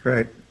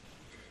 Right.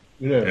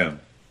 Yeah.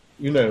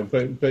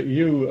 But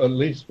you at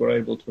least were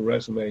able to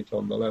resonate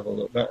on the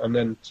level of that, and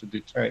then to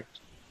detect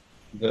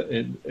that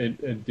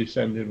it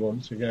descended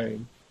once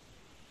again.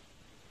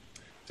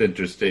 It's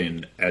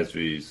interesting as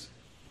we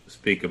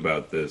speak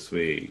about this.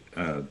 We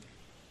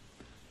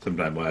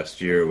sometime last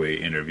year we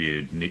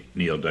interviewed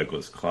Neil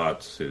Douglas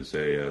Klotz, who's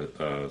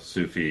a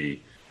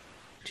Sufi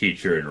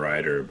teacher and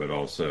writer, but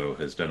also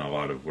has done a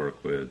lot of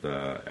work with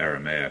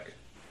Aramaic.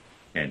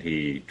 And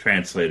he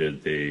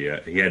translated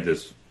he had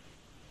this,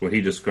 what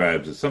he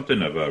describes as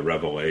something of a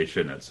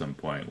revelation at some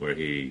point, where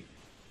he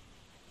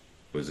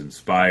was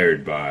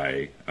inspired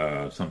by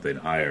something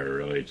higher,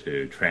 really,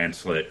 to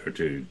translate or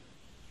to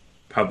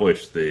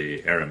publish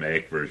the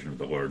Aramaic version of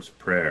the Lord's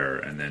Prayer,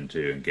 and then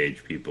to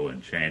engage people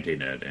in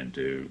chanting it and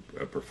to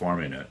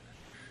performing it.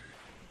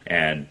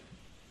 And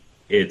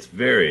it's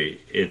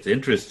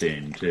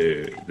interesting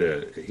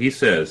he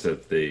says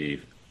that the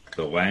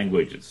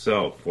language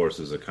itself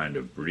forces a kind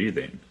of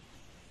breathing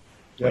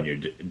when you're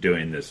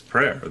doing this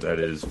prayer that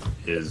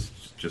is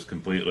just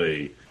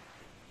completely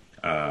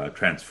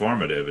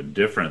transformative and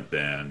different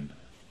than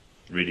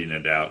reading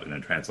it out in a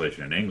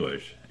translation in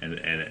English,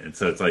 and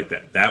so it's like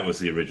that was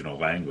the original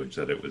language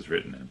that it was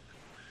written in.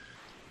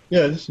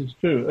 Yeah, this is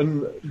true,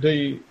 and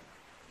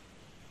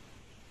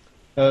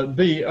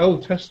the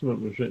Old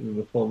Testament was written in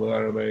the form of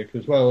Aramaic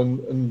as well,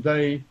 and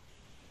the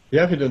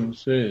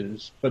evidence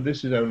is, but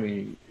this is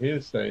only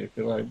hearsay, if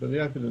you like, but the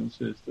evidence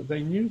is that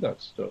they knew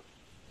that stuff,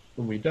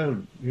 and we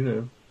don't,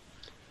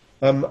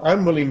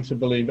 I'm willing to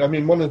believe, I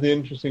mean, one of the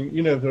interesting,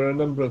 there are a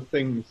number of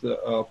things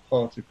that are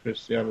part of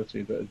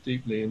Christianity that are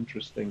deeply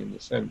interesting in the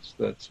sense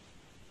that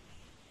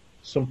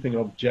something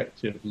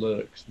objective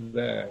lurks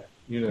there,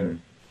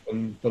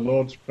 and the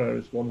Lord's Prayer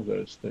is one of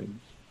those things.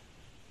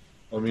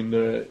 I mean,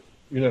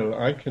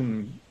 I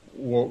can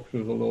walk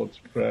through the Lord's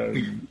Prayer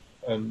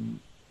and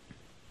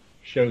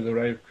show the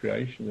ray of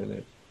creation in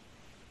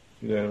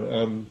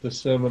it. The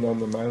Sermon on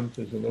the Mount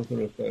is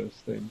another of those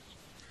things.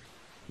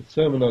 The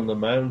Sermon on the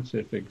Mount,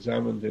 if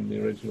examined in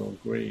the original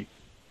Greek,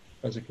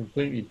 has a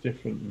completely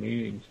different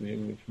meaning to the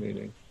English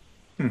meaning,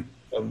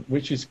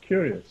 which is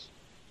curious,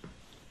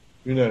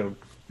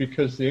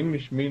 because the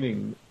English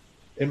meaning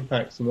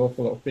impacts an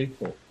awful lot of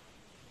people.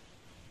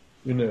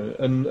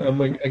 And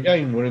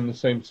we're in the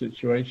same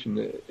situation.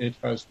 It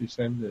has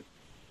descended.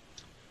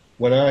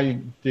 When I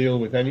deal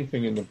with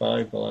anything in the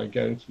Bible, I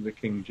go to the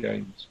King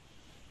James,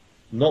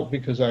 not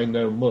because I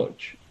know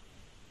much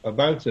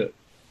about it,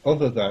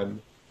 other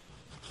than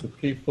the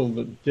people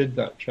that did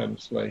that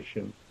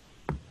translation,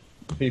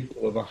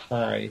 people of a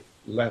high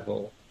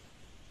level,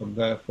 and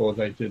therefore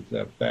they did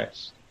their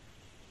best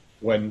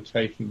when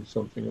taking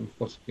something and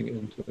putting it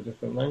into a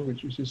different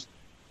language, which is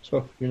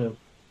tough,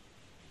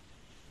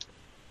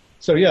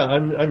 So yeah,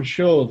 I'm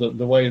sure that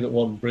the way that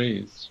one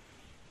breathes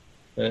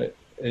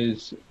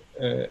is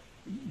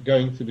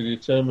going to be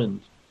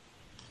determined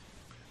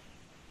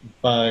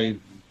by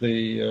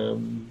the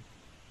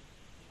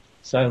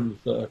sounds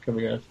that are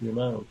coming out of your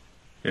mouth.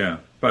 Yeah,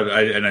 but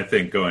I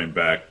think going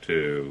back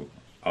to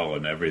All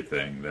and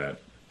Everything,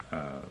 that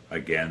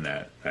again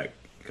that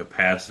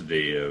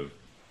capacity of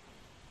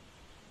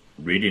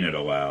reading it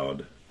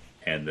aloud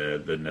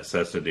the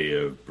necessity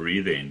of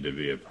breathing to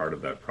be a part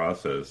of that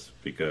process.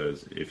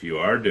 Because if you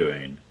are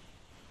doing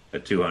a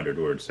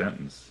 200-word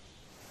sentence,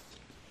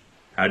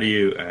 how do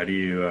you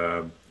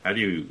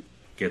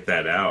get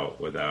that out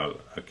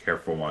without a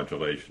careful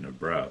modulation of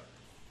breath?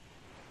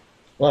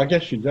 Well, I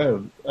guess you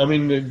don't. I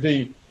mean,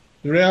 the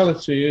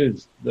reality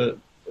is that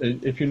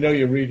if you know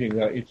you're reading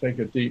that, you take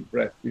a deep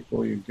breath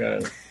before you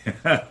go.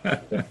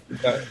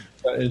 that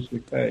is the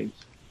case.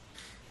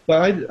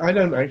 But I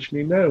don't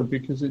actually know,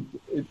 because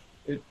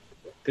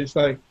it's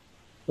like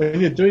when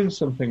you're doing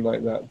something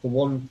like that, the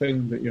one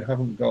thing that you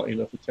haven't got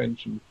enough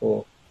attention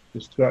for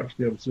is to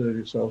actually observe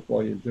yourself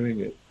while you're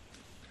doing it.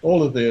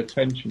 All of the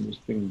attention has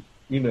been,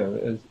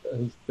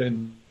 has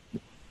been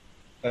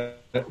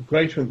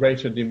greater and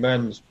greater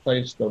demands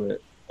placed on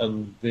it,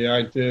 and the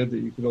idea that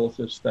you could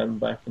also stand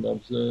back and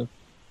observe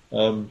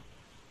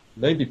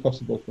may be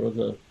possible for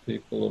other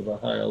people of a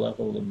higher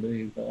level than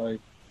me, but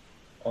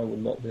I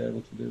would not be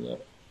able to do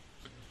that.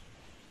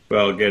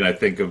 Well, again, I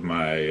think of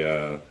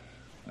my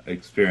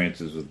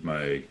experiences with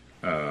my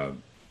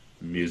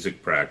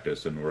music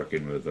practice and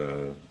working with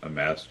a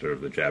master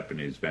of the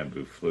Japanese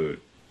bamboo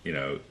flute.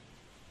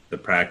 The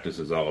practice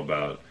is all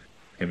about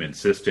him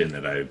insisting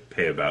that I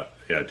pay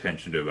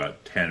attention to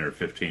about 10 or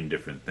 15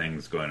 different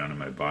things going on in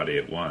my body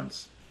at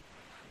once.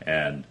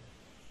 And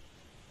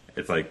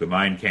it's like the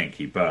mind can't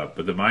keep up,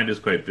 but the mind is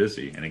quite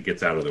busy, and it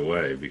gets out of the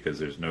way because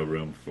there's no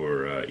room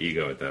for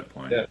ego at that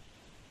point. Yeah.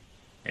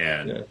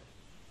 And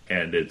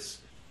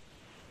it's,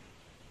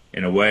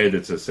 in a way,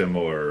 that's a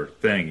similar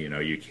thing.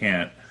 You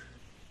can't,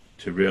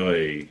 to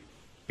really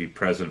be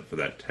present for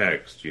that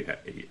text,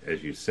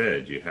 as you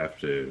said, you have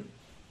to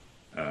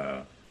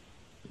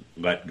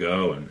let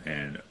go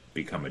and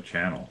become a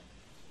channel.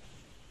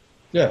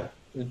 Yeah,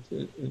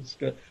 it's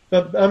good.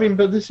 But I mean,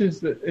 but this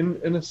is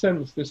in a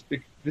sense, this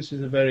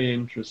is a very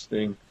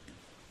interesting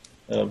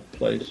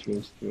place for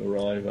us to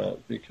arrive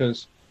at,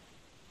 because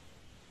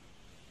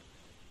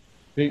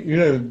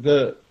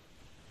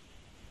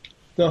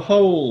the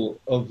whole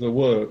of the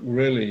work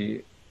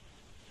really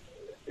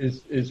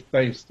is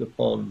based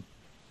upon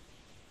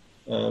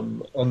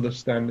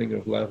understanding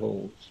of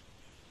levels.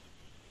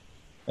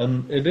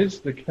 And it is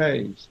the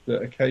case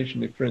that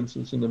occasionally, for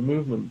instance, in the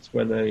movements,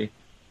 when a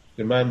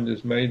demand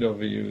is made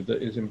of you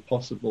that is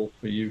impossible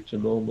for you to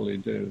normally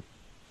do,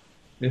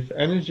 if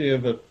energy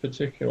of a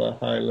particular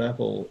high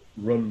level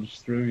runs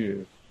through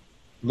you,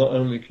 not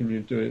only can you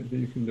do it, but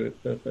you can do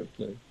it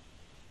perfectly.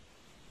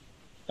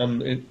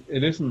 And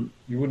it isn't,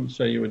 you wouldn't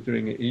say you were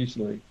doing it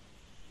easily.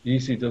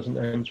 Easy doesn't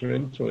enter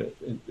into it.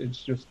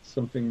 It's just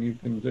something you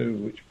can do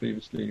which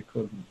previously you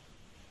couldn't.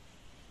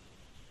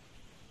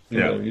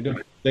 You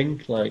don't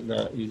think like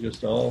that, you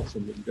just are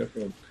something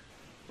different.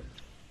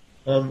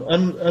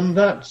 And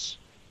that's,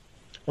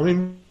 I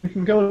mean, we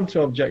can go on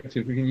to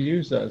objective, we can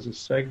use that as a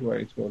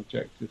segue to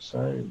objective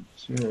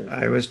science.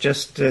 I was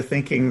just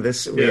thinking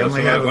this, we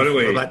only have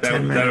about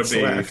 10 minutes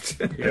left.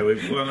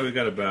 We've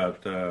got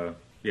about 20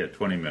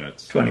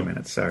 minutes. 20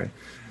 minutes, sorry.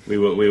 We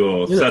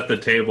will set the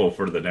table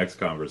for the next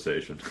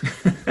conversation.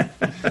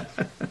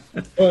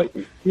 Well,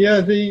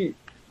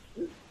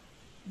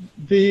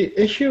 the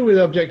issue with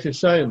objective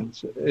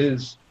science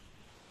is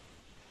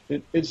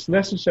it's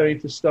necessary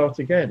to start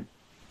again.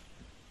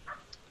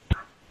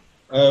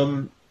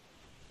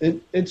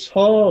 It's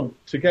hard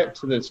to get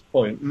to this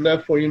point, and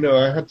therefore,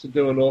 I had to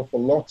do an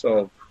awful lot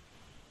of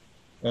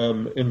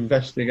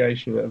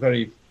investigation at a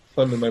very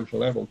fundamental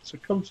level to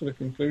come to the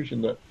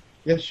conclusion that,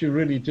 yes, you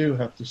really do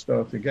have to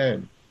start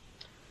again,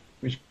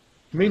 which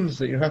means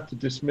that you have to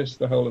dismiss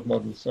the whole of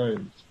modern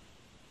science.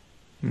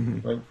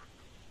 Mm-hmm. Right?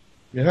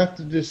 You have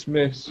to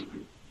dismiss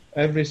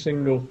every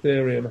single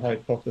theory and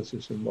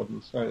hypothesis in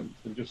modern science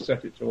and just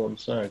set it to one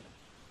side.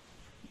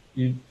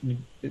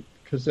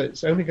 Because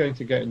it's only going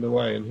to get in the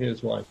way, and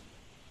here's why.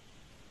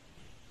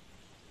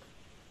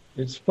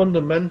 It's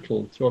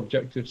fundamental to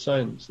objective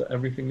science that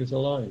everything is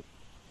alive.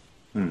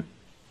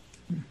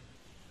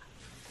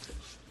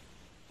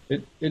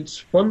 It's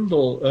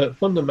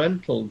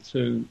fundamental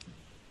to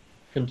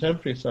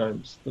contemporary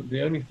science that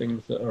the only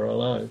things that are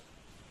alive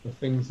are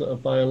things that are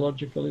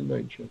biological in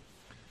nature.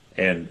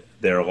 And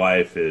their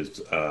life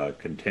is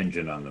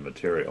contingent on the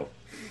material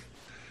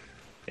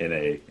in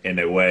a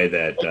way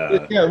that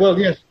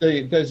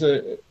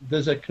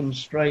there's a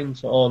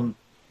constraint on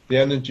the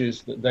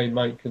energies that they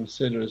might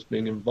consider as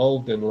being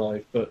involved in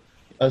life, but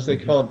as they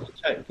can't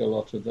detect a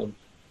lot of them,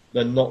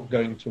 they're not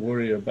going to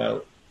worry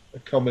about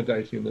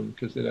accommodating them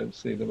because they don't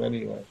see them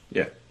anyway.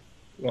 Yeah.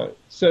 Right.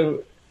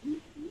 So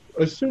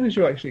as soon as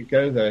you actually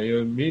go there,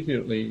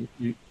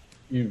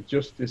 you've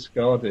just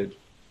discarded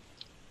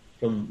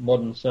from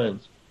modern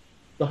science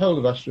the whole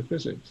of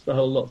astrophysics, the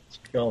whole lot's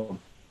gone.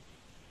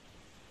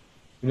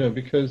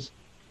 Because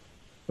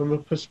from a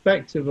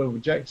perspective of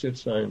objective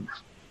science,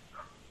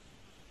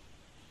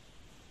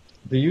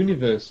 the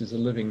universe is a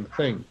living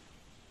thing.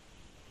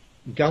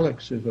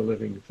 Galaxies are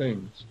living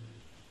things.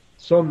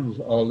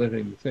 Suns are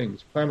living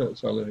things.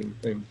 Planets are living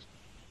things.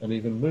 And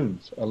even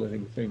moons are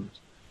living things.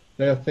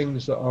 They are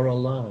things that are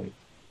alive.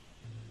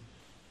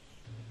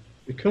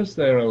 because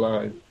they're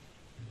alive,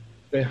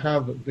 they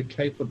have the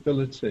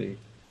capability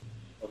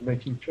of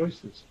making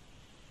choices.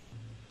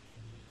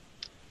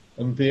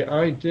 And the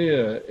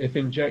idea, if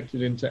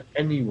injected into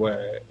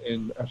anywhere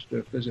in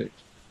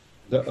astrophysics,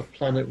 that a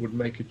planet would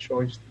make a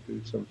choice to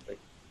do something,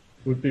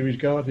 would be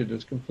regarded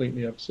as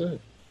completely absurd.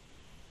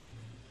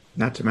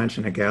 Not to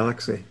mention a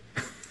galaxy.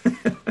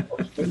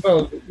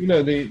 Well,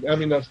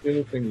 that's the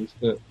other thing, is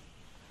that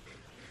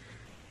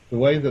the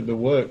way that the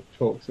work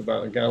talks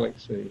about a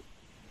galaxy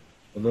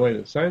and the way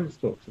that science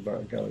talks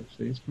about a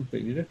galaxy is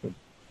completely different.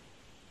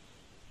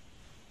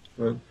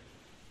 Right?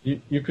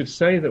 You could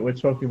say that we're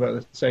talking about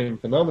the same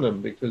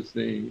phenomenon because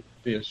the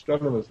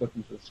astronomers look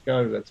into the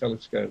sky with their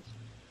telescopes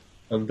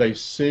and they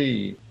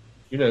see,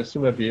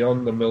 somewhere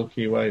beyond the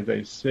Milky Way,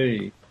 they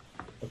see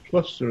a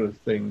cluster of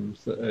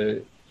things that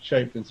are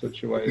shaped in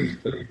such a way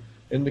as to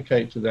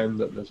indicate to them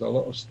that there's a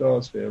lot of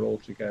stars here all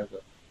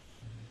together,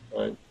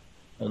 right?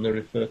 And they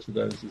refer to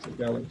those as a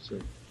galaxy.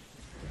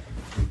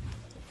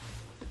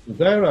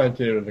 Their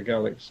idea of a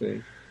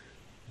galaxy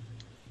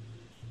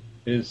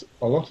is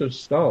a lot of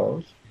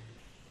stars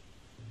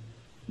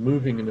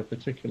moving in a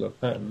particular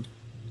pattern,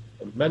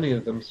 and many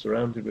of them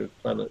surrounded with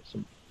planets,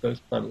 and those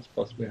planets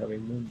possibly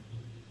having moons.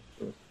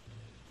 So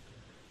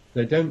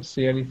they don't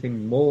see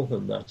anything more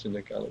than that in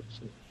a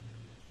galaxy.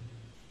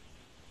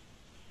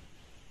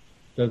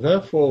 They're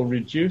therefore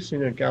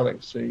reducing a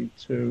galaxy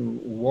to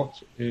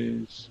what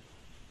is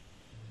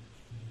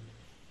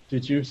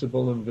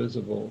deducible and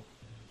visible.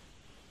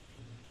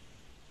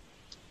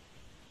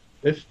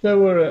 If there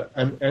were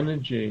an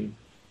energy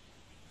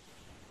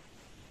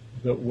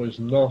that was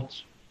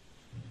not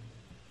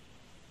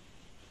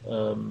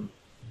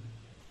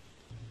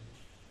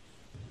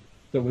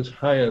that was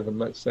higher than,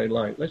 let's say,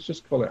 light, let's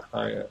just call it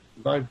higher,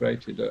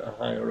 vibrated at a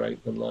higher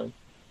rate than light.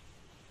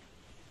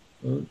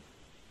 From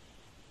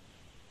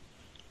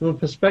the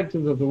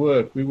perspective of the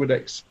work, we would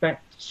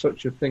expect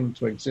such a thing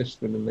to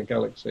exist within the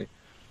galaxy,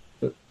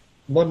 but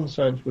modern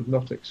science would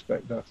not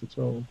expect that at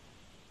all.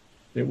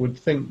 It would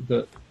think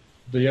that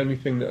the only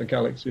thing that a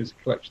galaxy is a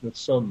collection of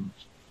suns,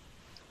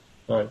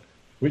 right?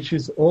 Which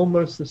is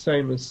almost the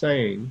same as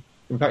saying,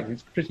 in fact,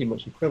 it's pretty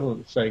much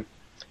equivalent to saying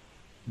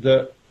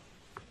that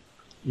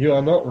you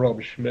are not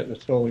Rob Schmidt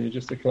at all, you're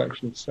just a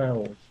collection of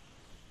cells.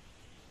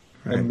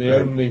 Right, and the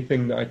only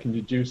thing that I can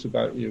deduce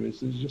about you is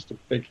there's just a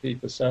big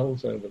heap of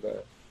cells over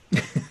there.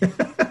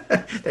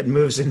 That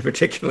moves in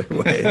particular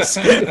ways.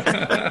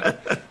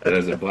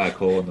 There's a black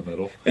hole in the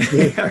middle.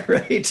 Yeah,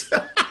 right.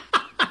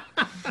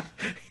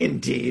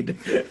 Indeed.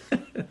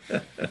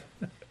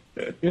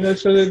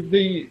 So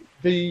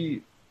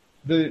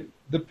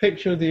the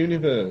picture of the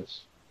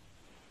universe,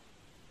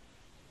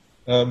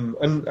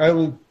 and I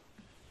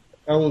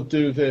will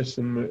do this,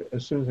 and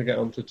as soon as I get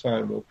onto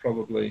time, we'll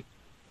probably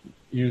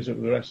use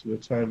up the rest of the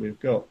time we've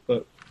got.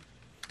 But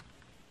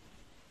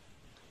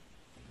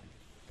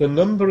the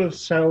number of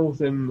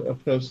cells in a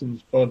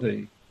person's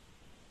body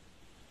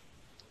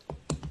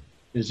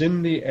is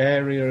in the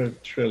area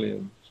of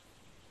trillions.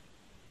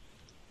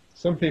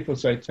 Some people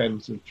say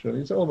tens of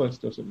trillions. It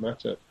almost doesn't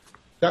matter.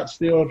 That's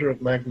the order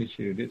of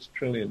magnitude. It's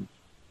trillions.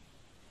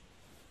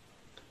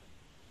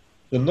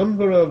 The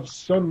number of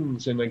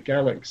suns in a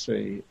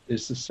galaxy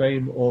is the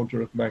same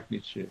order of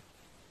magnitude.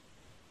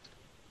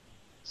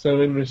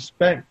 So in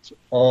respect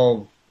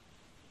of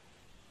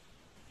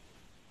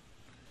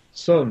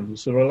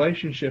suns, the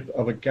relationship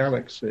of a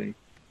galaxy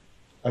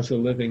as a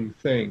living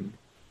thing,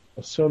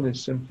 a sun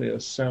is simply a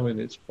cell in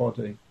its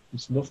body.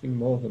 It's nothing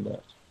more than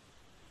that.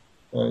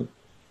 Right?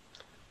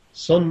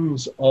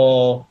 Suns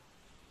are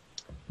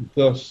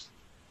thus,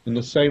 in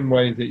the same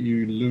way that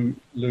you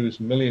lose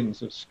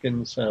millions of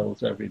skin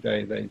cells every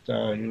day they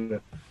die,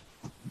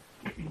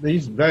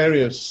 these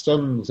various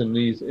suns in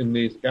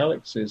these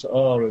galaxies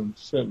are in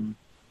certain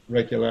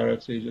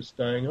regularity just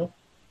dying off.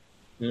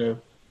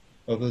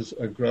 Others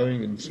are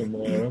growing in some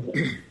way or other.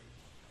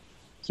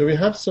 So we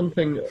have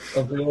something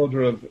of the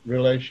order of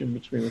relation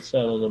between a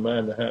cell and a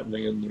man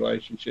happening in the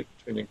relationship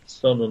between a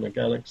sun and a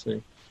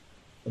galaxy.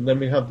 And then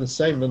we have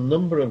the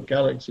number of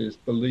galaxies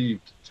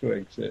believed to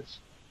exist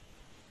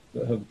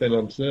that have been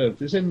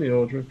observed is in the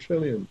order of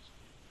trillions.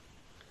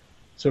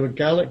 So a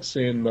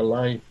galaxy in the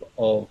life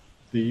of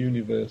the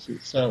universe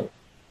itself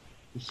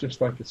is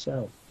just like a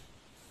cell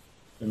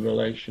in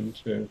relation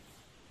to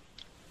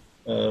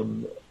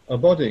a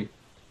body.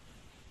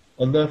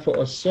 And therefore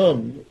a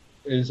sun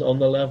is on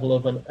the level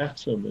of an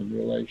atom in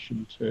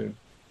relation to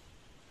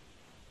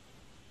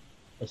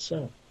a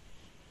cell.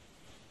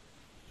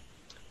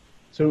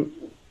 So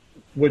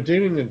we're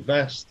dealing with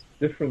vast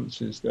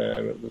differences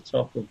there at the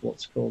top of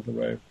what's called the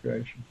ray of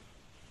creation.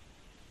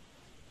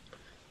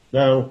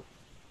 Now,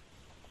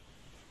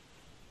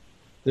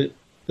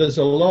 there's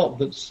a lot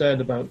that's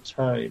said about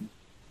time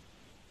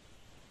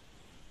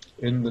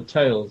in the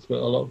tales that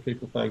a lot of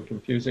people find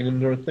confusing,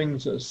 and there are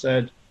things that are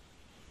said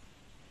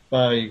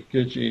by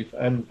Gurdjieff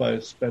and by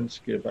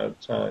Ouspensky about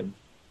time.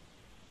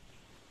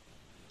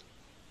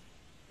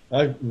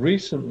 I've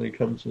recently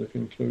come to the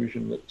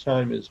conclusion that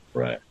time is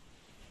breath.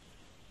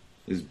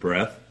 Is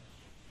breath?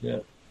 Yeah.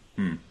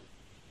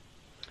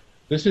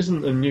 This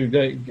isn't a new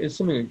day. It's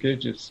something that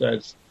Gurdjieff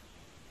says.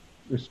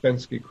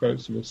 Uspensky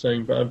quotes him as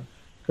saying, but I've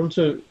come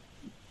to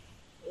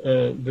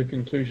the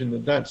conclusion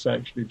that that's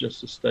actually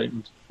just a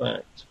statement of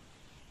fact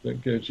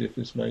that Gurdjieff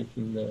is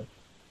making there,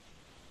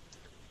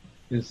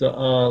 is that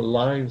our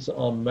lives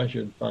are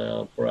measured by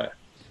our breath,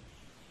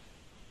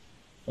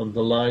 and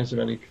the life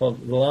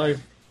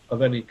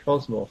of any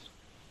cosmos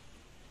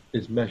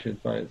is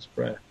measured by its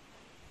breath.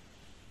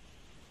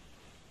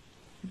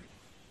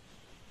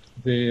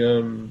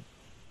 In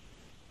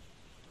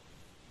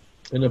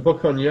a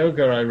book on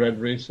yoga I read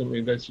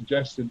recently, they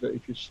suggested that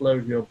if you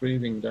slowed your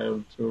breathing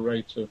down to a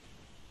rate of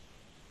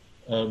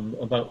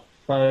about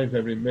 5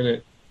 every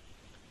minute,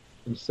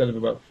 instead of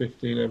about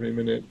 15 every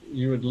minute,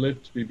 you would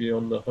live to be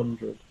beyond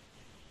 100.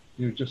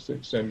 You would just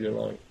extend your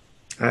life.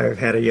 I've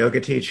had a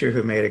yoga teacher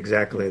who made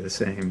exactly the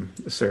same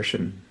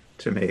assertion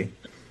to me.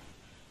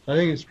 I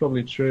think it's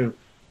probably true.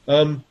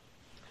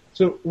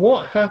 So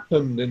what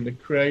happened in the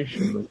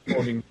creation,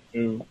 according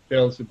to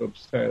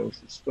Beelzebub's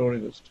Tales, the story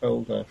that's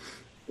told there?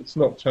 It's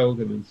not told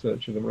in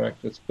Search of the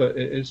Miraculous, but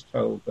it is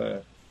told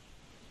there.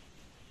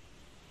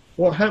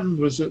 What happened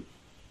was that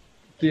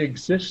the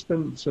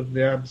existence of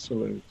the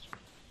Absolute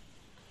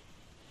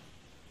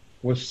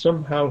was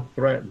somehow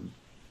threatened,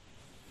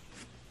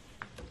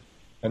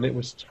 and it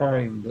was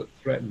time that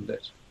threatened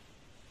it.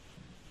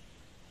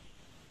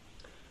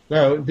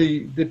 Now,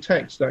 the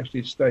text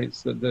actually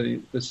states that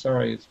the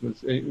size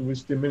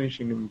was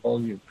diminishing in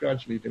volume,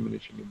 gradually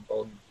diminishing in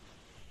volume.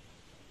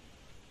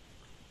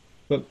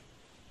 But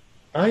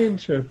I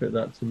interpret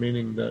that to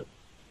meaning that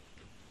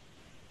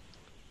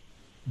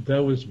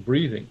there was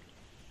breathing.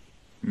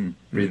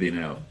 Breathing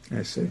out.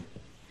 I see.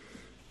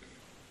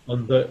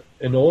 And that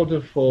in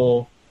order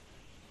for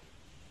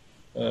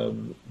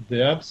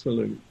the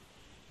Absolute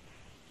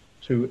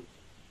to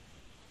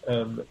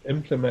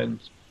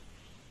implement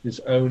his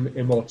own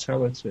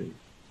immortality,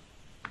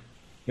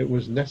 it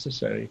was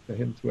necessary for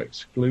him to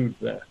exclude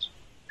that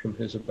from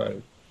his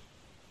abode.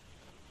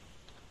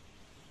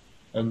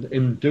 And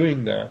in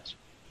doing that,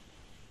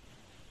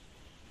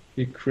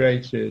 he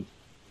created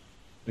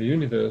a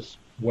universe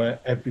where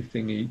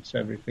everything eats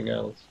everything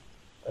else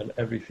and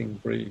everything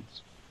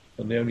breathes.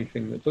 And the only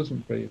thing that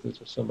doesn't breathe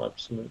is a sum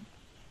absolute.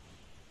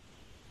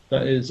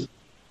 That is,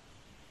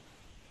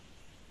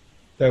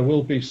 there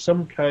will be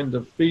some kind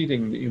of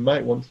feeding that you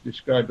might want to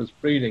describe as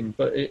breeding,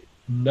 but it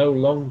no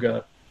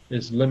longer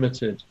is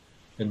limited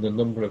in the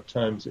number of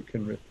times it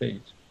can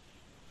repeat.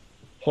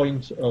 The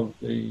point of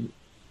the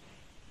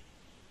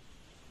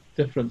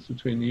difference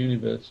between the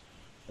universe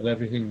and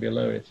everything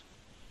below it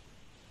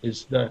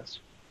is that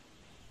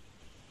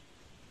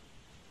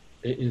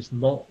it is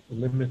not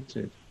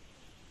limited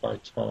by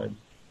time.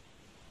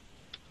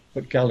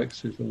 But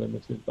galaxies are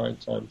limited by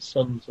time,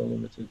 suns are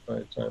limited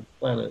by time,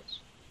 planets,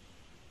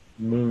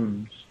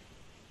 moons,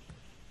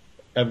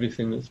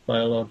 everything that's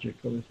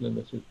biological is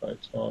limited by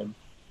time,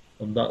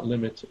 and that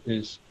limit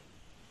is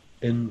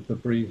in the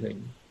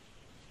breathing.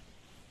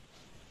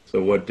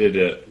 So what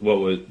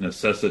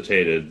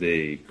necessitated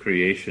the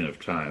creation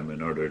of time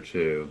in order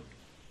to,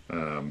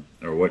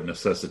 or what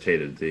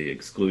necessitated the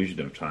exclusion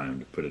of time,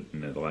 to put it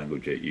in the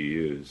language that you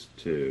use,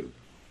 to...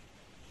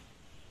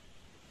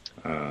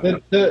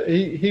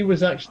 He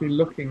was actually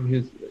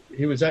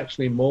he was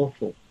actually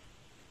mortal.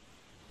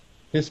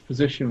 His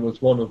position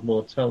was one of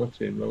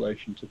mortality in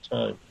relation to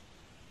time.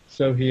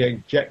 So he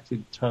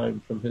ejected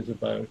time from his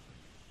abode.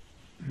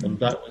 And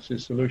that was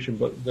his solution.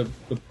 But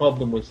the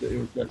problem was that it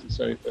was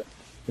necessary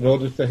in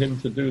order for him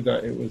to do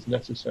that, it was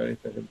necessary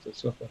for him to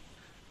suffer.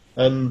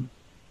 And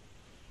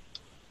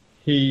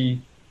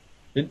you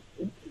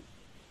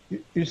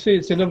see,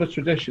 it's in other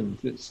traditions.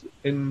 It's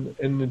in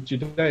the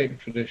Judaic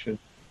tradition,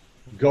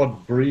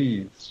 God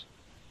breathes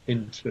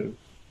into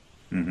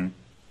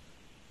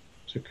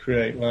to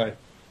create life.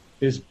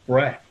 His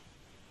breath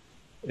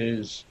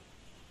is,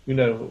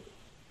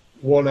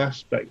 one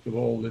aspect of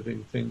all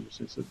living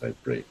things is that they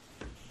breathe.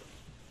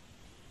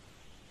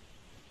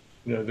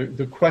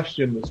 The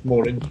question that's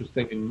more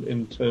interesting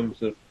in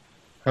terms of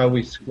how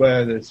we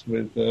square this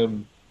with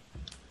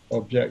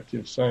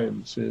objective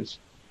science is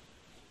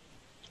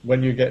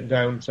when you get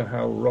down to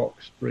how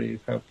rocks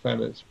breathe, how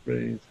planets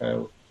breathe,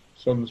 how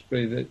suns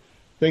breathe,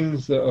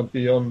 things that are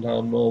beyond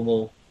our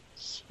normal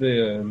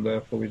sphere and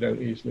therefore we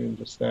don't easily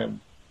understand.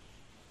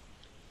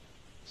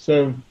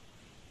 So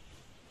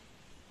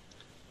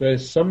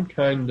there's some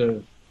kind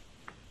of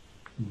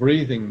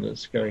breathing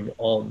that's going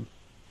on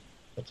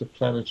at a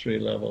planetary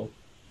level.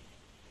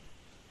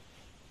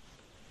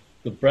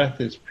 The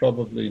breath is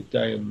probably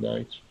day and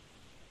night.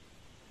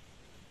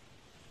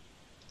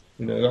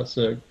 That's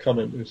a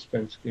comment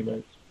Uspensky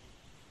makes.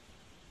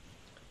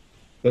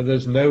 But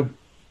there's no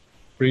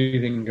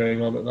breathing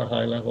going on at the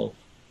high level.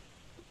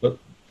 But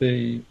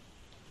the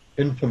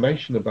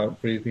information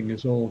about breathing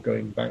is all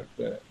going back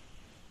there.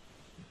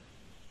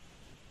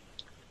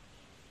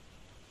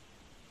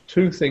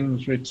 Two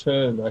things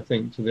return, I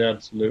think, to the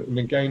Absolute. And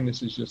again,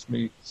 this is just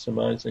me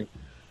surmising.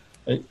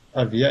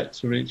 I've yet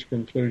to reach a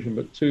conclusion,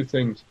 but two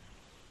things.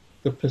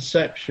 the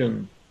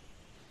perception,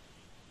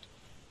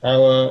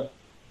 our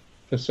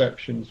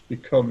perceptions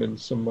become in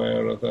some way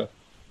or other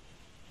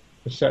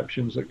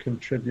perceptions that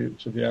contribute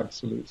to the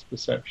Absolute's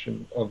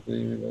perception of the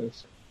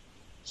universe,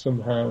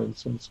 somehow in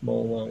some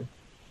small way.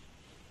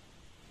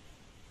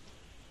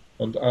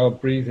 And our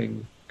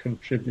breathing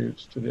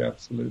contributes to the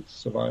Absolute's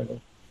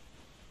survival.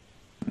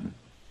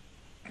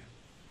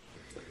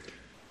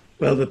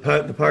 Well, the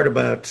part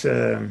about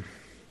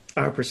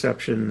our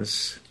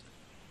perceptions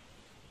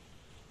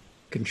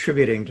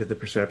contributing to the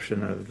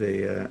perception of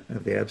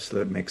the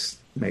Absolute makes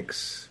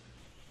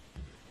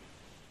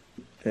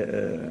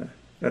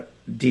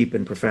deep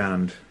and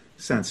profound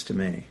sense to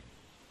me,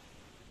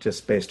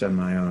 just based on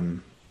my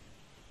own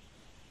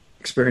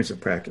experience of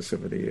practice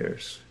over the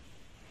years.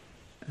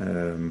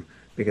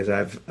 Because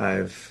I've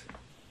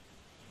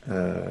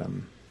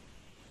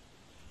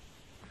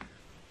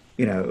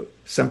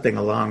something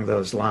along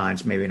those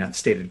lines, maybe not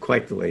stated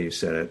quite the way you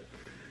said it,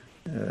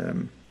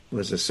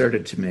 was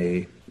asserted to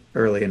me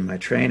early in my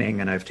training,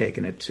 and I've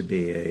taken it to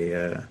be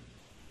a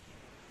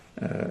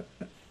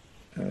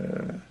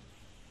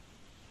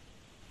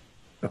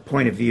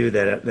point of view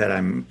that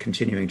I'm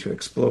continuing to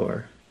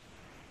explore.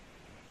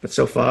 But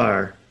so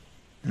far,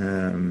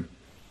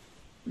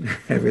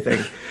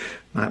 everything.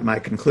 My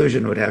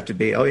conclusion would have to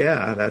be, oh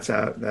yeah, that's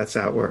how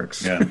it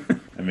works. Yeah,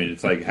 I mean,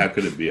 it's like, how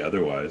could it be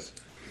otherwise?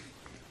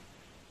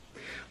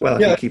 Well,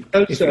 yeah, if you keep,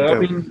 if you I go,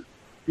 mean,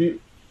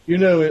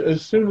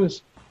 as soon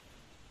as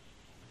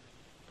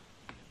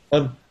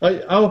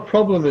our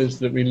problem is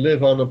that we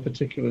live on a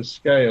particular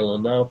scale,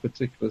 and our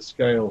particular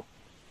scale,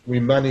 we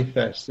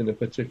manifest in a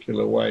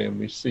particular way, and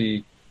we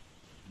see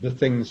the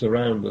things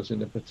around us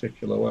in a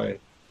particular way,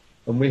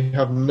 and we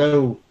have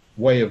no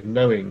way of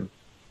knowing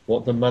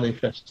what the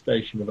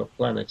manifestation of a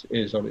planet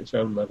is on its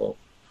own level,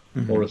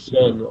 or a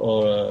sun,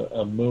 or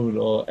a moon,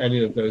 or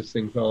any of those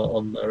things are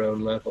on their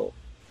own level.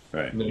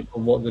 Right. And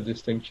what the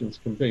distinctions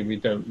can be, we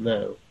don't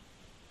know.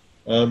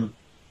 And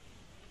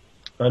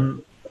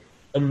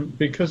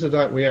because of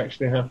that, we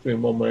actually have to,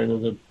 in one way or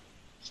another,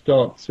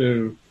 start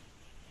to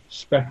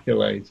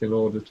speculate in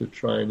order to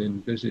try and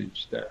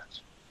envisage that.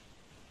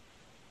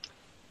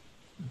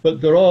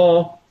 But there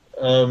are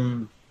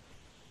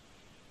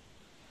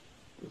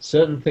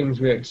certain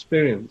things we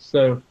experience.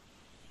 So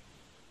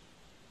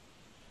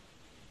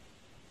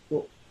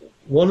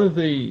one of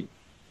the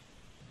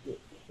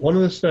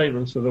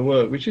statements of the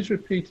work, which is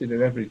repeated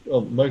in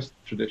most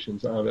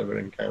traditions that I've ever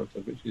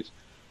encountered, which is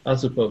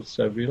as above,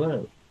 so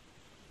below.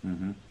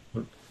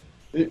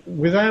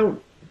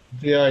 Without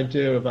the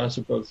idea of as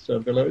above, so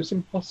below, it's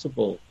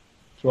impossible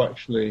to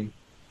actually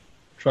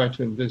try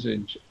to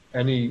envisage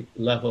any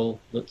level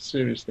that's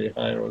seriously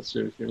higher or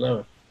seriously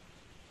lower.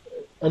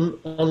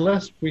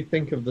 Unless we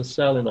think of the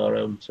cell in our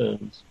own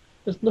terms,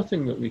 there's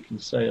nothing that we can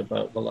say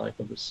about the life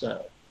of the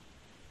cell.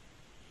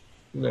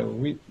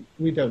 We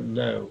don't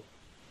know.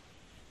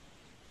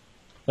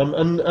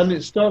 And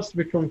it starts to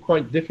become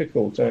quite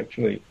difficult,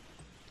 actually.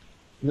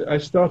 I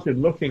started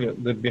looking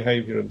at the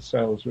behavior of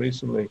cells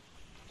recently,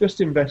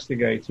 just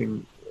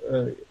investigating,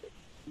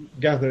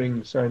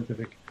 gathering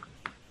scientific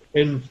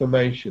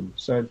information,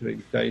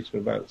 scientific data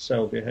about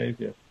cell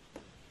behavior.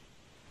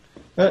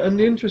 And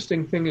the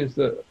interesting thing is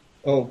that,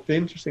 the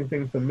interesting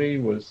thing for me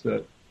was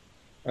that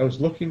I was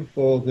looking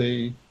for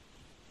the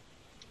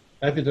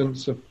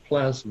evidence of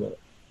plasma.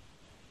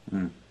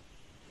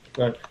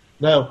 Right.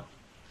 Now,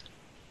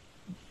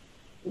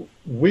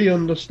 we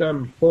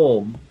understand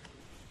form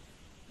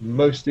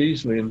most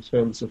easily in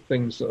terms of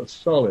things that are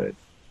solid,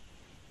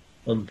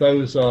 and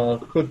those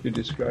could be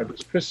described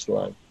as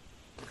crystalline.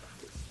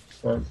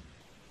 Right?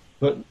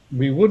 But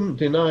we wouldn't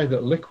deny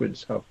that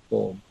liquids have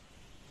form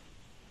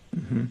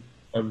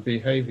and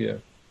behavior,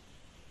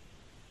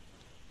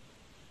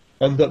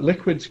 and that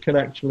liquids can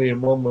actually,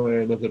 in one way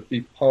or another,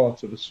 be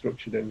part of a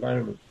structured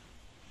environment.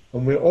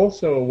 And we're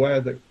also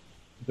aware that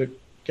the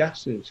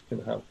gases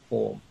can have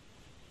form,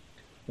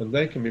 and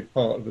they can be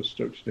part of a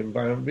structured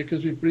environment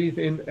because we breathe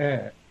in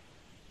air.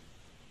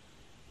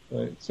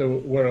 Right?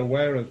 So we're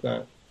aware of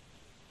that.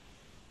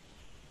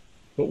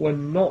 But we're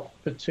not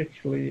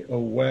particularly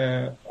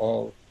aware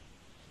of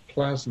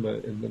plasma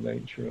in the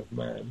nature of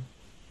man,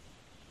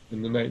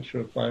 in the nature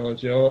of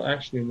biology, or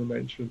actually in the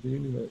nature of the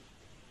universe.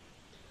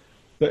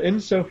 But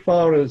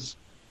insofar as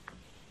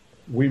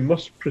we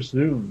must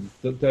presume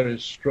that there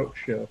is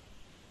structure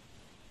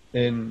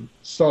in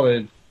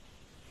solid,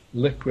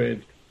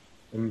 liquid,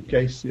 and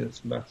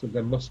gaseous matter,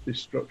 there must be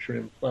structure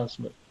in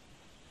plasma.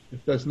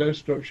 If there's no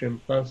structure in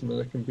plasma,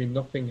 there can be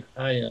nothing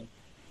higher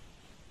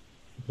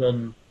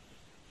than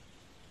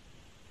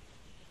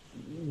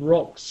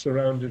rocks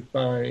surrounded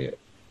by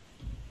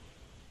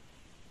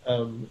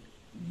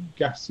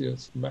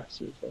gaseous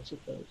masses, I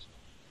suppose.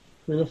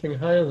 There's nothing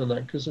higher than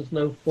that because there's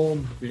no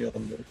form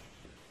beyond it.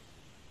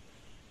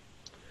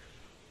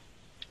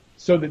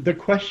 So the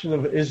question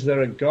of is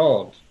there a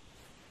God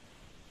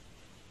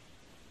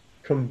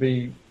can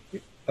be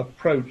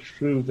approached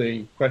through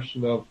the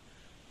question of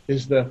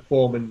is there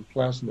form in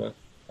plasma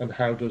and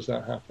how does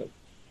that happen?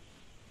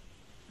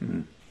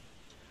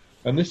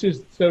 And this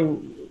is,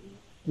 so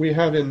we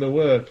have in the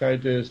work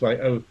ideas like,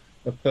 oh,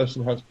 a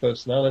person has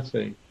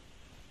personality,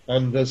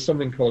 and there's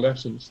something called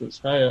essence that's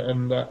higher,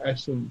 and that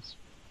essence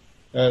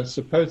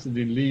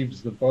supposedly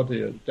leaves the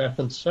body at death,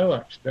 and so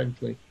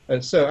actually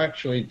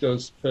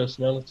does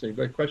personality.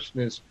 The question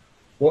is,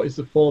 what is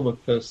the form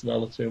of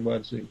personality and where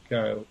does it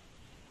go?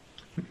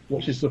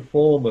 What is the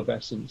form of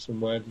essence and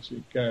where does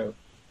it go?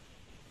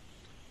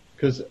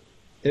 Because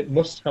it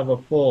must have a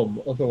form,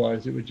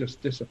 otherwise it would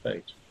just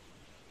dissipate.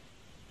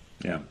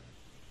 Yeah.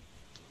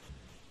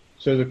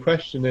 So the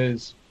question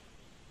is,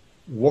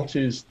 what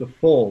is the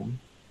form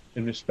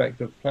in respect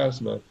of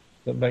plasma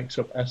that makes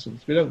up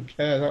essence? We don't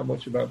care that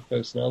much about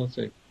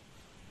personality.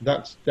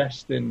 That's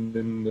destined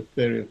in the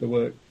theory of the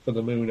work for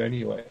the moon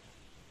anyway.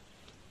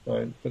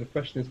 Right? But the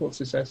question is, what's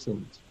this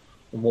essence?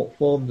 And what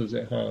form does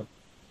it have?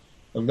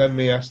 And then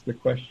we ask the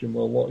question,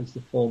 well, what is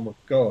the form of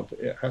God?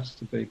 It has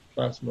to be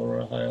plasma or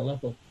a higher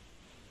level.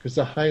 Because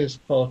the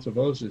highest part of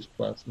us is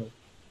plasma.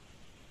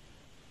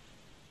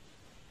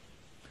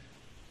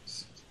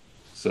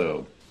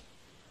 So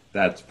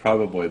that's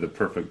probably the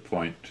perfect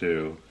point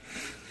to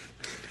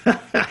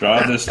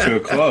draw this to a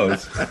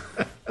close.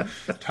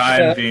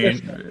 Time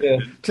being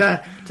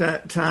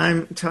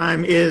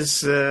time is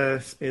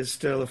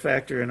still a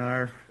factor in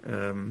our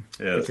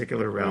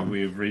particular realm.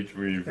 We've reached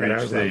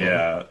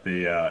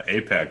the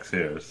apex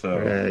here. So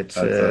right,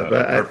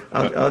 but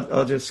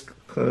I'll just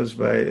close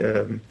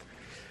by.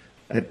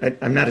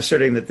 I'm not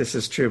asserting that this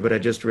is true, but I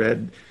just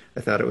read.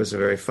 I thought it was a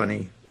very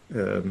funny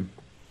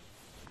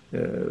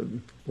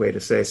way to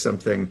say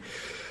something,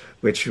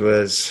 which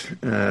was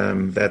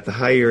that the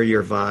higher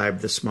your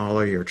vibe, the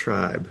smaller your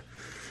tribe.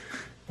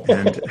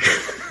 And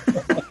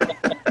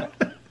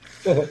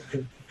yeah,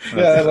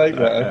 I like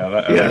that. I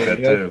like that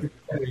too.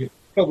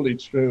 Probably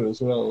true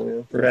as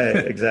well. Yeah.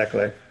 Right,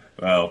 exactly.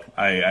 Well,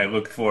 I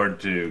look forward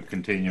to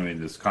continuing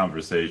this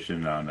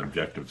conversation on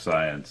objective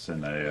science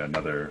in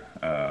another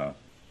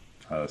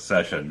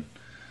session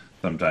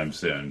sometime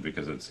soon,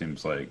 because it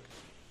seems like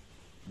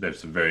there's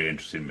some very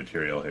interesting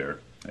material here.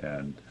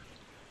 And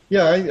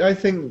yeah, I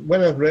think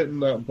when I've written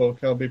that book,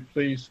 I'll be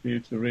pleased for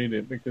you to read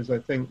it, because I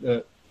think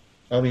that,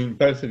 I mean,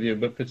 both of you,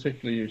 but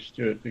particularly you,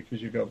 Stuart,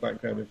 because you've got a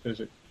background in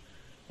physics,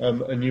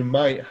 and you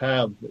might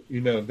have,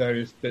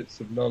 various bits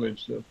of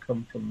knowledge that have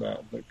come from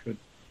that could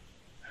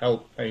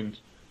help paint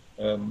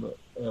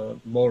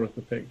more of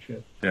the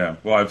picture. Yeah,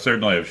 well, I've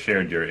certainly have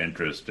shared your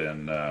interest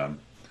in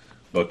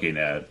looking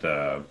at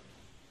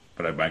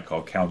what I might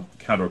call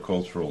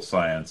countercultural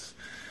science,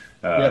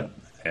 and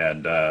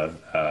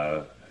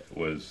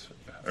was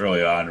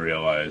early on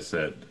realized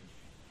that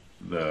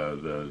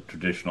the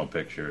traditional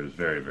picture is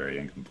very, very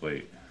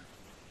incomplete.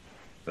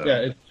 So. Yeah,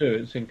 it's true.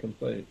 It's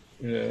incomplete.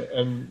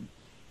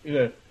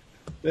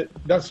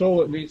 That's all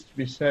that needs to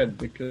be said,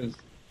 because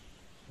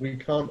we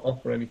can't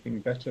offer anything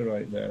better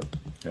right now.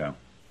 Yeah.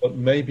 But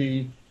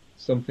maybe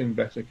something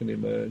better can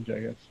emerge, I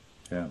guess.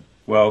 Yeah.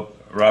 Well,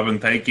 Robin,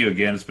 thank you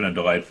again. It's been a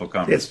delightful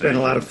conversation. It's been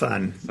a lot of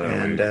fun,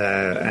 and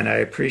I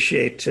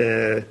appreciate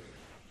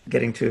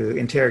getting to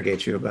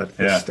interrogate you about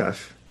this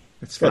stuff.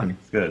 It's fun.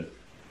 Good.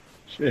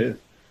 Cheers.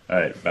 All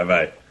right.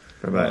 Bye-bye.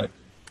 Bye-bye.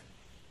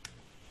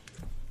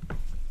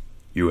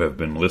 You have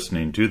been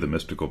listening to The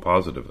Mystical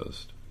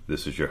Positivist.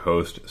 This is your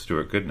host,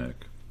 Stuart Goodnick.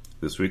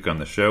 This week on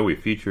the show, we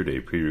featured a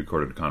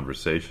pre-recorded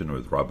conversation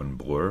with Robin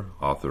Bloor,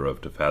 author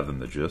of To Fathom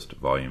the Gist,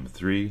 Volume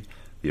 3,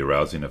 The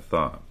Arousing of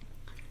Thought.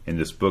 In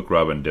this book,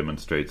 Robin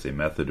demonstrates a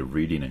method of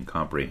reading and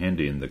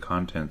comprehending the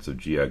contents of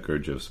G.I.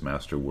 Gurdjieff's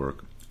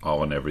masterwork,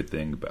 All and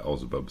Everything,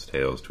 Beelzebub's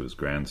Tales to His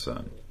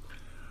Grandson.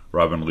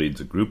 Robin leads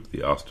a group,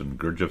 the Austin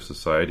Gurdjieff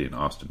Society in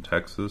Austin,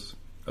 Texas.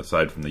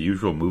 Aside from the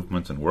usual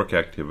movements and work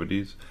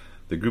activities,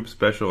 the group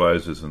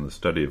specializes in the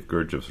study of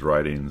Gurdjieff's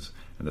writings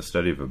and the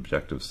study of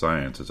objective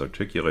science as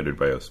articulated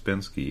by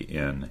Ouspensky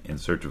in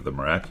Search of the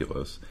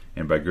Miraculous,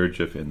 and by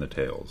Gurdjieff in The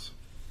Tales.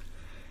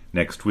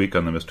 Next week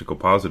on The Mystical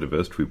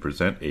Positivist, we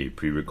present a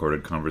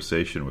pre-recorded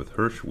conversation with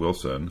Hirsch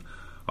Wilson,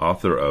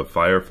 author of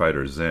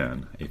Firefighter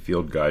Zen, a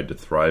field guide to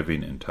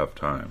thriving in tough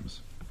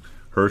times.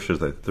 Hirsch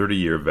is a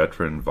 30-year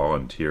veteran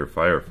volunteer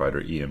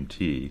firefighter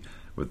EMT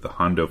with the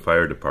Hondo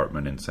Fire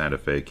Department in Santa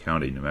Fe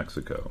County, New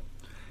Mexico.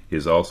 He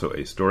is also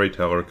a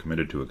storyteller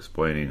committed to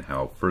explaining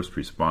how first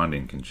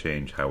responding can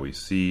change how we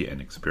see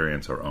and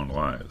experience our own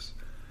lives.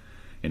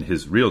 In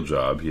his real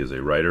job, he is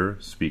a writer,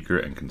 speaker,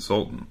 and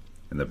consultant.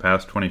 In the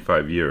past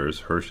 25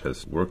 years, Hirsch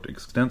has worked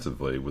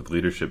extensively with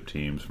leadership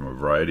teams from a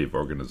variety of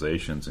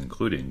organizations,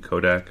 including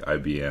Kodak,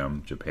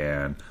 IBM,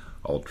 Japan,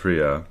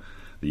 Altria,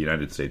 the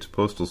United States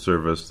Postal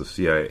Service, the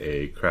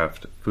CIA,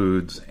 Kraft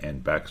Foods,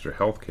 and Baxter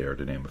Healthcare,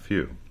 to name a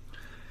few.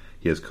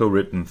 He has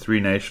co-written 3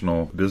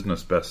 national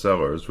business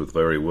bestsellers with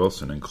Larry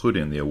Wilson,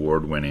 including the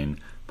award-winning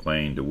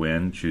Playing to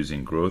Win,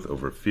 Choosing Growth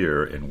Over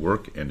Fear in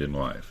Work and in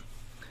Life.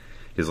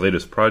 His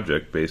latest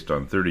project, based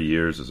on 30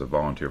 years as a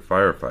volunteer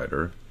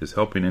firefighter, is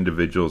helping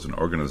individuals and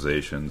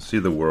organizations see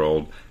the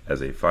world as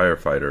a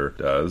firefighter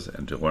does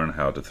and to learn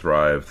how to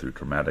thrive through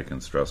traumatic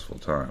and stressful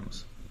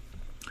times.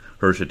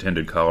 Hirsch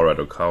attended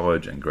Colorado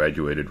College and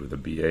graduated with a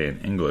BA in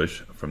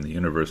English from the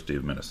University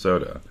of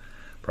Minnesota.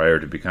 Prior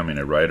to becoming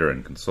a writer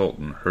and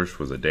consultant, Hirsch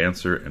was a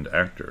dancer and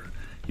actor.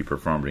 He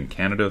performed in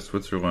Canada,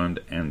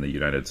 Switzerland, and the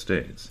United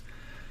States.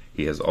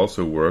 He has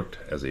also worked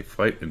as a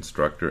flight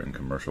instructor and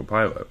commercial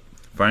pilot.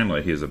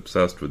 Finally, he is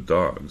obsessed with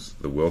dogs.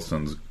 The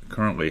Wilsons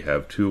currently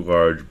have 2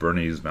 large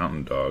Bernese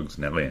mountain dogs,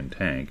 Nellie and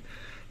Tank,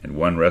 and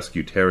 1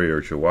 rescue terrier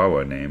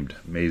Chihuahua named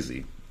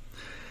Maisie.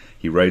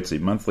 He writes a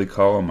monthly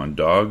column on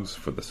dogs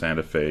for the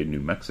Santa Fe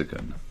New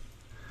Mexican.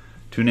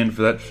 Tune in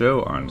for that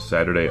show on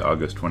Saturday,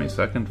 August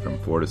 22nd from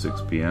 4 to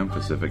 6 p.m.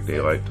 Pacific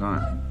Daylight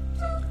Time.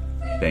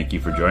 Thank you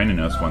for joining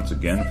us once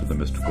again for The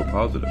Mystical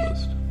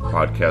Positivist.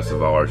 Podcasts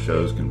of all our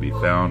shows can be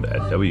found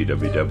at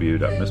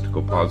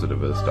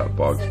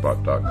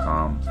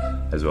www.mysticalpositivist.blogspot.com,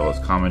 as well as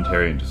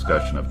commentary and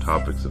discussion of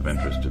topics of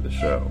interest to the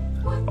show.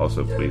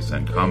 Also, please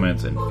send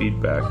comments and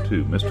feedback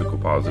to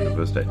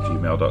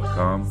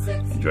mysticalpositivist@gmail.com,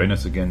 and join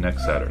us again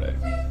next Saturday.